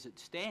council as it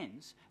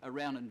stands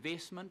around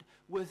investment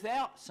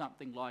without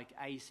something like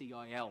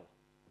ACIL.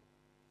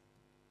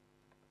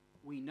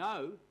 We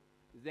know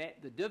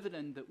that the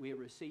dividend that we're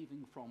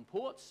receiving from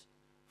ports,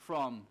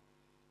 from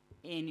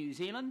Air New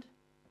Zealand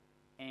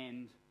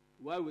and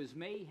woe is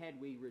me, had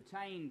we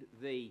retained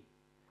the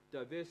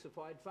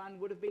diversified fund,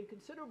 would have been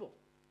considerable.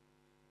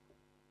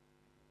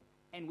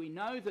 And we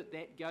know that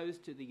that goes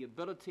to the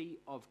ability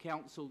of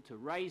council to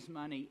raise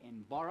money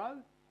and borrow,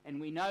 and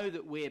we know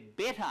that we're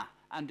better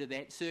under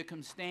that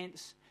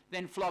circumstance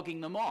than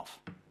flogging them off.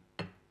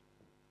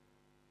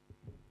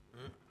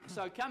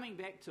 So coming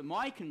back to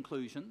my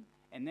conclusion,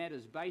 and that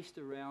is based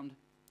around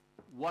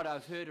what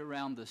I've heard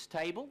around this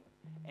table,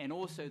 and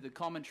also the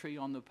commentary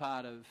on the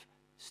part of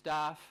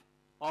staff,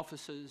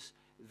 officers,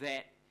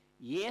 that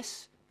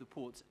yes, the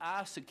ports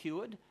are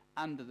secured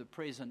under the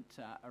present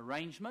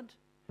arrangement.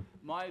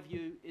 My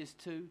view is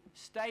to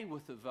stay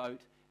with the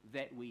vote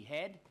that we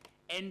had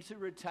and to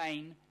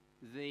retain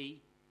the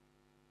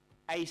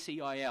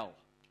ACIL.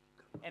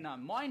 And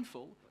I'm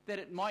mindful that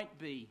it might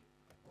be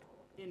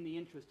in the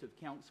interest of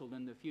council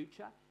in the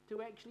future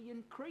to actually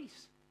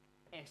increase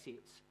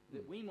assets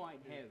that we might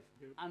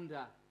have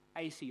under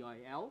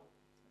ACIL,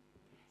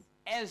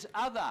 as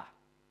other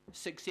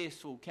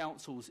successful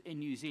councils in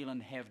New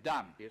Zealand have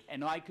done. Yes.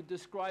 And I could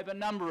describe a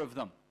number of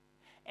them.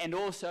 And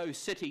also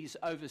cities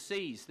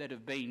overseas that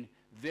have been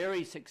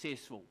very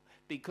successful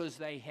because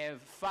they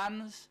have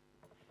funds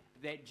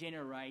that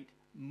generate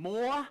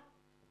more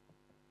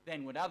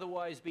than would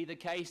otherwise be the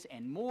case,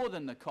 and more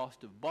than the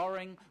cost of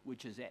borrowing,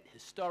 which is at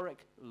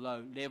historic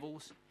low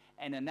levels,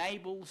 and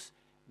enables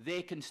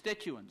their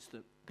constituents,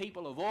 the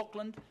people of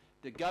Auckland,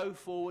 to go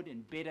forward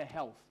in better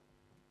health.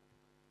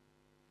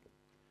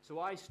 So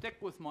I stick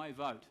with my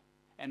vote,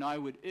 and I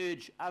would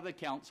urge other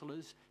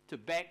councillors to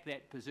back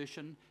that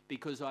position,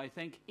 because I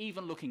think,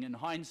 even looking in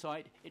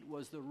hindsight, it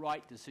was the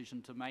right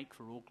decision to make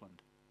for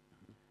Auckland.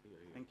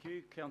 Thank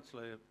you.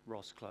 Councillor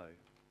Ross-Clow.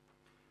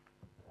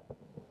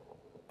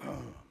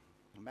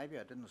 Maybe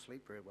I didn't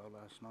sleep very well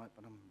last night,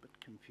 but I'm a bit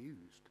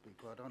confused, to be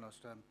quite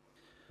honest.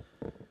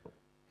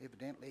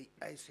 Evidently,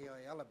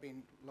 ACIL have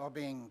been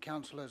lobbying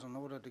councillors in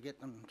order to get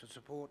them to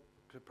support,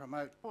 to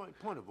promote,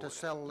 Point of order. to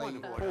sell the Point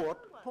of port. order.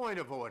 Point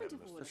of order,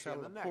 Mr. To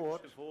sell the Chairman.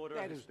 port.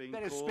 That is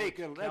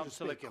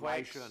Councillor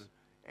speculation,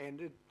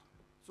 and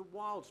it's a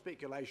wild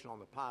speculation on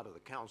the part of the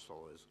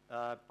councillors.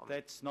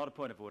 That's not a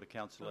point of order,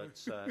 councillor.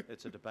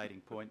 It's a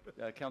debating point.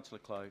 Councillor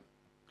Clow.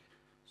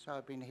 So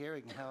I've been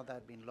hearing how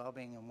they've been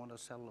lobbying and want to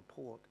sell the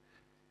port.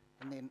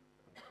 And then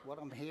what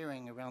I'm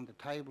hearing around the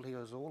table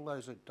here is all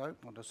those that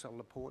don't want to sell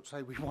the port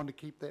say we want to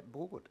keep that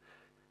board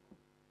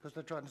because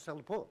they're trying to sell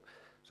the port.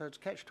 So it's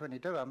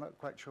catch-22. I'm not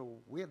quite sure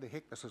where the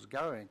heck this is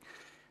going.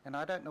 And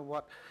I don't know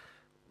what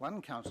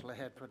one councillor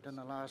had for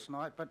dinner last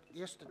night, but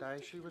yesterday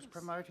she was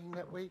promoting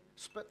that we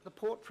split the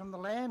port from the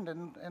land,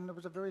 and it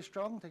was a very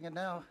strong thing. And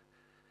now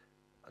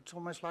it's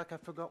almost like I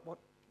forgot what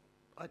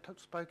I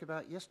spoke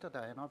about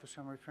yesterday, and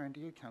obviously I'm referring to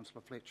you,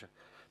 Councillor Fletcher,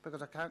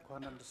 because I can't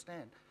quite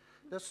understand.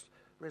 This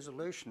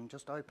resolution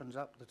just opens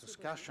up the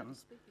discussion,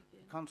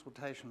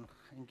 consultation,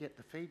 and get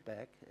the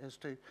feedback as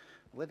to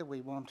whether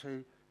we want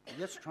to,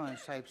 yes, try and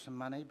save some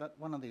money, but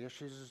one of the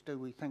issues is, do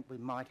we think we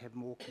might have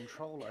more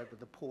control over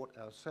the port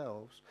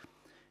ourselves,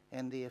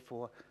 and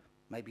therefore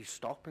maybe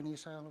stop any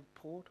sale of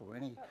port or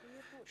any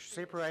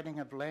separating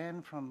of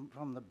land from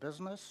the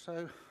business?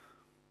 So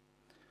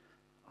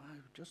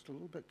I'm just a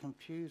little bit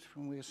confused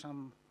from where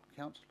some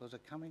councillors are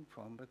coming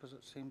from, because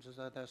it seems as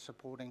though they're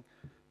supporting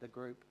the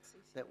group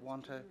that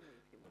want to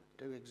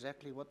do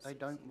exactly what they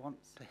don't want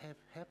to have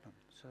happen.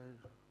 So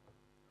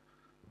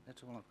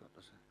that's all I've got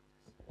to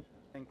say.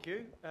 Thank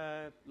you.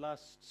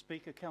 Last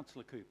speaker,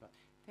 Councillor Cooper.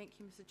 Thank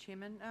you, Mr.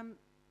 Chairman.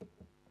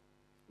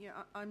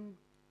 I'm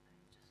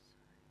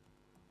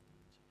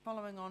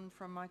following on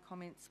from my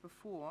comments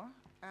before.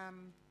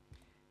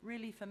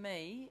 Really, for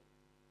me,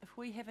 if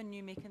we have a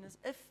new mechanism,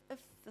 if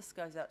this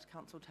goes out to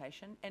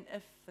consultation and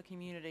if the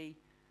community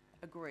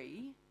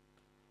agree,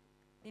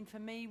 then for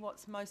me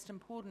what's most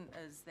important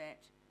is that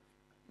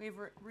we have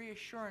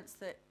reassurance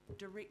that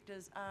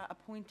directors are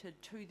appointed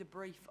to the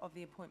brief of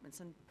the appointments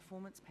and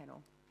performance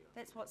panel.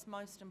 That's what's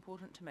most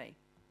important to me.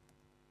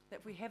 That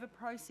if we have a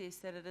process,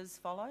 that it is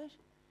followed,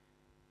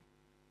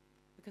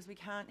 because we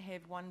can't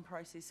have one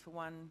process for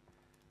one,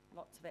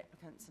 lots of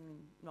applicants and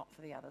not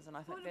for the others, and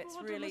I think that's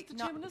really Mr.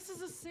 Chairman, this is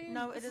the same.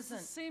 No, it this isn't.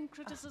 is the same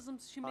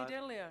criticisms she made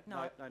earlier.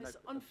 No, it's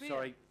unfair.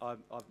 Sorry,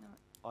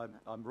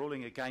 I'm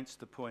ruling against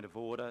the point of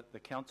order. The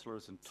councillor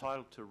is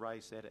entitled to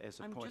raise that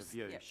as a point of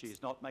view. Yep. She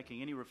is not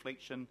making any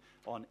reflection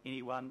on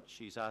anyone.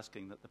 She's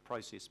asking that the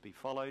process be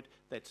followed.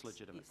 That's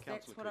legitimate.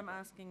 Yes, that's what I'm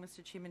asking,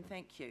 Mr. Chairman.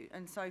 Thank you.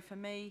 And so for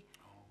me,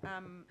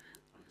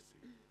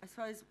 I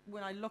suppose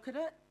when I look at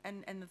it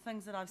and the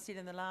things that I've said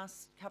in the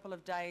last couple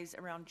of days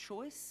around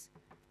choice,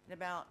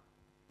 about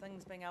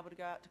things being able to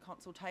go out to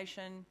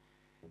consultation,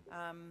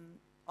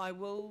 I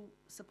will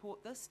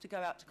support this to go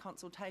out to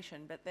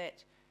consultation, but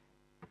that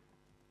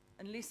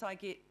unless I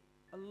get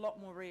a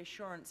lot more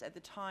reassurance at the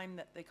time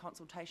that the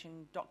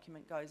consultation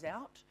document goes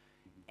out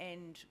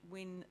and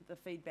when the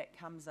feedback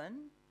comes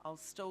in, I'll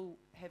still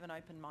have an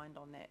open mind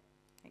on that.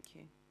 Thank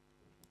you.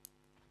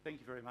 Thank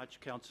you very much,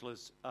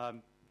 councillors.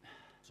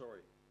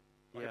 Sorry,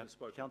 I haven't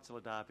spoken. Councillor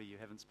Darby, you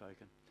haven't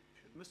spoken.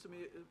 Mr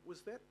Mayor,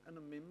 was that an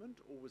amendment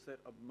or was that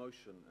a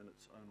motion in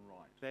its own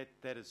right?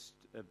 That is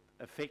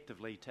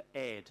effectively to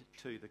add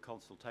to the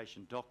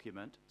consultation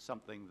document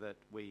something that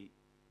we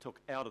took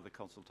out of the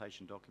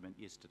consultation document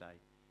yesterday.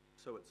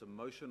 So it's a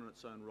motion in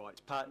its own right?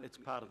 It's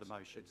part of the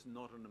motion. It's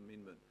not an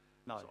amendment?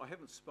 No. So I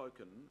haven't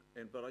spoken,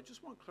 but I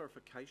just want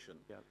clarification.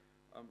 Yep.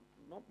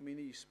 Not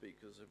many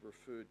speakers have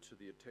referred to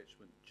the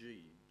attachment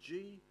G.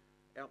 G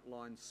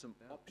outlines some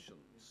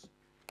options.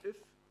 If,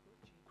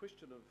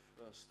 question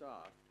of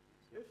staff,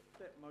 if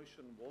that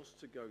motion was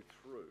to go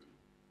through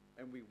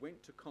and we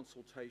went to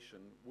consultation,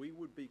 we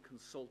would be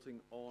consulting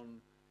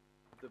on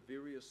the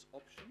various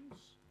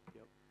options?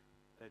 Yep,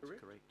 that's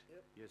correct.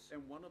 Yep. Yes.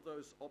 And one of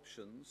those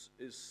options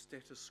is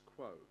status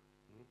quo?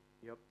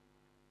 Yep.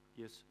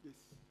 Yes. Yes.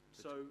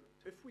 So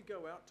if we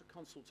go out to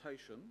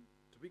consultation,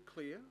 to be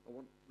clear,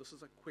 this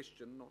is a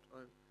question, not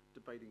a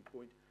debating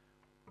point,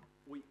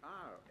 we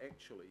are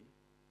actually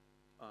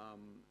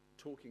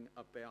talking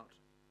about,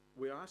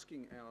 we're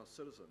asking our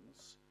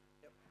citizens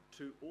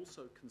to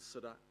also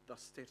consider the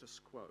status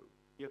quo.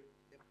 Yep.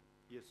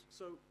 Yes.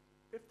 So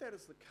if that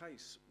is the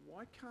case,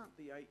 why can't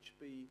the H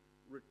be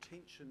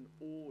retention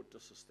or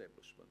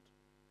disestablishment?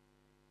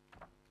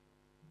 I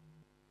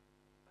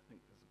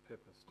think there's a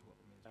purpose to what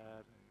the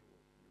mayor's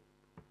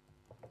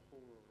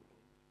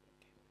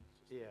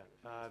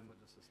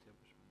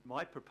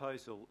my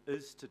proposal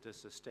is to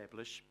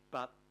disestablish,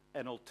 but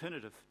an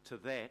alternative to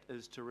that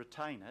is to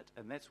retain it,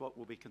 and that's what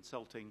we'll be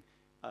consulting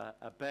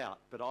about.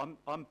 But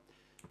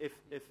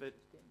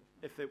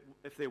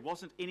if there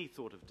wasn't any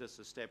thought of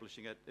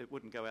disestablishing it, it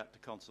wouldn't go out to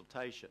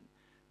consultation.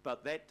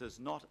 But that does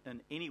not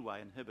in any way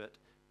inhibit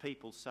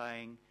people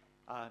saying,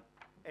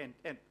 and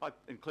I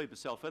include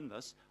myself in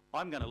this,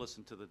 I'm going to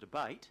listen to the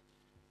debate,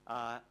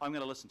 I'm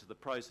going to listen to the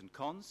pros and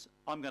cons,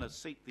 I'm going to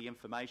seek the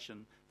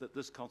information that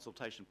this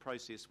consultation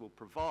process will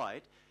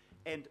provide,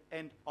 and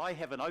I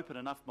have an open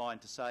enough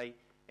mind to say,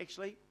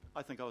 actually,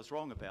 I think I was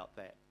wrong about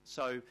that.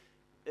 So,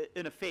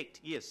 in effect,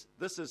 yes,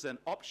 this is an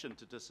option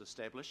to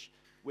disestablish,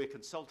 we're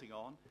consulting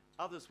on.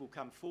 Others will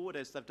come forward,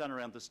 as they've done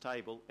around this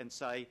table, and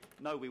say,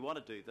 no, we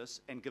want to do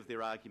this, and give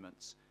their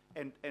arguments.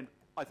 And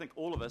I think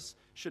all of us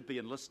should be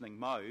in listening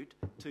mode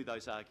to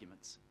those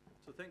arguments.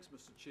 So thanks,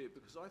 Mr Chair,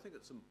 because I think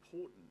it's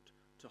important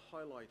to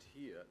highlight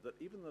here that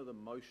even though the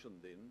motion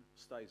then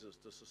stays as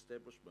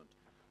disestablishment,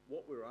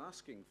 what we're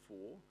asking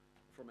for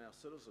from our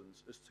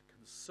citizens is to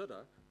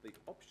consider the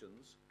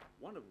options,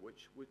 one of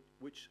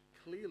which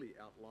clearly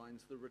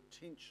outlines the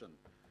retention.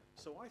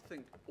 So I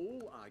think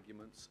all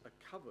arguments are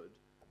covered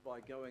by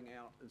going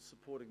out and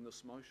supporting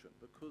this motion,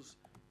 because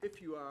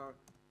if you are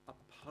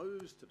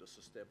opposed to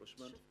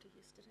disestablishment,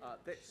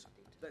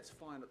 that's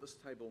fine at this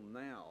table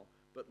now,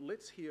 but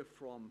let's hear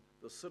from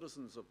the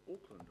citizens of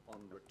Auckland on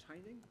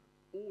retaining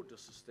or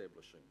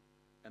disestablishing,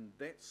 and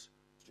that's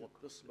what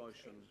this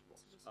motion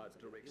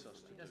directs us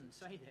to do. It doesn't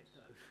say that,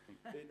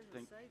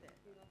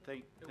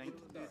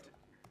 though.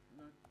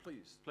 No,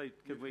 please. Please,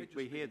 can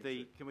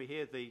we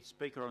hear the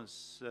speaker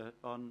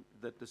on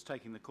that is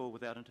taking the call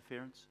without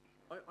interference?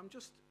 I'm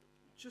just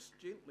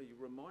gently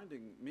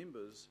reminding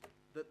members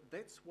that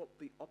that's what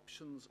the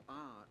options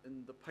are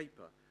in the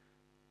paper,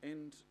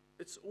 and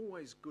it's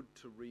always good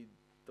to read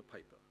the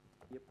paper.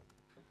 Yep.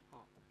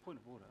 Point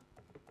of order,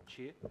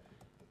 Chair.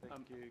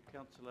 Thank you,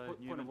 Councillor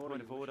Newman.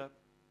 Point of order.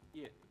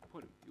 Yeah,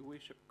 Your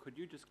Worship, could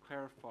you just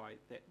clarify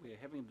that we're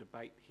having a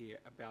debate here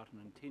about an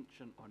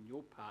intention on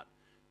your part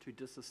to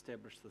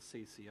disestablish the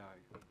CCO?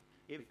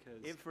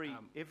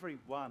 Every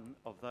one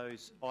of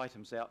those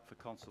items out for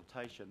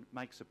consultation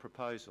makes a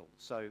proposal.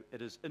 So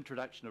it is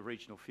introduction of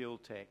regional fuel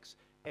tax,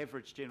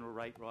 average general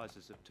rate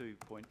rises of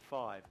 2.5.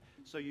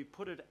 So you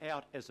put it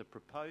out as a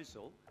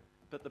proposal,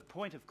 but the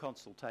point of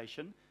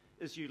consultation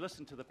is you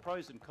listen to the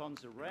pros and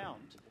cons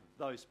around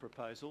those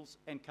proposals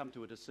and come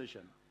to a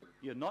decision.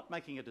 You're not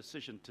making a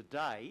decision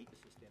today,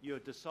 you're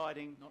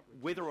deciding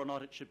whether or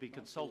not it should be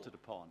consulted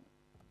upon.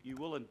 You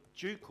will in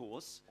due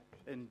course,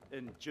 in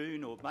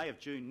June or May of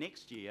June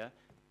next year,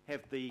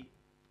 have the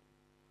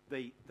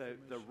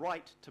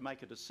right to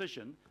make a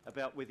decision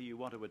about whether you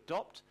want to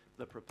adopt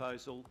the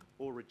proposal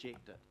or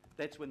reject it.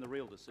 That's when the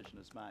real decision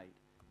is made.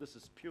 This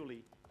is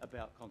purely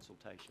about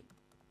consultation.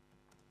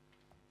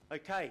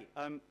 Okay,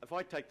 if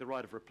I take the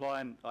right of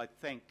reply, and I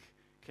thank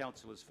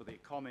councillors for their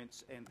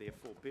comments and their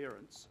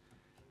forbearance.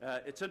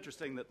 It's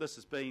interesting that this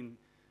has been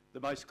the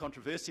most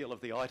controversial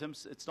of the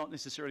items. It's not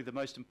necessarily the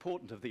most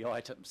important of the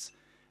items,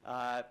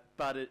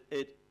 but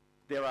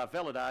there are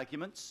valid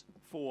arguments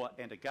for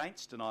and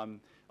against, and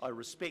I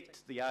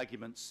respect the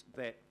arguments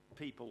that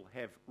people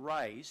have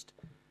raised,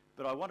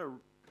 but I want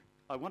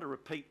to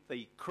repeat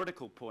the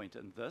critical point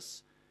in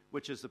this,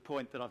 which is the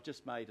point that I've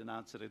just made in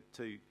answer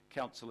to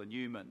Councillor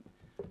Newman.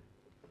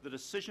 The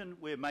decision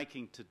we're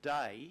making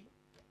today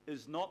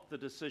is not the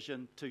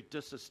decision to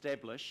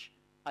disestablish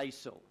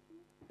ACIL.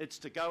 It's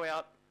to go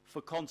out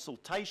for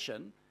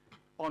consultation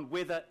on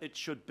whether it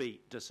should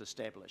be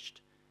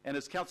disestablished. And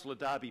as Councillor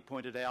Darby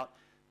pointed out,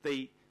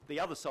 the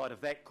other side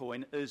of that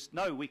coin is,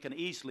 no, we can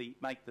easily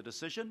make the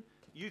decision,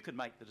 you can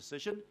make the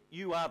decision.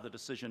 You are the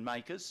decision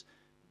makers,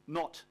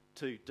 not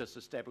to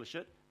disestablish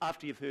it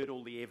after you've heard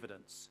all the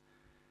evidence.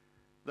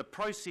 The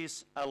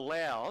process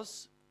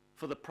allows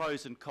for the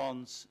pros and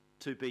cons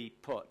to be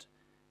put,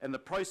 and the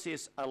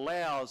process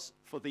allows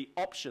for the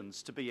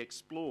options to be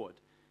explored.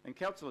 And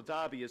Councillor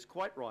Darby is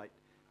quite right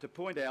to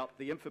point out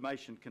the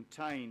information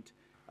contained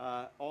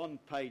on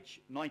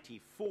page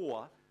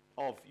 94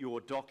 of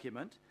your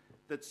document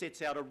that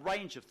sets out a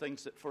range of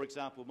things that, for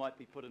example, might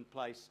be put in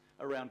place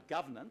around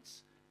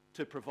governance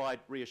to provide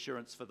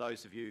reassurance for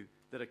those of you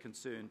that are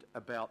concerned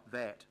about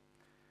that.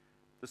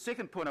 The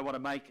second point I want to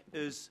make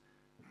is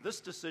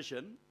this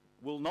decision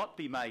will not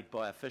be made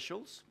by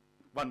officials,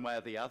 one way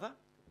or the other.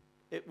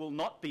 It will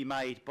not be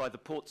made by the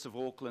Ports of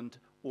Auckland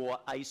or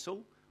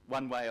ACIL,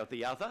 one way or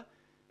the other.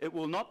 It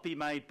will not be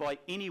made by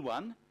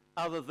anyone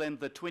other than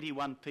the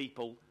 21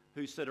 people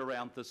who sit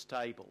around this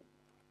table.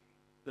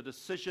 The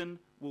decision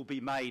will be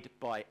made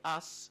by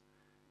us,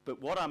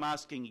 but what I'm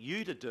asking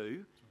you to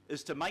do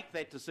is to make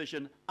that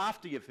decision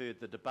after you've heard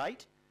the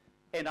debate,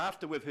 and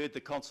after we've heard the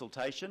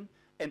consultation,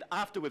 and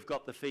after we've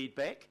got the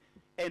feedback,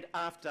 and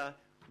after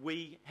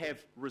we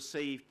have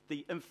received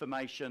the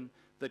information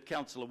that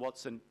Councillor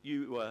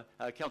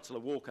Councillor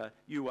Walker,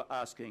 you were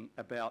asking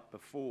about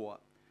before.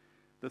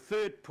 The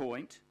third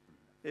point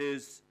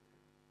is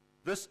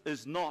this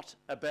is not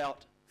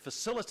about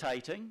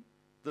facilitating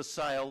the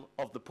sale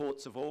of the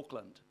Ports of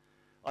Auckland.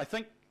 I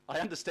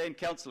understand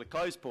Councillor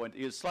Clowe's point.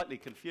 He is slightly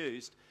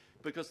confused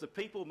because the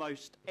people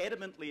most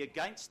adamantly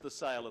against the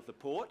sale of the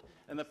port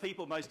and the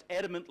people most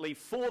adamantly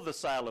for the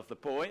sale of the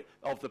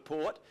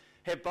port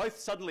have both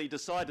suddenly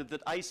decided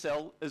that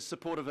ACIL is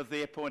supportive of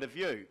their point of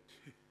view.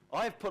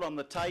 I have put on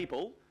the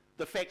table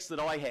the facts that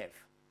I have.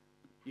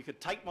 You can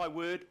take my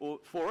word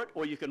for it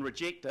or you can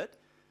reject it,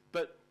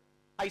 but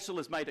ACIL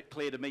has made it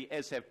clear to me,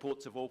 as have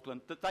Ports of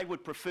Auckland, that they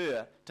would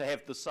prefer to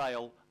have the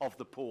sale of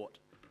the port.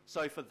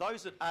 So for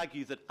those that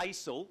argue that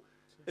ACIL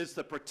is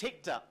the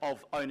protector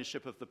of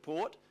ownership of the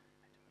port,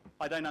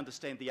 I don't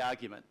understand the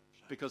argument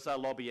because they're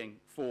lobbying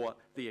for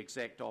the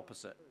exact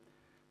opposite.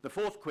 The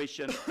fourth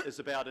question is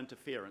about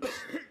interference,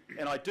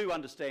 and I do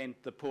understand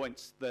the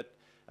points that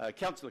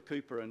Councillor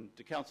Cooper and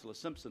Councillor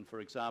Simpson, for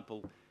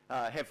example,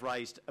 have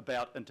raised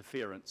about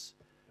interference.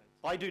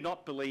 I do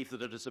not believe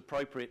that it is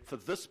appropriate for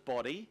this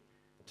body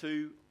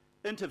to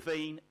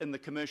intervene in the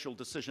commercial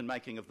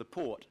decision-making of the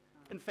port.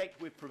 In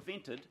fact, we're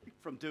prevented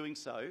from doing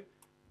so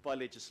by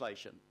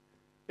legislation.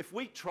 If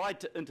we tried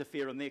to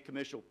interfere in their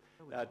commercial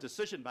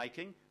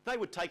decision-making, they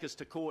would take us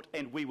to court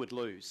and we would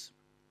lose.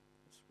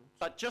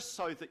 But just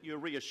so that you're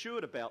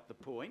reassured about the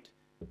point,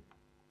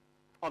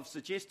 I've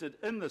suggested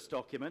in this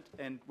document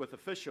and with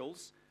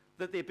officials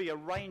that there be a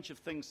range of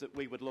things that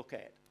we would look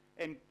at.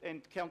 And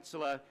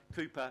Councillor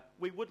Cooper,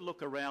 we would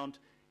look around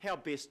how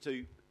best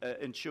to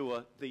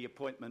ensure the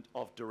appointment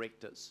of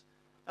directors.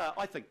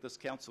 I think this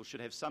council should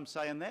have some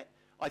say in that.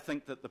 I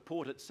think that the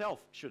port itself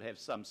should have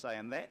some say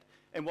in that.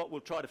 And what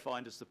we'll try to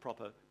find is the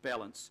proper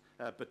balance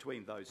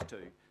between those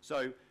two.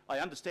 So I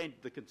understand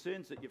the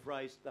concerns that you've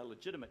raised. They're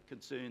legitimate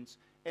concerns,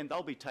 and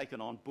they'll be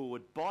taken on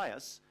board by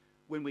us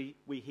when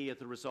we hear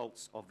the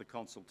results of the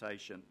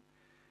consultation.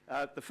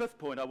 The fifth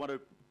point I want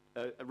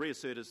to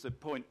reassert is the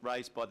point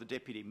raised by the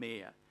Deputy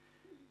Mayor.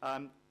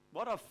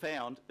 What I've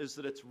found is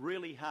that it's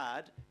really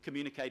hard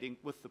communicating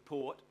with the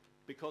port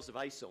because of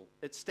ACIL.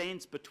 It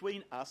stands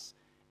between us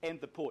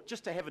and the port,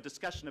 just to have a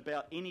discussion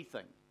about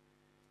anything.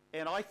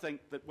 And I think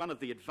that one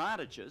of the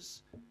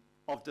advantages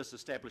of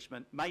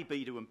disestablishment may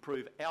be to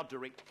improve our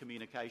direct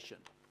communication.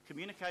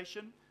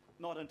 Communication,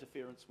 not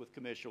interference with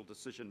commercial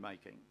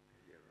decision-making.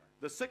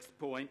 The sixth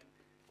point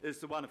is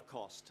the one of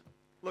cost.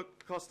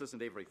 Look, cost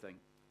isn't everything.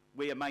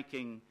 We are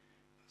making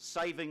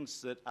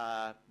savings that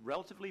are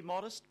relatively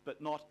modest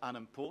but not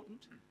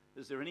unimportant.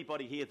 Is there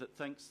anybody here that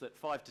thinks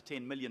that $5 to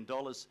 $10 million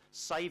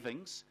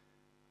savings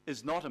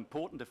is not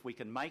important if we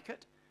can make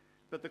it?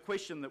 But the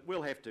question that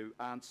we'll have to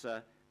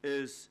answer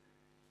is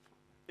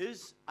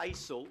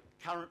ACIL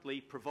currently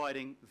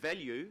providing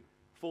value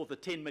for the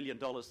 $10 million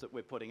that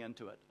we're putting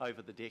into it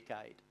over the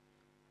decade?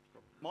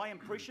 My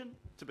impression,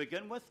 to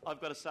begin with, I've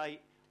got to say,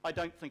 I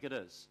don't think it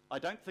is. I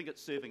don't think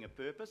it's serving a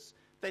purpose.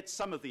 That's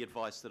some of the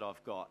advice that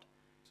I've got.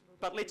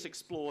 But let's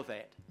explore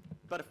that.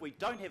 But if we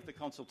don't have the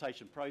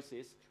consultation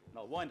process, and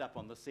I'll wind up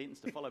on this sentence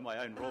to follow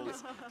my own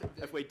rules,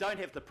 if we don't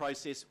have the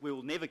process, we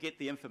will never get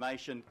the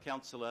information,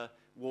 Councillor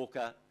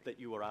Walker, that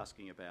you were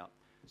asking about.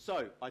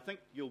 So I think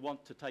you'll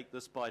want to take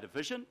this by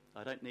division.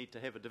 I don't need to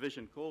have a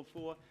division called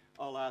for.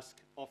 I'll ask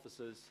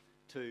officers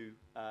to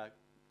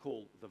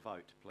call the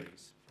vote,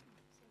 please.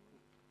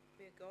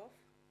 Mayor Goff?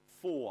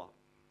 4.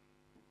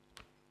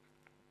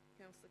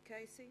 Councillor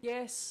Casey?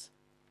 Yes.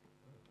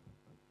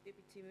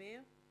 Deputy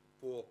Mayor?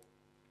 4.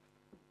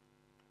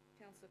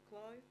 Councillor Clowe?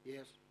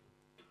 Yes.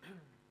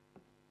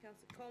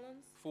 Councillor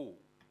Collins? 4.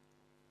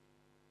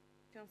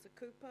 Councillor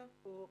Cooper?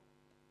 4.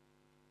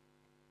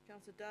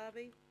 Councillor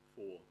Darby?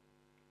 4.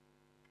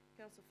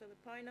 Councillor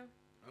Filipina?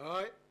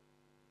 Aye.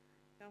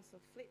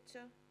 Councillor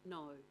Fletcher?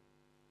 No.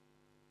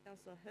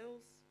 Councillor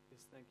Hills?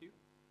 Yes, thank you.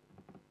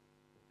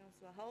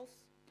 Councillor Hulse,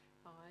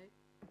 Aye.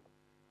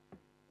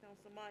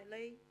 Councillor Mike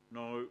Lee,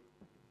 No.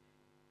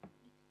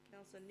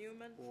 Councillor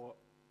Newman, Or,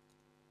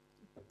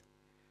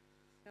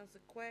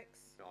 Councillor Quacks,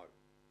 no.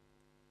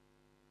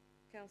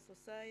 Councillor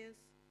Sayers,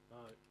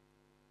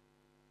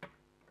 No.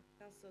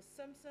 Councillor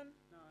Simpson,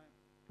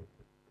 No.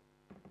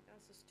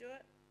 Councillor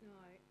Stewart,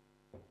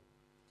 No.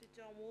 Sir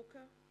John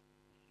Walker,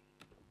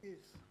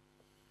 Yes.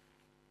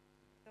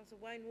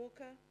 Councillor Wayne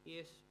Walker,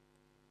 Yes.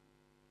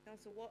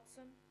 Councillor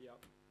Watson,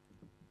 Yep.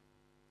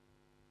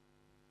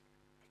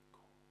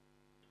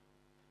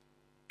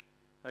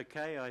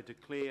 Okay, I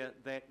declare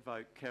that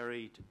vote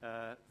carried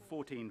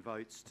 14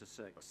 votes to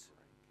 6.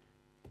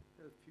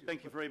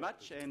 Thank you very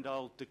much, and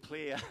I'll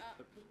declare.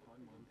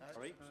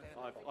 Sorry,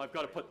 I've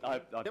got to put. I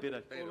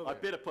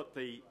better put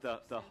the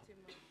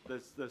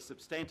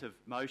substantive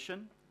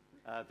motion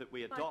that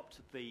we adopt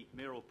the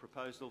mayoral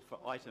proposal for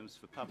items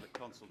for public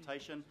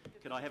consultation.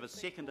 Can I have a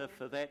seconder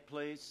for that,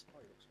 please?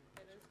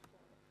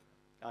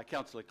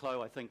 Councillor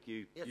Clow, I think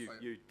you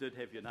did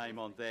have your name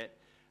on that,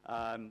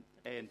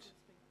 and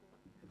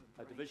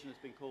a division has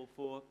been called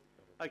for.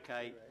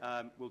 Okay,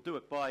 we'll do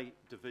it by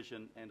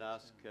division and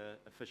ask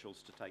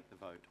officials to take the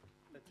vote.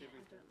 I don't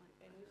like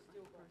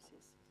the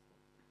process.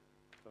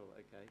 Oh,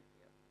 okay.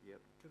 Yep.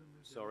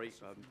 Sorry,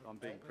 I'm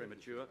being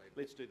premature.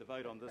 Let's do the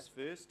vote on this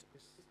first.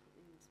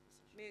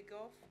 Mayor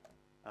Goff,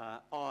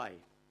 Aye.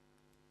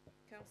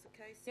 Councillor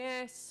Casey,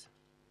 Yes.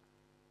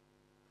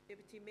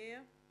 Deputy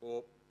Mayor,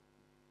 Or.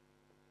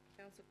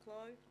 Councillor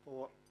Clow,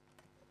 Or.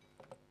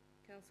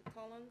 Councillor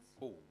Collins,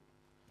 Oh.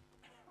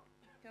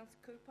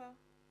 Councillor Cooper,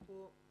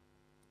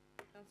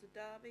 Councillor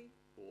Darby,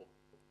 Or.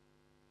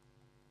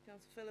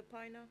 Councillor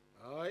Filipina,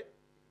 Aye.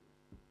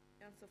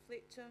 Councillor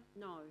Fletcher,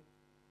 No.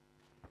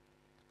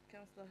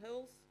 Councillor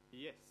Hills,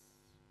 Yes.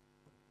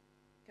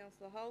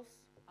 Councillor Hulse,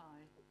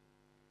 Aye.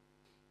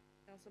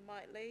 Councillor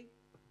Mike Lee,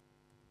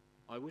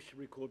 I wish to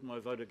record my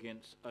vote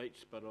against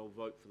H, but I'll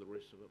vote for the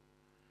rest of it.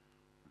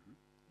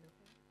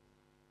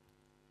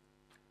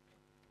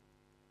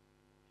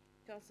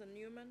 Councillor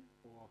Newman,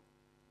 Or.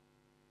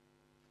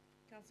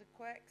 Councillor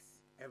Quacks,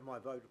 Have my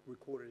vote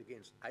recorded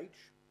against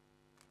H?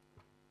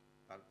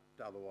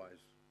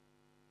 Otherwise,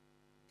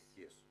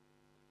 yes.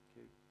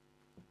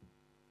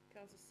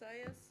 Councillor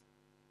Sayers,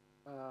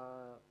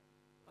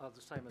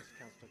 The same as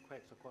Councillor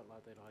Quacks, I quite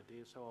like that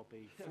idea, so I'll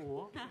be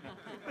for.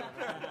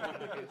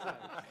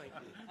 Thank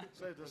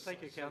you.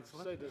 Thank you,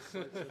 Councillor. Councillor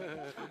Simpson,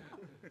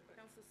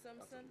 Councillor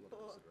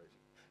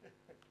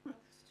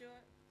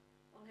Stewart,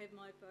 I'll have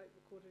my vote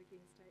recorded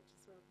against H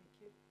as well, thank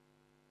you.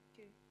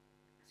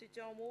 Sir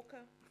John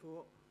Walker,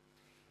 For.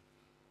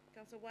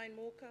 Councillor Wayne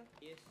Walker,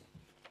 Yes.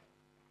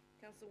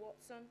 Councillor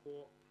Watson,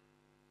 For.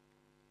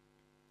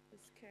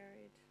 is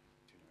carried.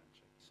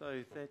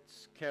 So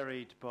that's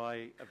carried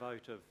by a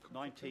vote of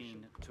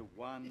 19 to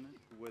 1,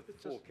 with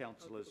 4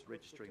 councillors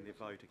registering their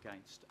vote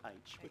against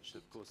H, which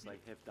of course they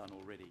have done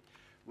already.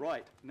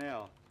 Right,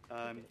 now,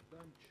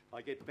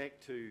 I get back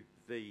to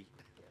the...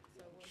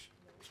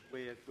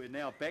 We're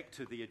now back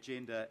to the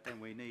agenda,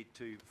 and we need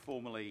to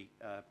formally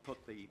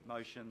put the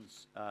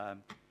motions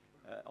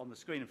on the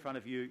screen in front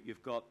of you.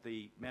 You've got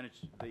the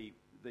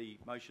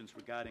motions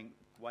regarding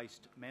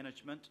waste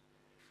management.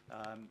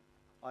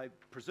 I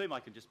presume I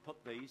can just put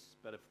these,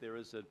 but if there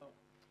is a... No,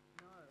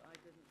 I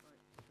didn't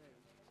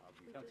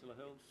vote. Councillor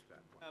Hills?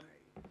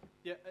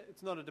 Yeah,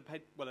 it's not a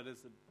debate, well, it is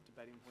a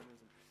debating point,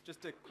 isn't it?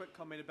 Just a quick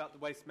comment about the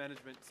waste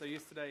management. So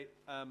yesterday,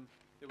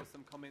 there were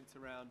some comments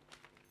around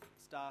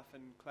staff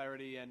and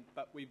clarity,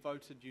 but we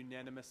voted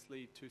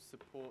unanimously to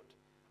support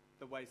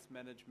the waste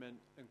management,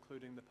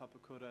 including the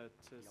papakura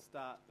to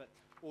start, but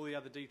all the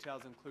other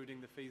details,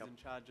 including the fees and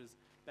charges,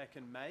 back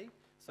in May.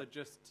 So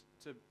just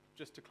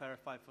to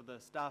clarify, for the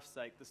staff's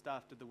sake, the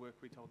staff did the work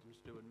we told them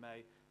to do in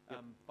May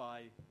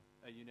by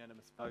a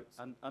unanimous vote.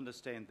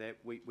 Understand that.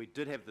 We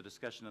did have the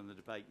discussion and the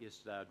debate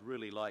yesterday. I'd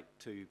really like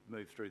to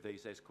move through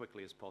these as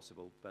quickly as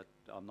possible, but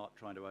I'm not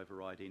trying to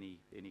override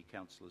any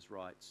councillor's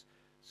rights.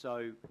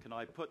 So can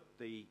I put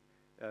the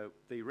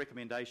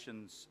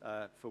recommendations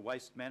for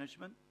waste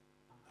management?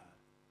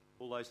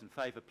 All those in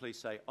favour, please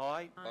say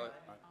aye. Aye.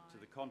 To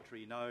the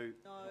contrary, no.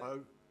 No.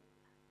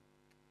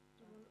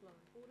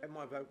 Have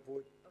my vote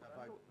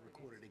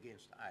recorded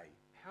against A.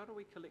 How do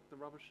we collect the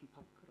rubbish and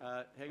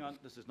papakura? Hang on,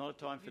 this is not a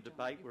time for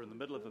debate. We're in the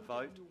middle of a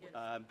vote.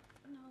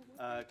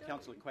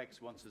 Councillor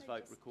Quacks wants his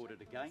vote recorded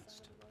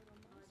against.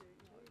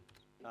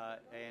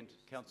 And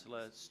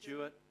Councillor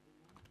Stewart.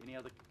 Any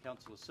other?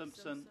 Councillor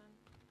Simpson.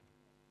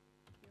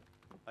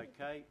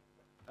 Okay.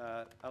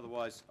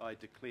 Otherwise, I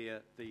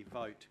declare the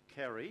vote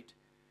carried.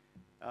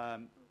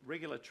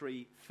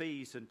 Regulatory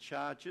fees and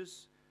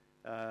charges,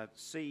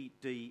 C,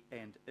 D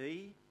and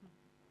E,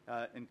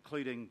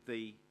 including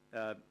the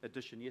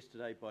addition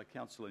yesterday by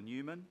Councillor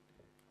Newman.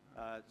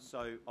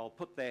 So I'll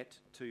put that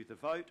to the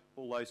vote.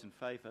 All those in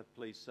favour,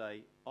 please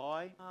say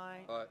aye.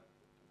 Aye. Aye.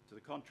 To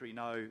the contrary,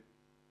 no.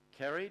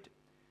 Carried.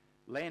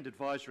 Land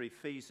advisory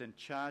fees and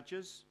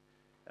charges,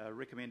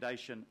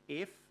 recommendation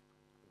F.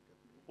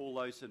 All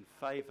those in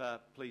favour,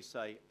 please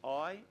say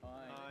aye.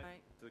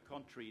 Aye. To the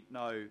contrary,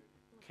 no.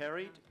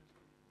 Carried.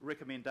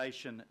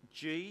 Recommendation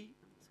G.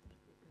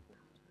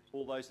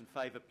 All those in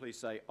favour, please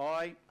say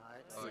aye.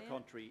 Aye. To the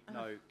contrary,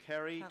 no.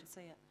 Carried. Can't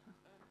see it.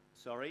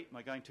 Sorry, am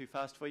I going too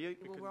fast for you?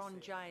 Well, we're on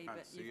J, but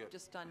Can't see you've it.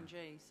 just done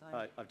G,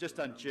 so. I've just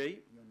done G.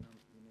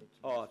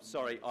 Oh,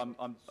 sorry,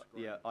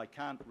 I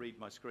can't read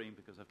my screen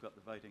because I've got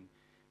the voting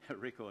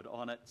record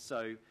on it.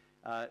 So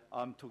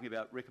I'm talking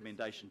about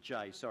recommendation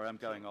J. Sorry, I'm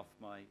going off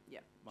my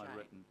Yep, my J.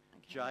 written.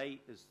 Okay.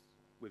 J is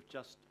we've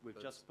just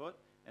put,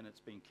 and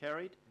it's been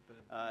carried.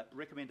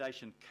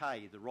 Recommendation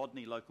K, the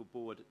Rodney Local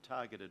Board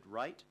targeted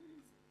rate.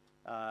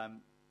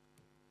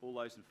 All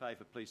those in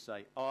favour, please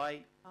say aye.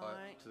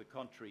 Aye. To the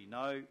contrary,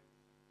 no.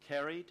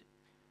 Carried.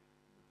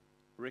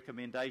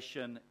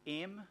 Recommendation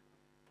M,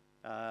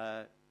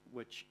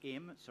 which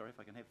M, sorry if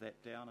I can have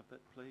that down a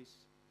bit, please.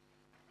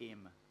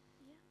 M.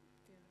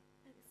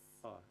 It's,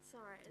 Oh,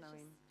 sorry, it's No just,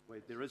 M.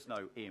 wait, there is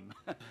no M.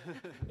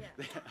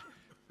 yeah.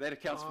 That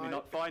accounts for me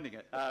not finding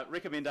it.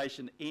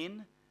 Recommendation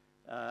N.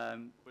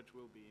 Which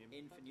will be M.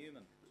 N for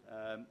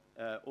Newman.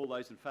 All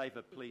those in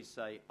favour, please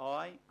say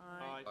aye.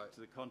 Aye. To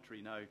the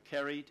contrary, no.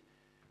 Carried.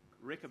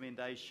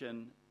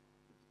 Recommendation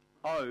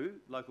O,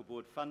 local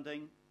board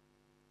funding.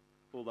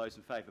 All those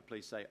in favour,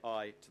 please say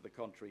aye. To the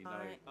contrary, no.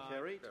 Aye.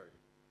 Carried.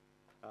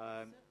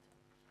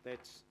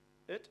 That's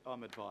it,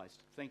 I'm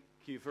advised. Thank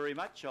you very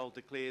much. I'll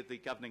declare the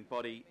governing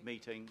body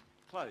meeting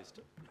closed.